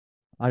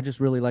 I just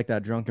really like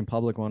that drunk in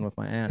public one with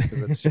my aunt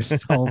because it's just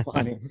so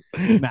funny.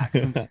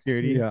 Maximum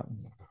security. Yeah.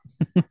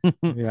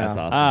 That's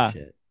awesome Ah.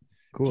 shit.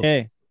 Cool.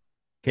 Okay.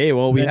 Okay,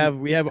 well we Then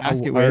have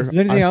Ask it, our, Is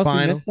there anything our else we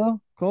final. missed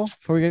though? Cool.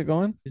 Before we get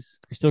going, you're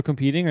still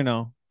competing or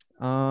no?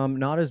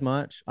 Not as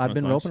much. I've Not as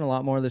been much. roping a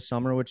lot more this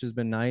summer, which has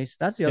been nice.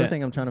 That's the other Yeah.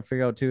 thing I'm trying to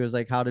figure out too, is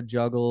like how to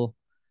juggle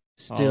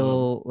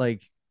still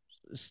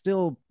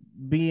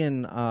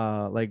being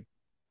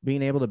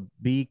being able to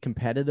be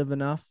competitive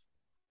enough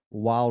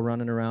while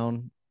running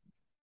around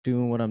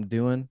doing what I'm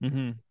doing.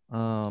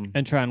 Mm-hmm.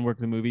 And try and work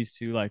the movies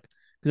too, like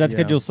because that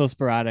Yeah. schedule's so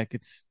sporadic.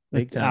 It's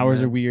like Big the time, hours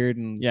man. are weird,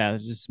 and yeah,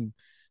 it's just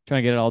trying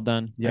to get it all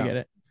done. Yeah. I get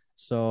it.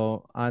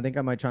 So I think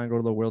I might try and go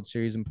to the World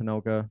Series in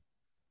Pinoca.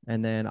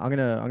 And then I'm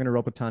gonna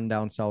rope a ton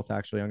down south.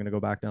 Actually, I'm gonna go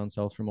back down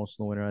south for most of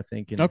the winter, I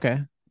think. And Okay.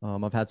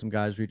 I've had some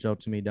guys reach out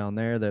to me down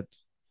there that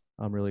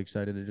I'm really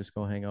excited to just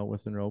go hang out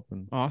with and rope.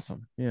 And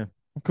Awesome. Yeah.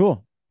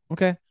 Cool.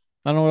 Okay.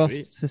 I don't know what Sweet.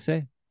 else to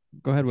say.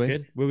 Go ahead, That's Waze.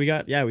 good. Well,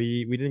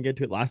 we didn't get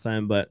to it last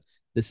time, but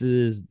this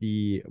is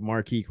the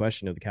marquee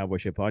question of the Cowboy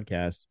Shit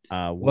podcast.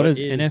 What does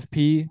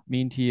NFP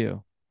mean to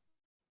you?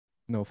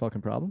 no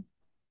fucking problem.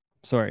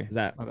 Sorry. Is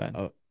that? My bad.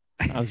 Oh.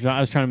 I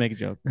was trying to make a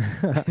joke.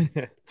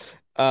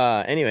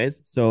 Anyways,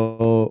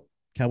 so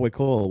Cowboy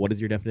Cole, what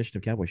is your definition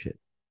of cowboy shit?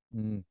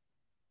 Mm.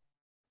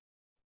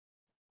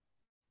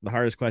 The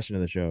hardest question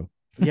of the show.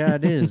 Yeah,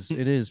 it is.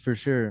 It is for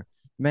sure.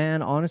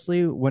 Man,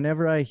 honestly,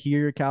 whenever I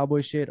hear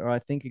cowboy shit or I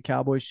think of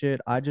cowboy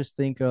shit, I just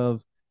think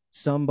of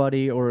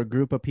somebody or a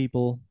group of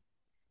people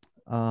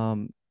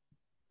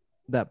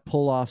that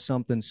pull off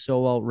something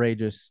so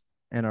outrageous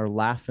and are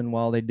laughing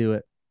while they do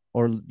it.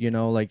 Or,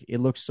 like it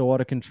looks so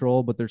out of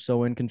control, but they're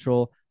so in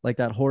control. Like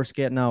that horse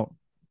getting out,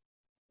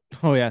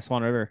 Oh yeah,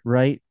 Swan River.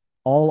 right?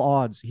 All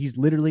odds. He's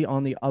literally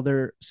on the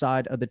other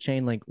side of the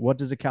chain link. What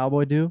does a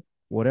cowboy do?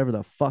 Whatever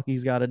the fuck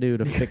he's got to do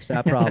to fix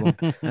that problem.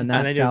 And And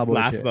that's then you cowboy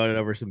laugh shit. about it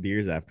over some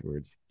beers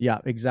afterwards. Yeah,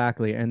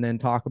 exactly. And then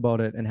talk about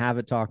it and have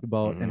it talked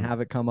about and Mhm. have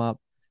it come up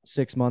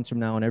 6 months from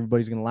now and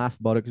everybody's going to laugh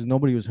about it because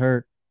nobody was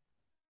hurt,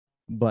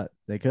 but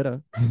they could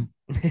have.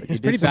 It's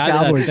did pretty some bad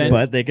that cowboy that shit. fence.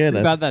 But they could Pretty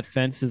have. bad that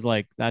fence is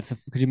like could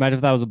you imagine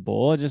if that was a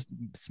bull? It just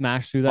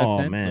smashed through that Oh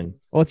fence. man.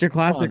 Well, it's your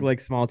classic Fun. like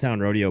small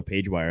town rodeo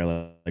page wire.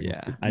 Like,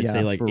 Yeah. I'd Yeah,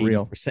 say like for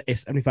real.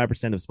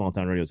 75% of small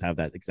town rodeos have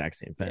that exact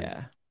same fence.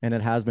 Yeah. And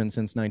it has been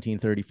since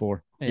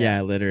 1934.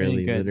 Yeah,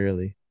 literally, good.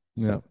 literally.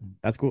 So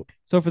that's cool.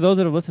 So for those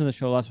that have listened to the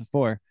show lots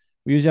before,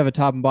 we usually have a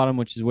top and bottom,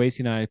 which is Wasey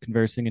and I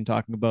conversing and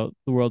talking about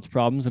the world's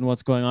problems and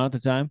what's going on at the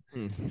time.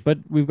 But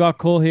we've got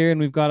Cole here and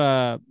we've got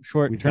a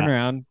short We've got-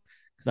 turnaround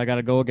because I got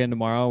to go again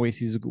tomorrow.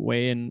 Wasey's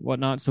away and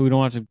whatnot, so we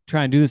don't have to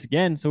try and do this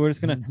again. So we're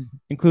just gonna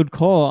include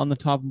Cole on the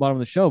top and bottom of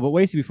the show. But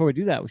Wasey, before we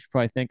do that, we should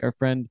probably thank our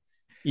friend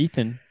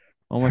Ethan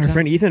one more Our time.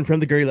 friend Ethan from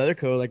the Gurry Leather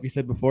Co. Like we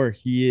said before,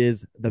 he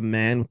is the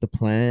man with the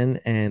plan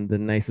and the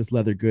nicest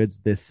leather goods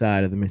this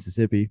side of the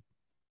Mississippi.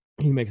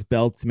 He makes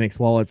belts, he makes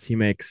wallets, he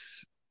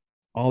makes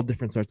all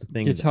different sorts of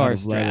things. Guitar out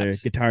of leather,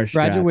 straps. guitar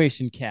straps,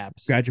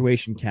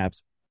 Graduation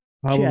caps.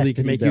 Probably Chastity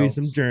can make you belts.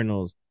 some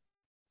journals.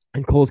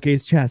 In Cole's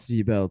case,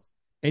 chastity belts.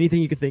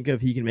 Anything you can think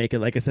of, he can make it.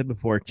 Like I said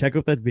before, check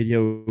out that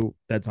video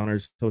that's on our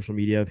social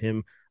media of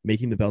him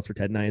making the belts for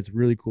Ted and I. It's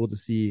really cool to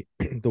see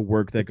the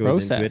work that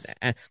goes into it, process.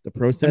 and the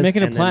process, And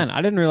making a and then- plan.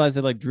 I didn't realize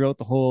they like drew out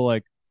the whole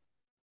like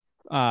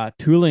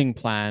tooling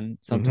plan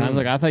sometimes. Mhm.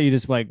 Like I thought you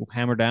just like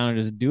hammer down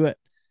and just do it.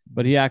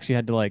 But he actually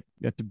had to like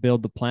you have to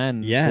build the plan,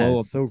 and Yeah, blow up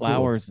it's so the cool.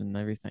 flowers and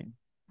everything.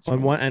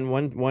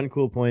 One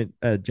cool point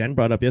Jen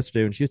brought up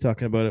yesterday when she was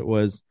talking about it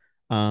was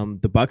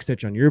the buck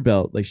stitch on your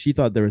belt. Like she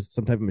thought there was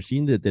some type of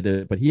machine that did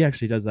it, but he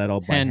actually does that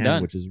all by Hand hand,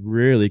 done. which is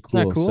really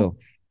that cool. cool? So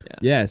Yeah.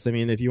 yes, I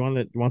mean if you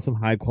want some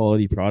high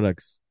quality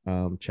products,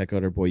 check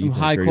out our boy Some Ethan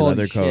at high Gurry quality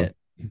Leather Co. shit.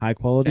 High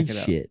quality Check it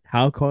out. shit.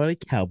 High quality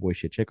cowboy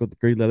shit. Check out the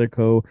Gurry Leather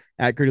Co.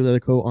 at Gurry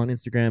Leather Co. on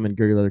Instagram and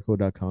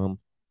GurryLeatherCo.com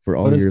for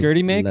all What does your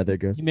Gertie make? leather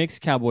goods. He makes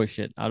cowboy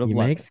shit out of He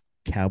leather. makes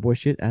cowboy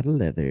shit out of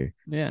leather.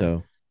 Yeah.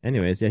 So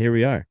anyways, yeah, here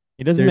we are.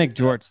 He doesn't there's- make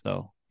jorts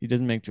though. He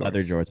doesn't make jorts.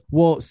 Leather jorts.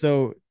 Well,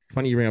 so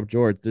funny you bring up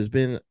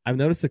jorts. I've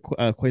noticed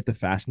quite the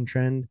fashion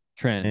trend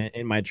Trend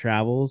in my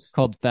travels.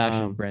 called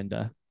fashion, um,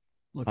 Brenda.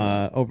 Look it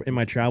up. Over in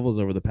my travels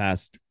over the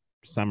past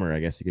summer,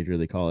 I guess you could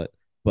really call it.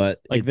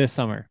 But Like it's- this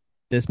summer.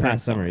 this current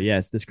past summer, summer.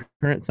 yes, this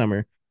current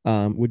summer,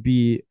 would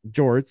be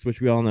jorts,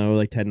 which we all know.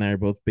 Like Ted and I are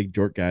both big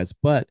jort guys,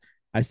 but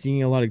I've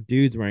seen a lot of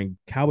dudes wearing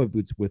cowboy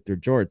boots with their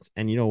jorts,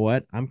 and you know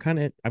what? I'm kind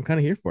of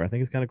here for it. I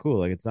think it's kind of cool.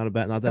 Like it's not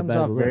that Comes bad.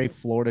 off of a very look.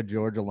 Florida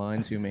Georgia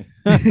line to me.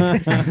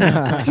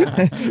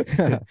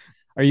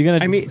 Are you gonna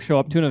I mean- show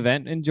up to an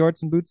event in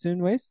jorts and boots soon,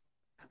 Ways?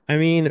 I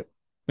mean,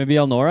 Maybe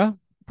Elnora?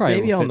 Probably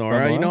maybe will fit for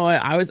Elnora. You know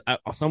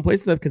what? Some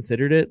places I've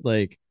considered it.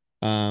 Like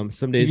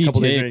Some days, a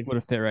couple days during would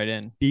have fit right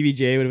in.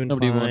 BBJ would have been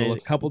Nobody would fine. have A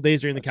looked couple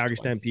days during the touched Calgary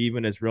twice. Stampede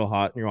when it's real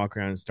hot and you're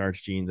walking around in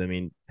starch jeans. I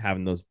mean,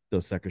 having those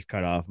suckers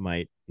cut off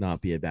might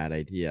not be a bad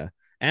idea.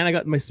 And I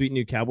got my sweet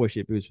new cowboy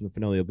shaped boots from the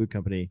Fenolio Boot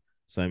Company,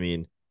 so I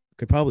mean,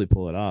 could probably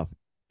pull it off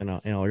in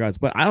all regards.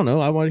 But I don't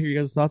know. I want to hear you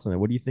guys' thoughts on that.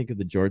 What do you think of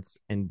the jorts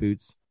and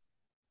boots?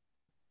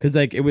 Because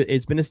like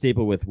it's been a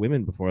staple with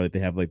women before. Like they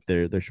have like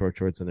their short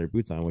shorts and their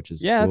boots on, which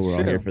is Yeah, cool. that's We're all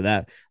true. here for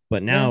that.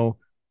 But now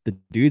the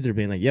dudes are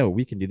being like, "Yo,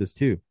 we can do this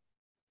too."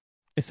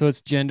 So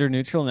it's gender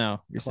neutral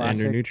now. You're saying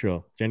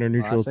Classic. Gender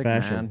neutral Classic,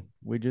 fashion. man.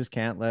 We just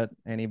can't let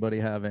anybody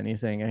have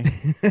anything. Eh?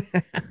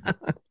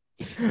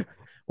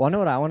 Well, I know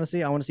what I want to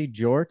see. I want to see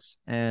jorts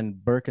and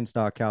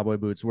Birkenstock cowboy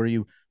boots where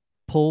you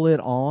pull it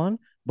on,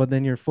 but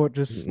then your foot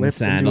just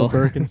slips into a Sandal.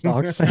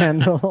 Birkenstock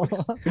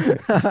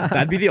sandal.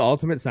 That'd be the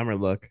ultimate summer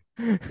look.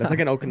 That's like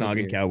an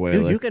Okanagan cowboy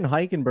Dude, look. you can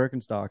hike in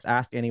Birkenstocks.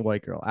 Ask any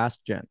white girl. Ask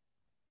Jen.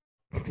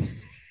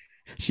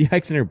 She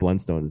hikes in her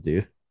Blundstones,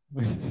 dude.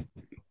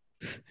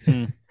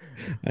 Hmm.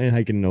 I ain't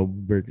hiking no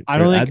Birkenstock.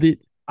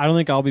 I don't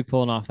think I'll be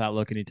pulling off that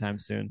look anytime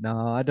soon.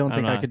 No, I don't I'm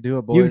think I not. could do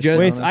it, boys. You've to just- be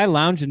Wait, honest. I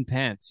lounge in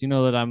pants. You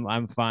know that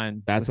I'm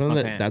fine. That's with one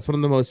of my the pants. the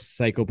most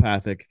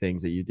psychopathic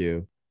things that you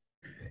do.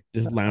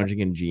 Just lounging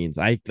in jeans.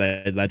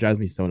 That drives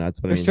me so nuts.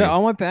 But I mean, hey,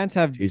 all my pants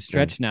have too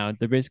strong. stretch now.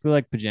 They're basically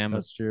like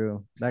pajamas. That's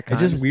true. That it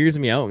kind just of weirds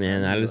me out,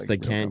 man. kind I of just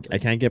like real I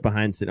comfort. can't get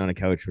behind sitting on a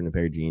couch in a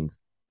pair of jeans.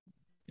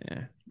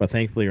 Yeah. But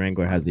thankfully,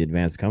 Wrangler has the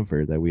advanced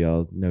comfort that we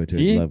all know to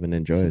See? love and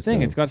enjoy. It's the thing.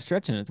 so. It's got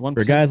stretch in it. It's 1%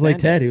 For guys like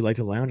Ted spandex. who like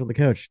to lounge on the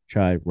couch,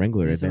 try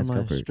Wrangler These are Advanced my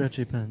Comfort.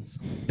 stretchy pants.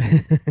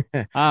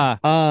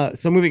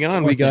 So moving on,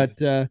 One we more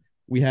got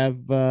we have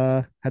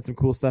had some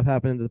cool stuff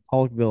happen in the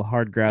Pollockville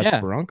Hard Grass Yeah.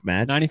 Bronc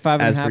match. 95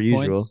 and as a half per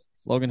usual. points.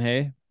 Logan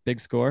Hay, big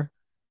score.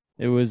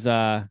 It was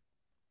yeah,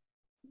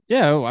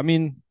 I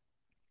mean,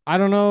 I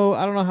don't know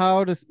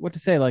what to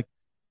say. Like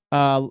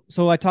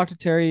so I talked to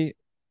Terry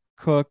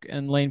Cook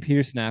and Lane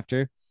Peterson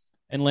after,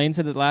 and Lane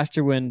said that last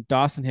year when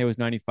Dawson Hay was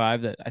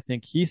 95, that I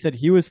think he said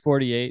he was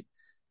 48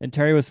 and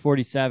Terry was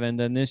 47.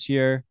 Then this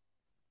year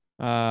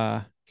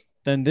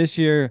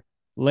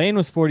Lane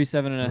was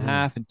 47 and a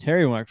half and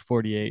Terry marked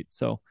 48.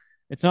 So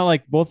it's not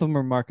like both of them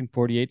are marking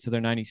 48, so they're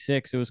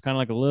 96. It was kind of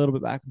like a little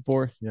bit back and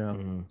forth. Yeah.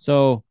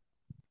 So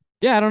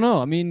yeah, I don't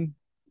know. I mean,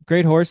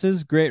 great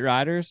horses, great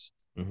riders.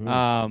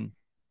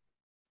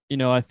 You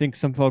know, I think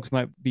some folks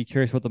might be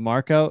curious about the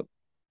mark out.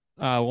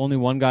 Only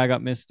one guy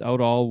got missed out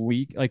all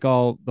week, like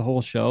the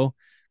whole show.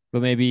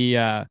 But maybe you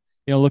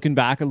know, looking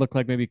back, it looked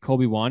like maybe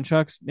Colby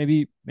Wanchuk's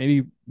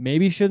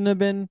maybe shouldn't have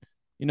been,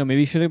 you know,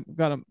 maybe should have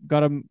got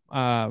him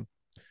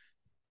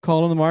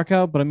called on the mark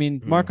out. But I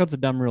mean, mark out's a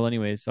dumb rule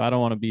anyway, so I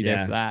don't want to be there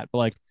Yeah. for that. But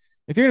like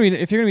if you're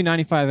gonna be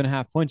 95 and a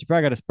half points, you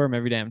probably got to spur him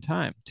every damn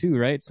time too,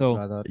 right? That's what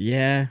I So thought.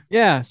 Yeah.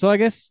 yeah, so I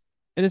guess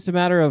it is a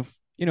matter of,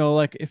 you know,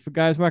 like if a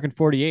guy's marking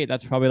 48,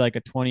 that's probably like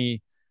a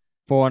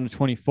 24 on a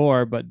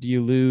 24. But do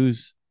you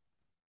lose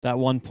that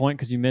 1 point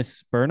because you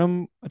miss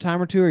Burnham a time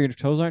or two, or your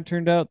toes aren't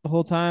turned out the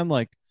whole time?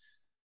 Like,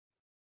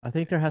 I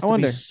think there has I to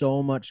wonder. be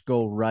so much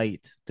go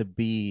right to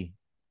be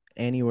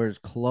anywhere as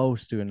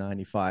close to a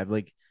 95.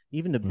 Like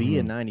even to be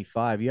a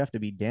 95, you have to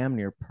be damn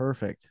near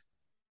perfect,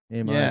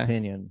 in my Yeah.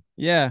 opinion.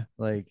 yeah,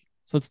 Like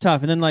so it's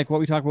tough. And then like what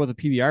we talked about with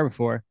the PBR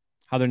before,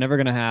 how they're never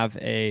gonna have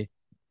a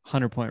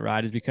 100-point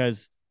ride is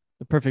because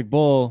the perfect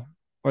bull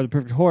or the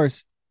perfect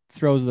horse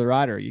throws the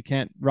rider. You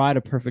can't ride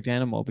a perfect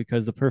animal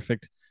because the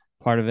perfect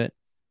part of it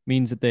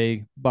means that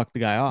they buck the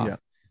guy off.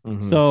 Yeah.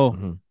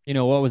 So, you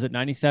know, what was it,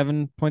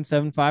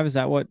 97.75? Is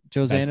that what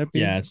Jose ended up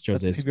being? Yeah, it's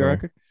That's the Jose's PBR score.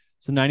 record.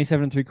 So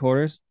 97 and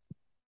 3/4.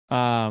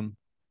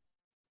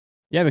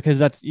 Yeah, because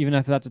that's even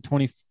if that's a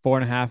 24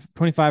 and a half,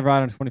 25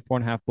 ride on a 24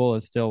 and a half bull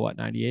is still what,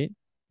 98?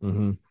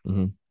 And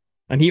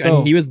he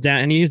So- he was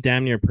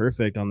damn near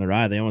perfect on the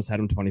ride. They almost had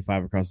him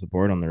 25 across the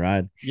board on the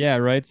ride. Yeah,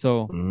 right.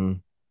 So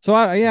Mhm.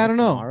 I that's don't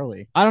know.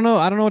 gnarly. I don't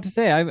know what to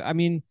say. I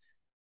mean,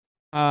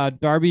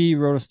 Darby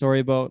wrote a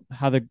story about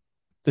how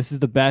this is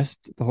the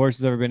best the horse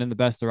has ever been and the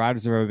best the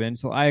riders have ever been.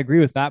 So I agree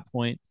with that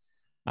point.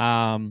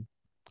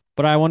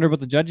 But I wonder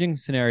about the judging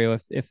scenario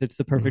if it's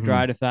the perfect Mhm.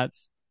 ride, if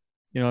that's,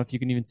 you know, if you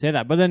can even say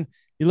that. But then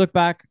you look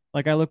back,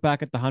 like I look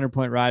back at the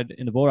 100-point ride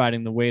in the bull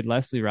riding, the Wade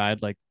Leslie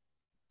ride. Like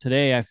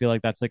today, I feel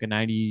like that's like a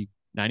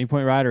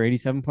 90-point ride or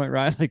 87-point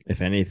ride. Like,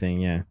 If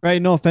anything, yeah.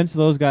 right? No offense to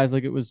those guys.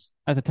 Like it was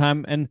at the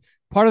time. And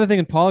part of the thing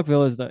in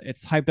Pollockville is that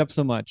it's hyped up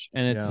so much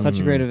and it's Yeah. such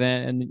a great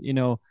event. And, you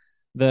know,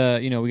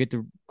 we get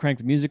to crank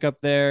the music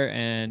up there.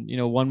 And, you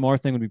know, one more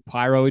thing would be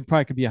pyro. We'd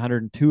probably could be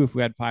 102 if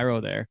we had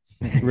pyro there.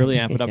 Really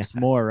amp it up Yeah.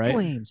 some more, right?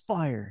 Flames,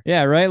 fire.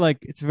 Yeah, right. Like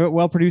it's a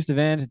well produced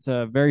event. It's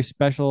a very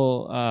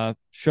special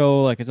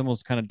show. Like it's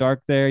almost kind of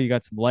dark there. You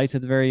got some lights at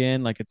the very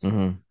end. Like it's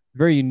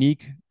very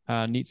unique,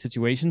 neat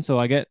situation. So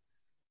I get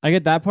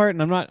that part,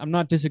 and I'm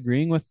not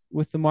disagreeing with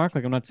the mark.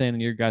 Like I'm not saying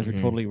that your guys are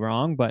totally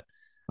wrong, but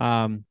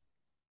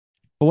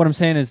what I'm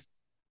saying is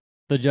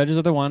the judges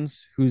are the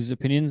ones whose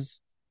opinions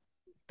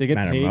they get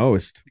Matter paid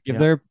most. to give Yeah.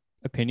 their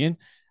opinion,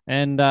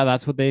 and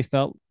that's what they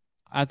felt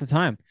at the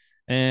time.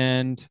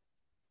 And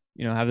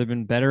you know, have there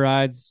been better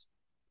rides?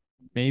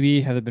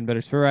 Maybe have there been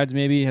better spur rides?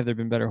 Maybe have there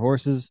been better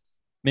horses?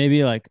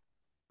 Maybe like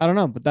I don't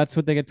know, but that's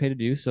what they get paid to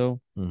do. So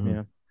Mhm.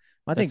 Yeah.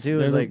 I think that's-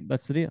 too is like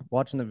that's the deal.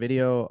 watching the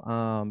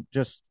video,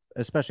 just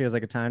especially as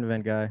like a timed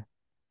event guy,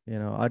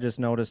 I just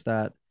noticed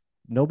that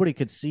nobody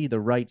could see the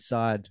right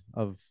side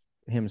of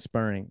him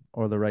spurring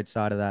or the right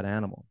side of that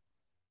animal.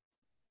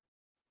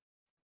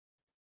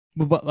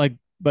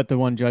 But the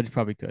one judge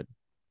probably could,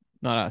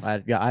 not us. I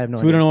have no So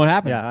idea. we don't know what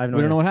happened. Yeah, I have no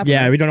we don't know idea. what happened.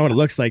 Yeah, right? we don't know what it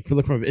looks like. For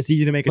look from it's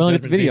easy to make a We only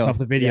get judgment the based video. off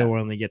the video. Yeah. We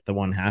only get the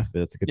one half of it.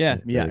 That's a good. Yeah.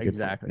 Yeah, good point.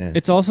 exactly. Yeah.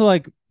 It's also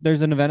like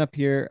there's an event up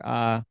here,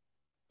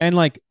 and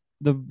like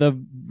the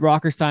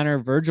Rocker Steiner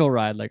Virgil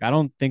ride. Like I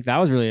don't think that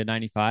was really a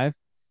 95.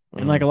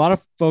 And like a lot of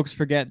folks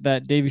forget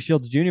that Davy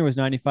Shields Jr. was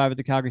 95 at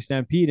the Calgary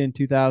Stampede in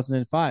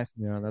 2005,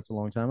 Yeah, that's a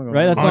long time ago.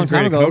 right? That's a long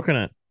time Graded ago.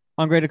 Coconut,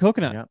 On Graded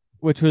Coconut, Yeah.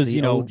 which was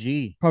the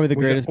OG. probably the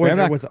was, greatest was,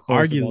 bareback was horse of all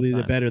arguably the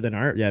time. better than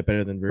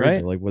better than Virgil.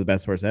 Right? Like was the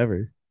best horse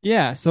ever.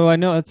 Yeah, so I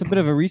know it's a bit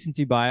of a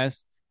recency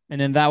bias,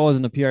 and then that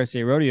wasn't a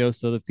PRCA rodeo,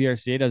 so the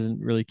PRCA doesn't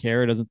really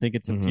care. It doesn't think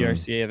it's a Mhm.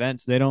 PRCA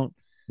event, so they don't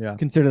Yeah.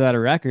 consider that a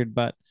record.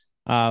 But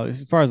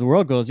as far as the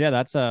world goes, yeah,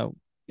 that's that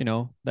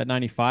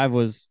 95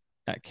 was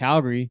at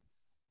Calgary,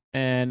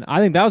 and I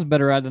think that was a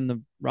better ride than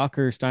the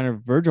Rocker Steiner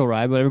Virgil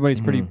ride. But everybody's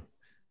Mhm.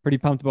 pretty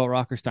pumped about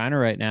Rocker Steiner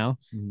right now,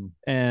 Mhm.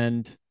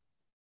 and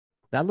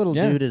That little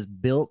Yeah. dude is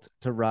built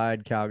to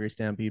ride Calgary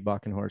Stampede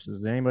bucking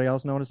horses. Did anybody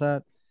else notice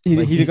that? he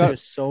Like, he he's got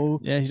just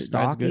so yeah, he rides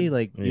stocky. good.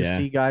 Like you Yeah.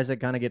 see guys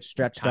that kind of get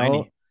stretched Tiny.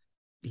 out.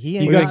 He He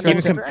ain't got got no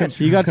stretched. stretch.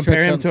 He got Compare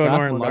stretched him out to an in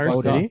Oren Strathmore, got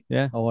Larson. bucked off.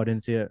 Yeah. Oh, I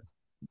didn't see it.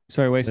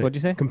 Sorry, wait. So what'd you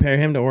say? Compare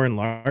him to Oren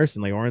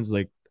Larson. Like Oren's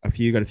like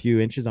got a few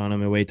inches on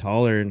him and way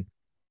taller and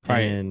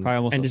Probably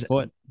almost and a just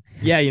foot.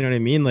 yeah, you know what I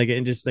mean? Like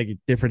and just like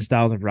different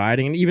styles of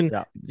riding. And even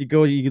Yeah. you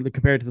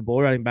compare it to the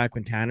bull riding back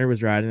when Tanner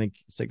was riding, like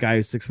it's a guy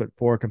who's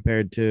 6'4"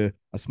 compared to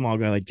a small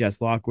guy like Jess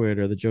Lockwood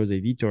or the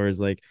Jose Vitor is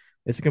like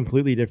it's a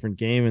completely different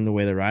game in the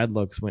way the ride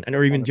looks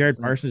or even Jared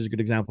 100%. Parsons is a good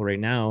example right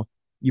now.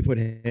 You put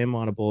him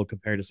on a bull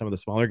compared to some of the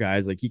smaller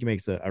guys, like he can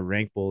make a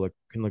rank bull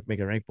make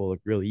a rank bull look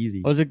real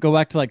easy. What does it go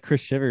back to like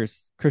Chris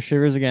Shivers? Chris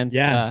Shivers against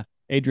Yeah.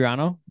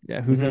 Adriano. Yeah,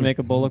 who's gonna Mhm. make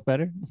a bull look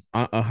better?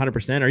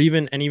 100%, or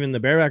even the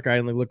bareback guy,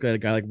 and like look at a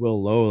guy like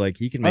Will Lowe, like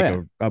he can make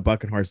a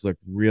bucking horse look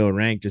real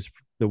rank just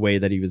the way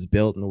that he was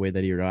built and the way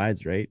that he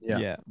rides, right?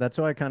 Yeah. That's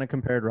why I kind of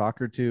compared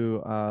Rocker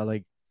to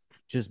like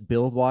just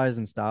build wise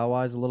and style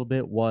wise a little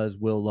bit was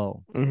Will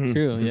Lowe. Mhm.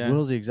 True. 'Cause Yeah.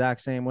 Will's the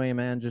exact same way,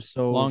 man. Just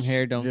so Long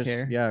hair, don't just,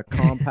 care. Yeah,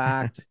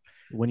 compact.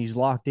 When he's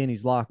locked in,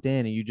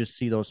 and you just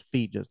see those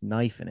feet just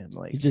knifing him.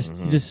 Like You just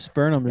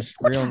spurn them just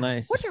real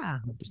nice.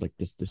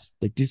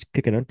 Just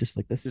kick it out just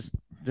like this.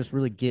 just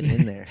really get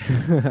in there.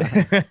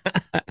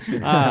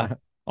 Well,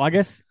 I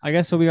guess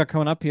what we got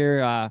coming up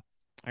here. I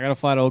gotta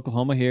fly to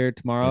Oklahoma here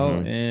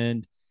tomorrow Mhm.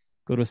 and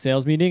go to a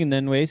sales meeting, and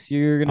then Wace,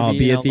 you're gonna I'll be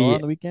be in at the Elnora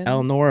on the weekend.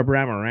 Elnora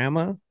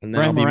Bramarama, and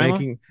then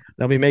Bramarama?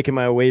 I'll be making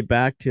my way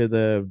back to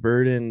the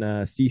Verdon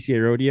CCA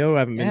Rodeo. I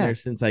haven't been Yeah. there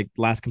since I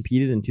last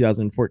competed in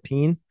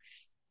 2014.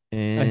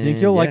 And I think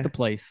you'll like yeah. the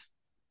place.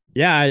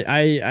 Yeah,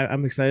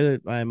 I'm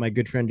excited. My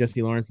good friend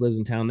Jesse Lawrence lives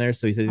in town there,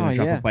 so he says he's gonna Oh,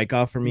 drop yeah. a bike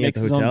off for me Makes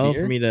at the his own hotel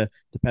beer? for me to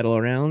pedal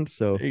around.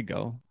 So There you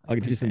go. I'll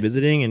get to do some Pretty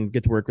visiting and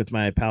get to work with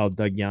my pal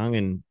Doug Young,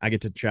 and I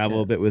get to travel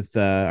Yeah. a bit with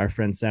our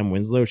friend Sam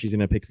Winslow. She's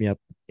gonna pick me up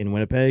in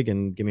Winnipeg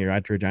and give me a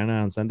ride to Regina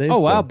on Sunday. Oh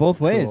wow, So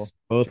both ways. Cool.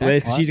 both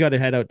ways. 'Cause Jackpot. she's got to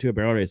head out to a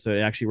barrel race, so it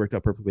actually worked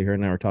out perfectly. Her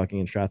and I were talking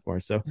in Strathmore,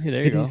 so Hey,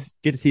 there you go.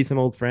 get to see some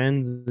old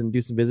friends and do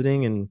some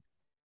visiting and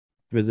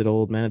visit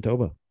old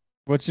Manitoba.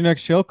 What's your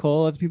next show,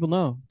 Cole? Let people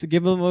know. To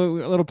give them a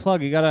little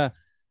plug, you gotta.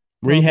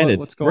 Where you tell 'em headed?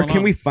 what's Where going can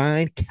on. we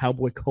find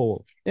Cowboy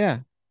Cole?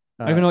 Yeah,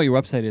 I don't even know what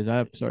your website is.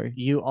 I'm sorry.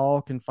 You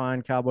all can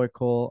find Cowboy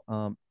Cole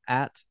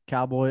at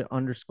Cowboy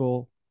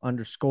underscore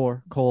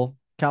Cole.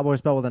 Cowboy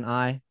spelled with an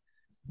I.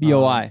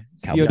 BOI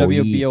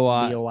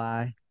COWBOI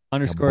BOI.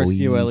 underscore Cowboy.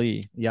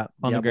 COLE Yeah.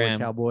 On the boy, gram.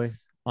 Cowboy.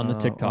 on the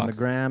TikTok. On the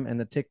gram and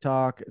the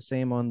TikTok.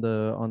 Same on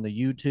the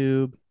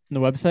YouTube. The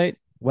website.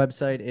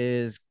 Website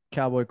is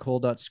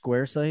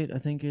cowboycole.square site, I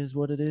think is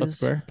what it is. Dot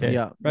square? Okay.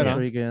 Yeah. Right That's on.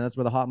 where you can. That's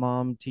where the hot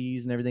mom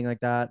tees and everything like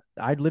that.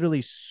 I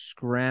literally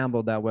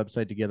scrambled that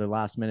website together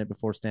last minute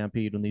before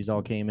Stampede when these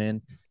all came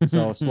in.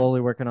 So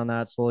slowly working on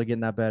that, slowly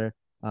getting that better,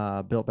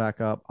 built back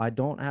up. I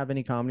don't have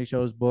any comedy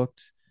shows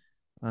booked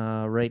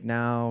right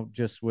now,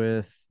 just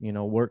with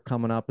work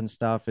coming up and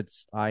stuff.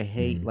 I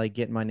hate like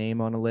getting my name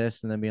on a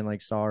list and then being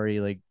like, sorry,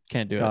 like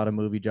Can't do got it. a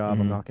movie job.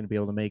 I'm Mhm. not going to be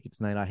able to make it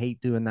tonight. I hate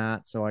doing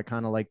that. So I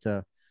kind of like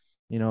to,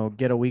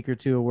 get a week or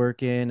two of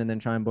work in and then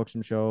try and book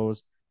some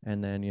shows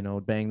and then,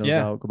 bang those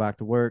Yeah. out, go back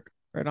to work.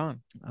 Right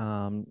on.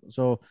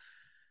 So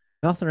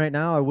nothing right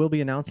now. I will be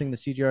announcing the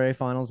CGRA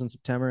finals in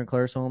September in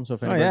Claresholm. So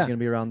if anybody's yeah. going to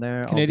be around there,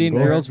 I'll be Canadian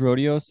there. Girls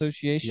Rodeo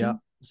Association. Yeah.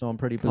 So I'm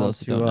pretty For those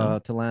pumped who don't know.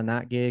 to land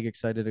that gig.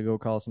 Excited to go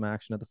call some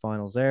action at the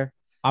finals there.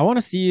 I want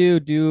to see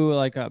you do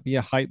like be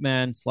a hype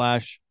man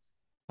slash.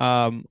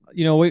 One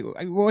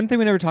thing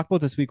we never talked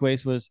about this week,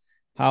 Wace, was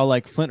how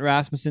like Flint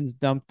Rasmussen's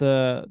dumped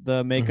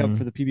the makeup Mhm.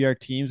 for the PBR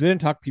teams. We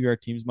didn't talk PBR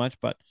teams much,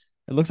 but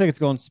it looks like it's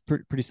going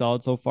pretty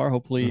solid so far.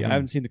 Hopefully, Mhm. I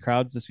haven't seen the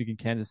crowds this week in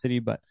Kansas City,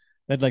 but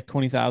they had like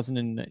 20,000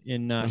 in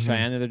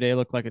Cheyenne the other day.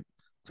 Looked like it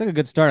like a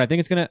good start. I do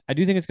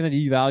think it's gonna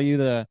devalue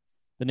the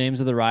names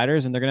of the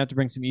riders, and they're gonna have to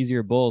bring some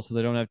easier bulls so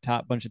they don't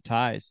have bunch of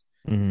ties.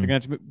 Mhm. They're gonna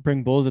have to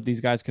bring bulls that these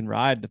guys can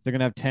ride. If they're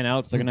gonna have 10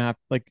 outs, they're gonna have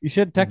like you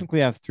should technically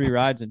have 3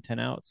 rides and 10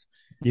 outs.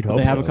 You'd But hope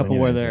they have so a couple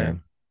anyways, yeah.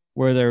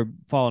 where they're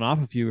falling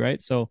off a few,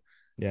 right? So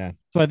Yeah.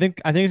 I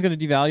think it's gonna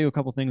devalue a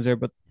couple things there.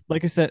 But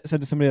like I said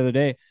to somebody the other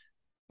day,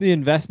 the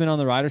investment on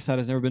the rider side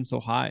has never been so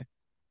high.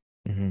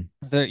 Mhm.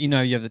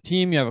 You have the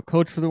team, you have a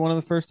coach for one of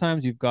the first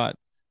times, you've got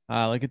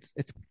like it's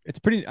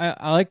pretty.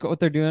 I like what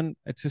they're doing.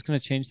 It's just going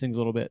to change things a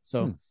little bit.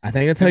 So I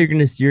think that's how you're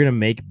gonna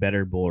make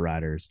better bull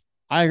riders.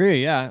 I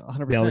agree. Yeah,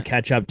 100%. Be able to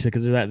catch up to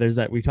because there's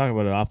that we talk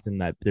about it often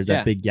that there's Yeah.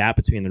 that big gap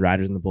between the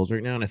riders and the bulls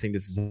right now, and I think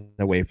this is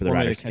a way for the One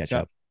way riders to catch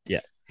up.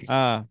 Yeah.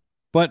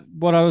 But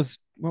what was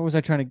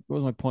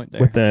my point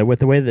there? With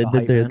the way that The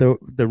hype man.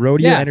 the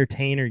rodeo Yeah.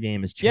 entertainer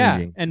game is Yeah,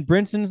 changing. and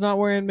Brinson's not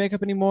wearing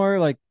makeup anymore.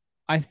 Like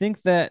I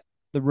think that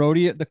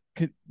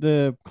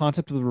the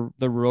concept of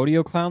the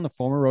rodeo clown, the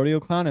former rodeo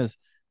clown, is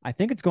I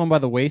think it's going by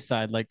the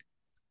wayside. Like,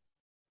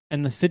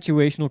 and the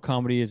situational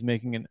comedy is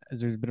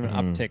there's a bit of an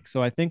Mhm. uptick.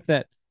 So I think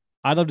that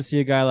I'd love to see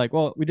a guy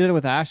we did it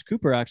with Ash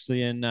Cooper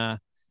actually in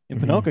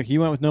Pinoca. He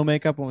went with no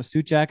makeup, went with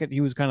suit jacket.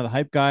 He was kind of the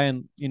hype guy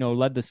and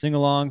led the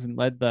sing-alongs and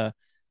led the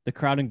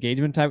crowd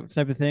engagement type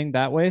of thing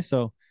that way.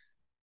 So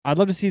I'd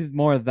love to see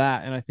more of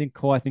that. And I think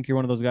Cole, you're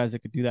one of those guys that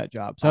could do that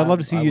job. So I'd love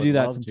to see I you would do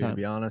that love sometime. to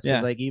be honest, Yeah.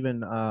 because like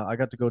even I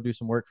got to go do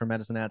some work for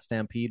Medicine Hat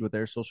Stampede with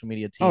their social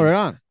media team. Oh, right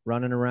on.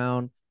 Running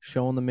around,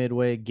 showing the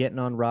midway, getting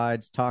on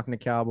rides, talking to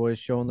cowboys,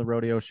 showing the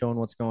rodeo, showing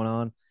what's going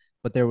on.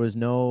 But there was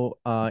no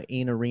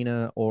in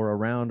arena or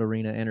around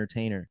arena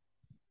entertainer.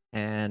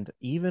 And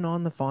even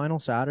on the final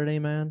Saturday,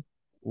 man,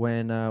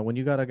 when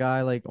you got a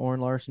guy like Oren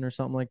Larson or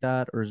something like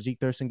that, or Zeke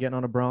Thurston getting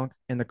on a bronc,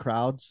 and the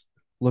crowds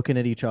looking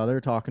at each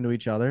other, talking to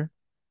each other,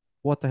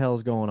 what the hell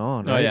is going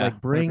on? Oh, Right? yeah,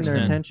 Like bring their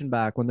 100%. attention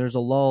back when there's a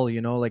lull.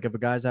 Like if a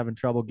guy's having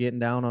trouble getting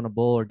down on a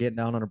bull or getting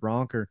down on a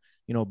bronc, or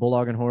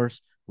bulldogging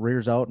horse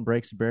rears out and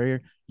breaks the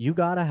barrier, you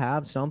got to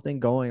have something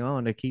going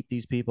on to keep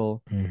these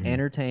people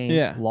entertained,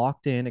 Yeah.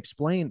 locked in,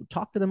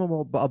 talk to them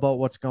about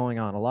what's going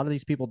on. A lot of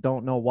these people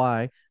don't know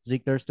why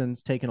Zeke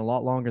Thurston's taking a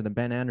lot longer than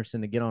Ben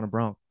Anderson to get on a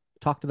bronc.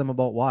 Talk to them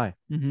about why.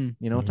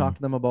 Mm-hmm. Talk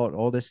to them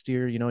about this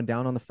steer, and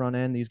down on the front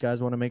end, these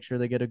guys want to make sure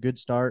they get a good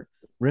start,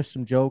 riff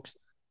some jokes,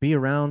 be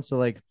around. So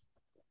like,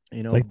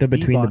 It's like the be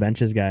between the by-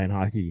 benches guy in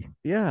hockey.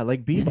 Yeah,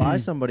 like be by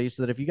somebody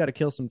so that if you got to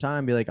kill some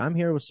time, be like, I'm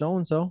here with so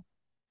and so,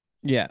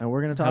 Yeah. and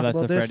we're gonna Have talk that about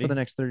stuff this ready. for the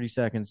next 30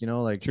 seconds.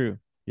 Like, True.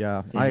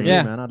 yeah, I agree,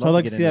 Yeah. man. I'd So I'd love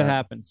like to to get see into that that.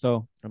 happen.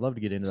 So I'd love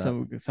to get into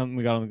that. something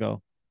we got on the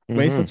go.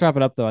 Waste, Mhm. let's wrap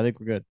it up though. I think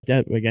we're good.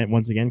 Yeah,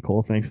 once again,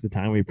 Cole, thanks for the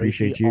time. We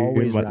appreciate Tracy, you.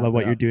 always Love wrap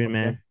what it you're up, doing, okay?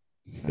 man.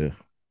 Ugh.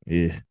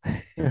 Yeah.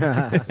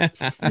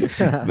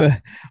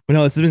 but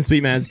no, this has been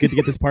sweet, man. It's good to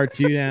get this part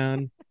 2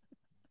 down.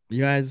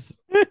 You guys,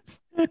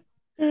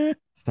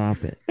 stop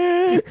it.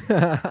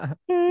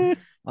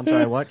 I'm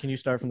sorry. What? Can you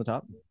start from the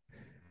top?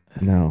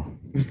 No,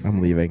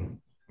 I'm leaving.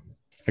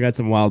 I got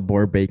some wild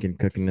boar bacon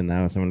cooking in the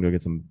house. I'm gonna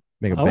go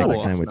make a Oh, bacon I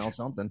sandwich. Smell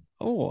something.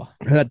 Oh,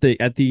 At the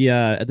Big I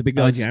Valley was just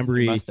thinking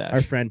Jamboree, mustache.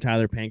 our friend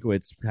Tyler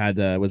Pankowitz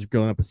was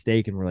grilling up a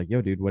steak, and we're like,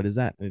 "Yo, dude, what is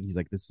that?" And he's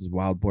like, "This is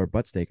wild boar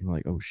butt steak." And we're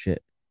like, "Oh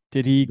shit!"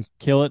 did he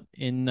kill it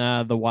in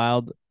the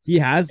wild? He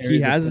has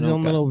Areas of his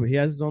own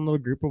Pinoca. little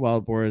group of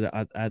wild boars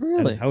at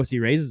Really? his house. He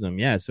raises them.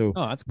 Yeah, so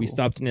Oh, that's cool. we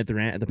stopped in at the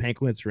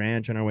Pankowitz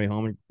Ranch on our way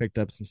home and picked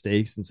up some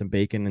steaks and some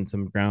bacon and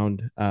some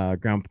ground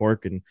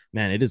pork, and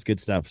man, it is good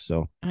stuff.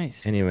 So,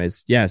 Nice.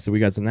 anyways, yeah, so we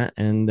got some of that,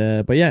 and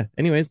but yeah,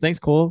 anyways, thanks,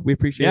 Cole. We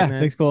appreciate Yeah, it, man.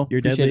 thanks, Cole. You're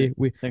Appreciate deadly. it.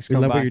 We Thanks for we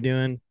coming love by. what you're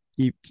doing.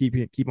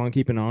 Keep on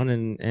keeping on,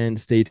 and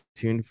stay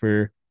tuned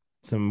for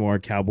some more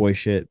cowboy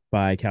shit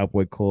by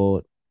Cowboy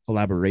Cole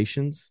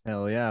collaborations.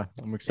 Hell yeah.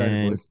 I'm excited.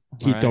 And boys.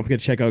 Alright. don't forget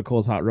to check out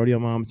Cole's Hot Rodeo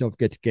Moms. Don't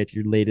forget to get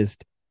your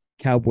latest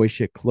cowboy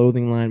shit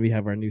clothing line. We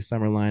have our new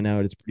summer line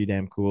out. It's pretty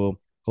damn cool.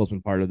 Cole's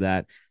been part of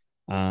that.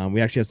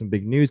 We actually have some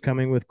big news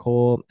coming with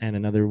Cole and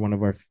another one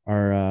of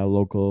our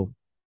local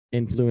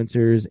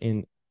influencers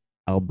in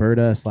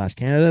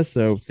Alberta/Canada.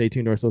 So stay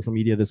tuned to our social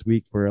media this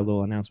week for a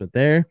little announcement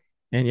there.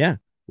 And yeah,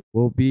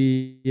 we'll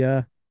be catch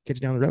you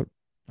down the road.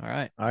 All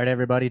right. All right,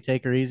 everybody,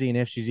 take her easy. And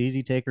if she's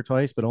easy, take her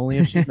twice, but only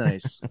if she's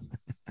nice.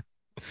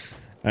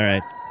 All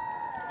right.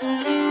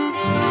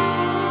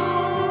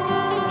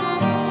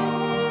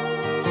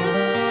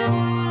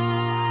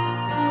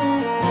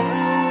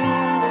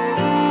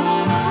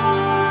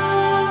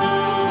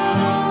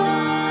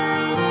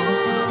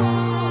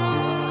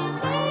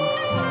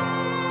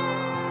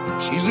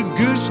 She's a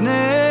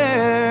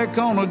gooseneck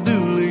on a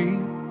dually,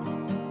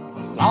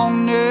 a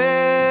long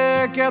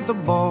neck at the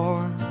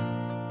bar.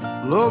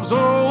 Loves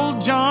old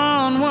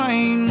John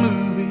Wayne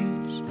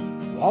movies,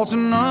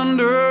 waltzing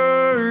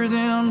under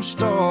them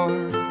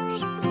stars.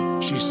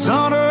 She's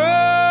sun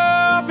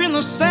up in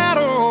the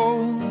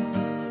saddle,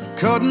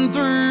 cutting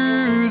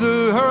through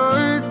the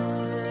herd.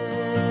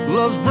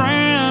 Loves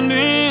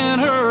branding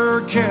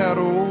her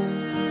cattle.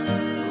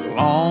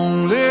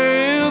 Long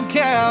live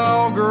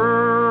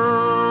cowgirl.